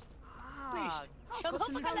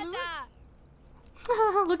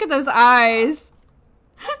 Look at those eyes.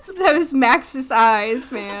 Those Maxis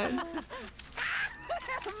eyes, man.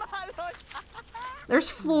 There's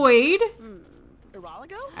Floyd.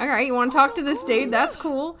 Alright, you want to talk to this dude? That's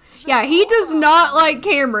cool. Yeah, he does not like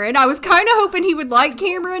Cameron. I was kind of hoping he would like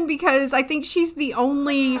Cameron because I think she's the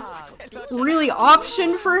only really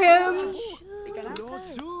option for him.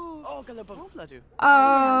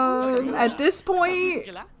 At this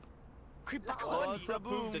point,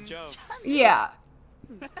 yeah.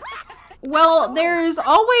 Well, there's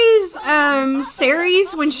always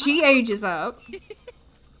Ceres when she ages up.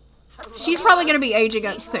 She's probably going to be aging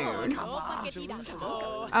up soon.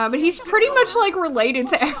 But he's pretty much like related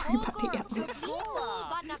to everybody else.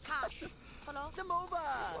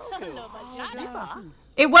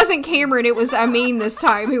 It wasn't Cameron, it was Amin this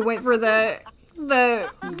time who went for the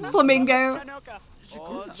flamingo.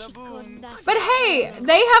 But hey,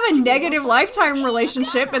 they have a negative lifetime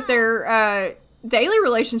relationship, but their daily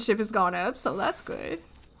relationship has gone up, so that's good.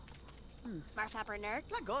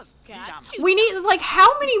 We need, like,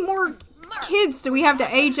 how many more kids do we have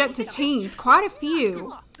to age up to teens? Quite a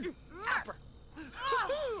few.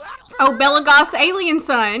 Oh, Belagos alien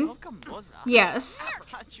son. Yes.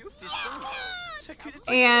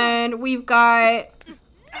 And we've got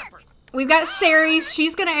Ceres.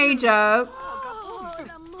 She's gonna age up.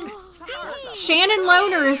 Shannon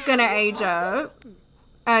Loner is gonna age up.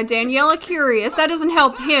 Daniela Curious. That doesn't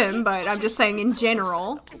help him, but I'm just saying in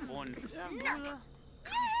general.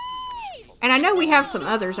 And I know we have some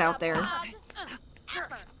others out there.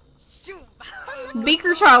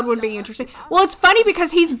 Beaker Child would be interesting. Well, it's funny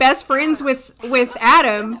because he's best friends with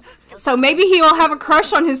Adam, so maybe he will have a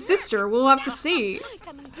crush on his sister. We'll have to see.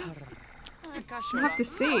 We'll have to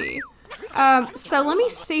see. So let me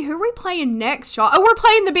see. Who are we playing next, y'all? Oh, we're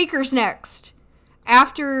playing the Beakers next.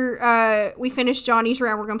 After we finish Johnny's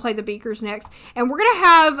round, we're going to play the Beakers next. And we're going to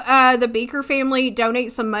have the Beaker family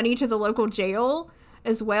donate some money to the local jail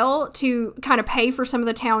as well to kind of pay for some of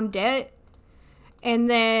the town debt. And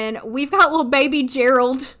then we've got little baby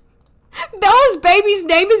Gerald. Bella's baby's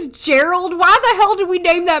name is Gerald. Why the hell did we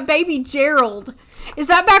name that baby Gerald? Is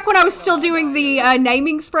that back when I was still doing the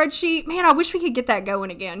naming spreadsheet? Man, I wish we could get that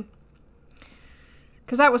going again.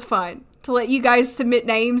 Because that was fun. To let you guys submit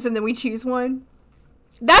names and then we choose one.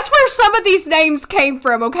 That's where some of these names came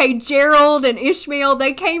from, okay? Gerald and Ishmael,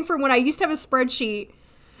 they came from when I used to have a spreadsheet.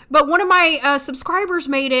 But one of my subscribers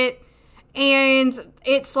made it, and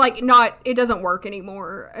it's like not, it doesn't work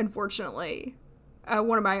anymore, unfortunately.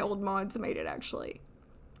 One of my old mods made it, actually.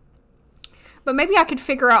 But maybe I could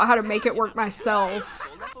figure out how to make it work myself.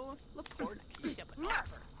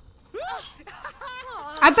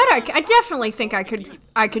 I definitely think I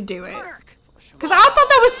could do it. Because I thought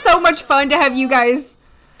that was so much fun to have you guys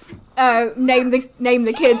name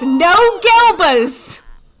the kids. No Gelbas!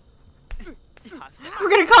 We're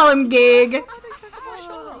gonna call him Gig.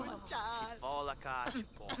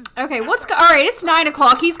 Okay, alright, it's 9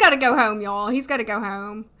 o'clock. He's gotta go home, y'all. He's gotta go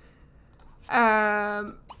home.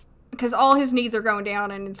 Because all his needs are going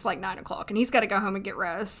down and it's like 9 o'clock. And he's gotta go home and get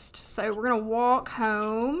rest. So we're gonna walk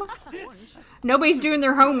home. Nobody's doing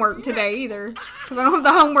their homework today either. Because I don't have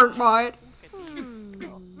the homework bot.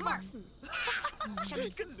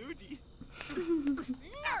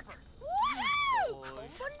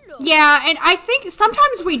 Yeah, and I think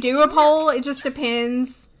sometimes we do a poll. It just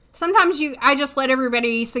depends. Sometimes I just let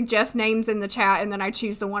everybody suggest names in the chat and then I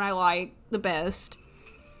choose the one I like the best.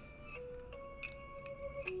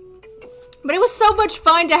 But it was so much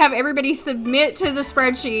fun to have everybody submit to the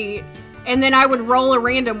spreadsheet and then I would roll a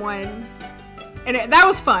random one. And that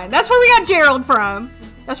was fun. That's where we got Gerald from.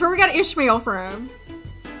 That's where we got Ishmael from.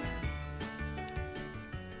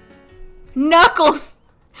 Knuckles!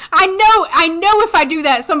 I know if I do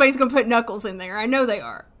that, somebody's gonna put Knuckles in there. I know they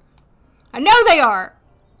are. I know they are.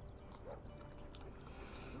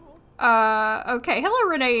 Okay. Hello,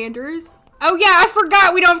 Renee Andrews. Oh yeah, I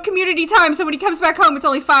forgot we don't have community time, so when he comes back home, it's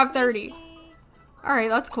only 5:30. Alright,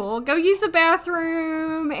 that's cool. Go use the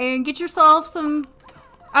bathroom and get yourself some...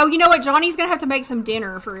 Oh, you know what? Johnny's gonna have to make some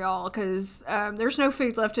dinner for y'all, because there's no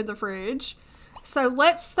food left in the fridge. So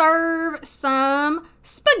let's serve some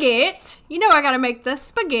spaghetti. You know I gotta make the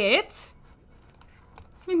spaghetti.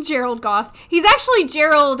 And Gerald Goth. He's actually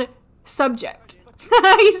Gerald Subject.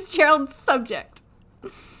 He's Gerald Subject.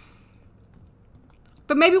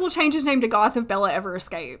 But maybe we'll change his name to Goth if Bella ever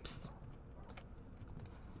escapes.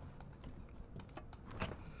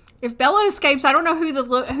 If Bella escapes, I don't know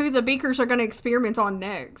who the Beakers are gonna experiment on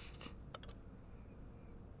next.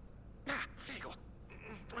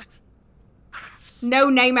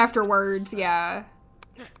 No name after words, yeah.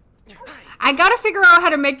 I gotta figure out how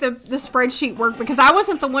to make the spreadsheet work because I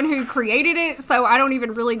wasn't the one who created it, so I don't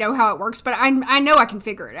even really know how it works, but I know I can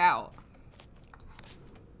figure it out.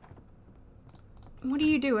 What are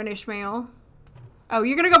you doing, Ishmael? Oh,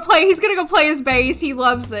 you're gonna go play, he's gonna go play his bass, he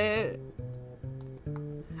loves it.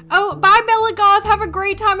 Oh, bye Bella Goth, have a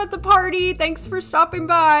great time at the party, thanks for stopping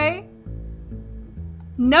by.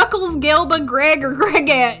 Knuckles, Gelba, Greg, or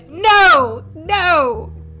Gregette. No!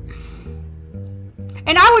 No!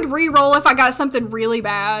 And I would re-roll if I got something really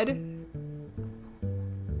bad.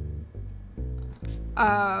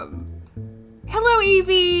 Hello,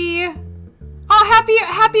 Evie! Oh,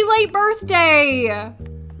 happy late birthday!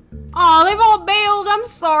 Oh, they've all bailed, I'm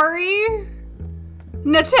sorry.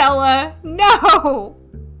 Nutella, no!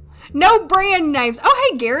 No brand names. Oh,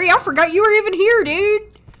 hey, Gary, I forgot you were even here, dude.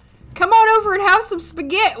 Come on over and have some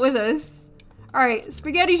spaghetti with us. Alright,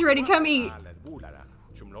 spaghetti's ready. Come eat.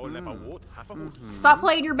 Stop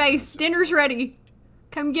playing your bass. Dinner's ready.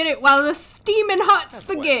 Come get it while the steaming hot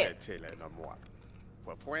spaghetti.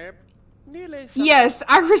 Yes,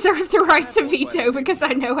 I reserve the right to veto because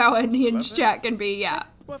I know how unhinged chat can be, yeah.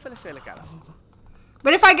 But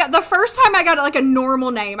if I got, the first time I got like a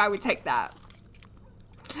normal name, I would take that.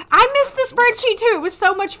 I missed the spreadsheet too. It was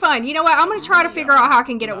so much fun. You know what? I'm going to try to figure out how I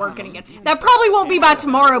can get it working again. That probably won't be by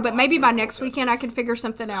tomorrow, but maybe by next weekend I can figure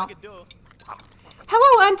something out.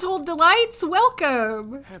 Hello, Untold Delights.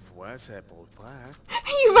 Welcome.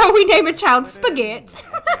 You vote we name a child Spaghetti.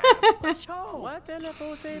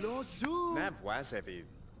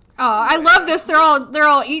 Oh, I love this. They're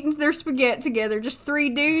all eating their spaghetti together. Just 3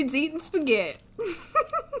 dudes eating spaghetti.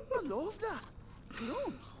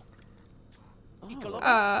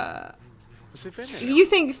 You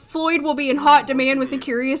think Floyd will be in hot demand with the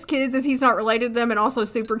curious kids as he's not related to them and also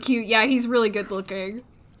super cute? Yeah, he's really good looking.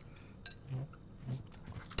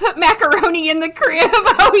 Put macaroni in the crib.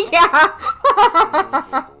 Oh, yeah.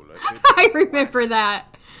 I remember that.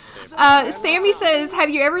 Sammy says, have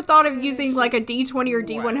you ever thought of using like a D20 or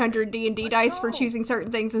D100 D&D dice for choosing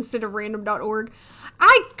certain things instead of random.org?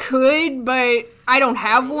 I could, but I don't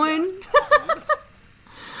have one.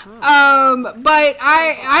 But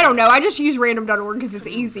I don't know. I just use random.org because it's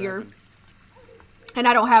easier. And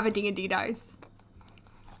I don't have a D&D dice.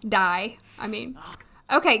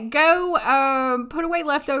 Okay, go, put away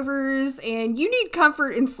leftovers, and you need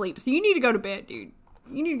comfort and sleep, so you need to go to bed, dude.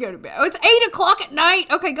 You need to go to bed. Oh, it's 8 o'clock at night!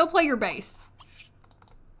 Okay, go play your bass.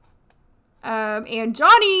 And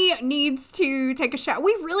Johnny needs to take a shower.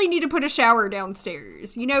 We really need to put a shower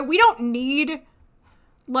downstairs. You know, we don't need,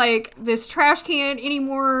 like, this trash can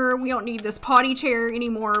anymore. We don't need this potty chair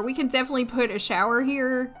anymore. We can definitely put a shower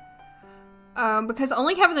here. Because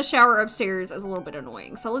only having the shower upstairs is a little bit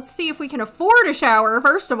annoying. So let's see if we can afford a shower,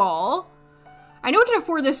 first of all. I know we can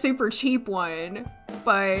afford this super cheap one,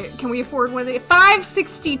 but can we afford one of the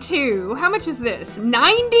 $5.62? How much is this?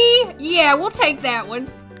 $90? Yeah, we'll take that one.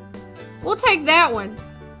 We'll take that one.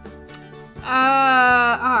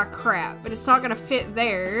 Crap, but it's not gonna fit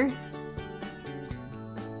there.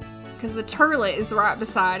 Because the turlet is right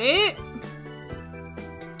beside it.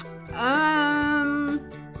 How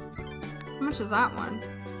much is that one?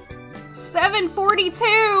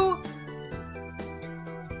 $7.42!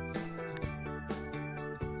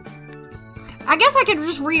 I guess I could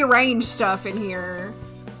just rearrange stuff in here.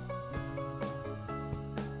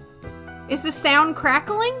 Is the sound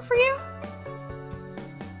crackling for you?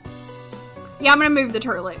 Yeah, I'm gonna move the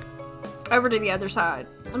turlet over to the other side.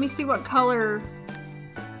 Let me see what color.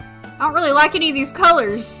 I don't really like any of these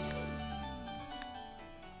colors.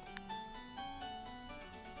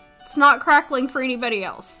 It's not crackling for anybody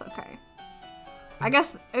else. Okay. I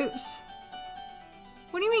guess, oops.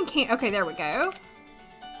 What do you mean can't? Okay, there we go.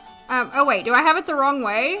 Oh wait, do I have it the wrong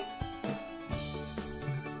way?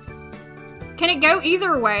 Can it go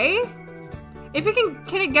either way? If it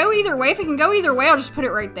can it go either way? If it can go either way, I'll just put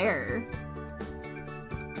it right there.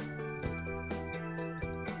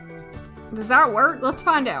 Does that work? Let's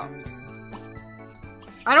find out.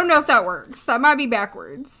 I don't know if that works. That might be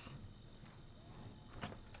backwards.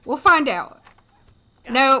 We'll find out.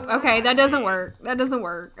 Nope. Okay, that doesn't work. That doesn't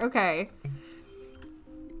work. Okay.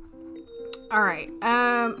 Alright.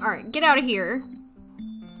 Alright. Get out of here.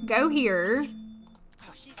 Go here.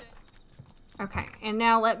 Okay. And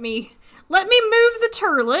now let me move the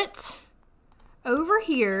turlet over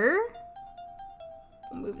here.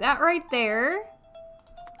 Move that right there.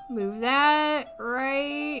 Move that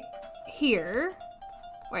right here.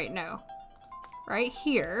 Wait, no. Right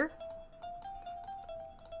here.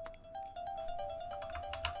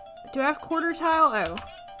 Do I have quarter tile? Oh.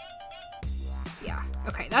 Yeah.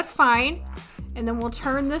 Okay, that's fine. And then we'll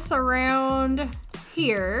turn this around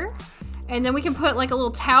here. And then we can put like a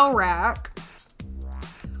little towel rack.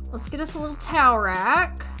 Let's get us a little towel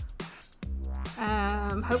rack.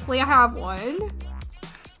 Hopefully I have one.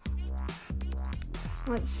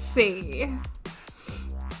 Let's see.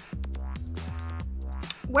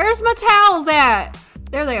 Where's my towels at?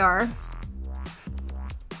 There they are.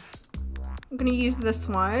 I'm gonna use this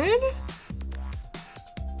one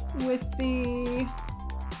with the,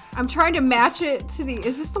 I'm trying to match it to the,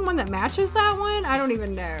 is this the one that matches that one? I don't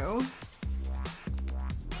even know.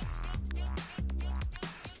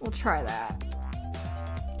 We'll try that.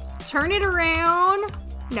 Turn it around.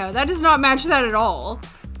 No, that does not match that at all.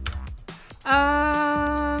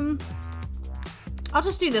 I'll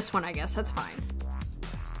just do this one, I guess. That's fine.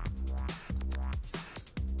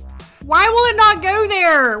 Why will it not go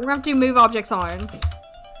there? We're gonna have to do move objects on.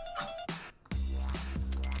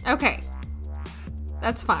 Okay.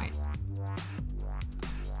 That's fine.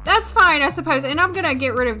 That's fine, I suppose. And I'm gonna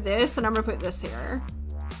get rid of this and I'm gonna put this here.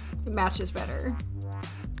 It matches better.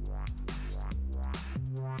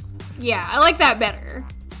 Yeah, I like that better.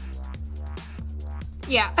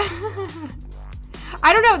 Yeah.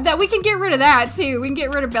 I don't know, that we can get rid of that too. We can get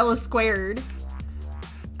rid of Bella Squared.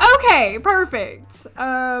 Okay, perfect.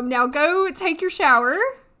 Now go take your shower.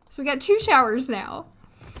 So we got 2 showers now.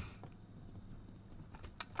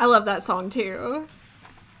 I love that song too.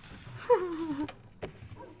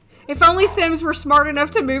 If only Sims were smart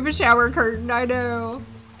enough to move a shower curtain, I know.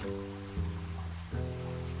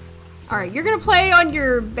 Alright, you're gonna play on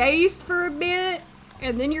your bass for a bit,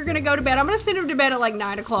 and then you're gonna go to bed. I'm gonna send him to bed at like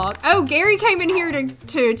 9 o'clock. Oh, Gary came in here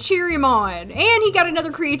to cheer him on, and he got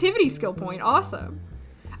another creativity skill point. Awesome.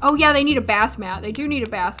 Oh yeah, they need a bath mat. They do need a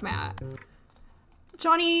bath mat.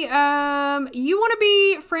 Johnny, you want to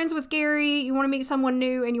be friends with Gary, you want to meet someone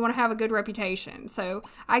new, and you want to have a good reputation. So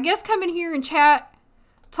I guess come in here and chat,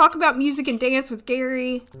 talk about music and dance with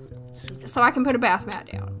Gary, so I can put a bath mat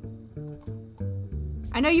down.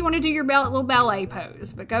 I know you want to do your little ballet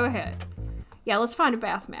pose, but go ahead. Yeah, let's find a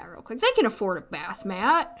bath mat real quick. They can afford a bath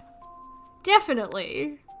mat.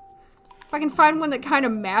 Definitely. If I can find one that kind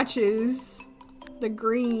of matches the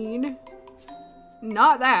green.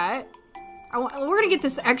 Not that. We're gonna get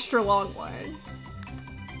this extra long one.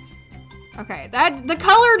 Okay, the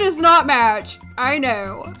color does not match. I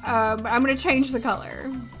know. I'm gonna change the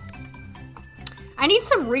color. I need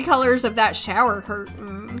some recolors of that shower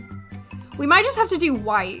curtain. We might just have to do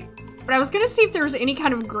white. But I was gonna see if there was any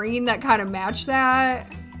kind of green that kind of matched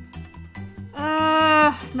that.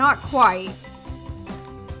 Not quite.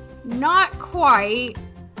 Not quite.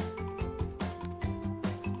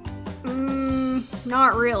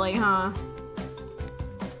 Not really, huh?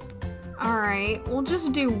 Alright, we'll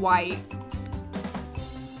just do white.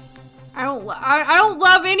 I don't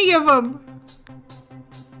love any of them.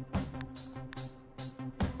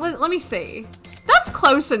 Let me see. That's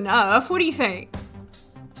close enough. What do you think?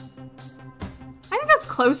 I think that's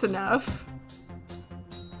close enough.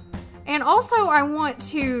 And also I want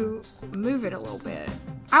to move it a little bit.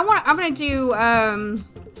 I'm gonna do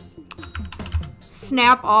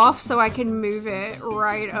snap off so I can move it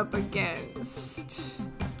right up against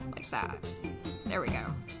like that. There we go.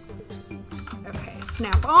 Okay,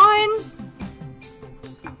 snap on.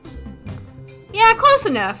 Yeah, close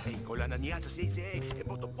enough.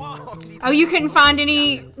 Oh, you couldn't find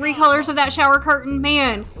any recolors of that shower curtain?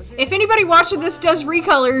 Man, if anybody watching this does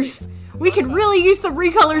recolors, we could really use the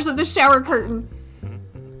recolors of the shower curtain.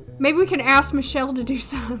 Maybe we can ask Michelle to do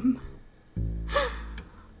some.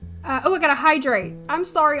 Oh, I gotta hydrate. I'm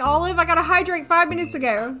sorry, Olive. I gotta hydrate 5 minutes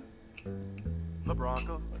ago.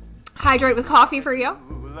 Hydrate with coffee for you.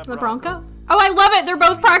 LeBronco. Oh, I love it. They're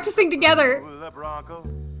both practicing together.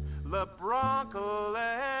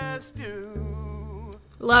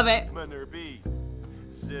 Love it.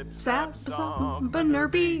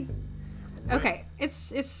 Okay,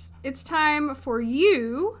 it's time for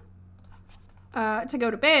you to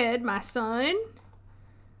go to bed, my son.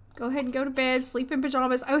 Go ahead and go to bed, sleep in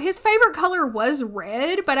pajamas. Oh, his favorite color was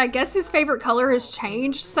red, but I guess his favorite color has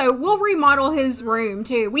changed, so we'll remodel his room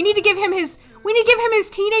too. We need to give him his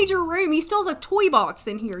teenager room. He still has a toy box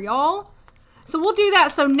in here, y'all. So we'll do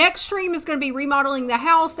that. So next stream is going to be remodeling the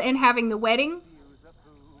house and having the wedding.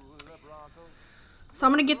 So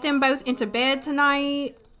I'm going to get them both into bed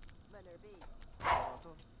tonight.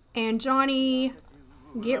 And Johnny,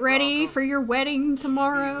 get ready for your wedding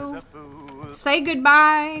tomorrow. Say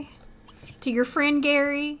goodbye to your friend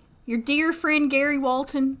Gary, your dear friend Gary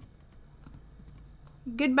Walton.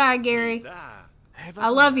 Goodbye, Gary. I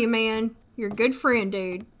love you, man. You're a good friend,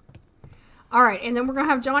 dude. All right, and then we're going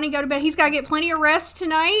to have Johnny go to bed. He's got to get plenty of rest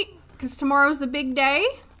tonight because tomorrow's the big day.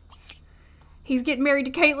 He's getting married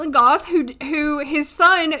to Caitlin Goss, who his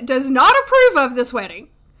son does not approve of this wedding.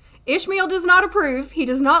 Ishmael does not approve. He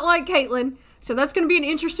does not like Caitlin. So that's going to be an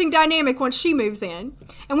interesting dynamic once she moves in.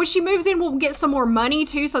 And when she moves in, we'll get some more money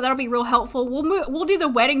too, so that'll be real helpful. We'll do the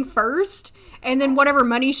wedding first, and then whatever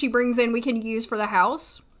money she brings in, we can use for the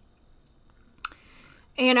house.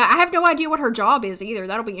 And I have no idea what her job is either.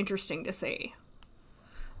 That'll be interesting to see.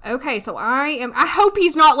 Okay, so I hope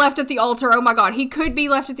he's not left at the altar. Oh my god, he could be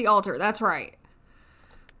left at the altar. That's right.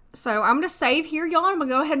 So I'm going to save here, y'all. I'm going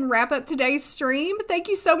to go ahead and wrap up today's stream. Thank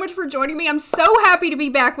you so much for joining me. I'm so happy to be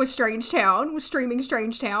back with Strangetown, with streaming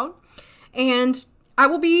Strangetown. And I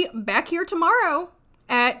will be back here tomorrow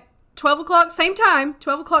at 12 o'clock, same time,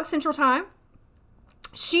 12 o'clock Central Time.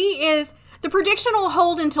 The prediction will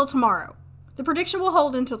hold until tomorrow. The prediction will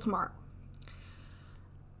hold until tomorrow.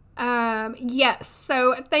 Yes,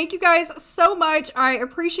 so thank you guys so much. I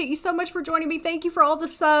appreciate you so much for joining me. Thank you for all the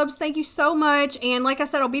subs. Thank you so much. And like I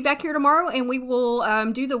said, I'll be back here tomorrow and we will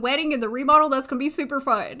do the wedding and the remodel. That's going to be super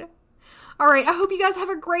fun. All right, I hope you guys have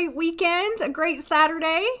a great weekend, a great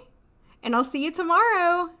Saturday, and I'll see you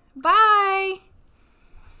tomorrow. Bye.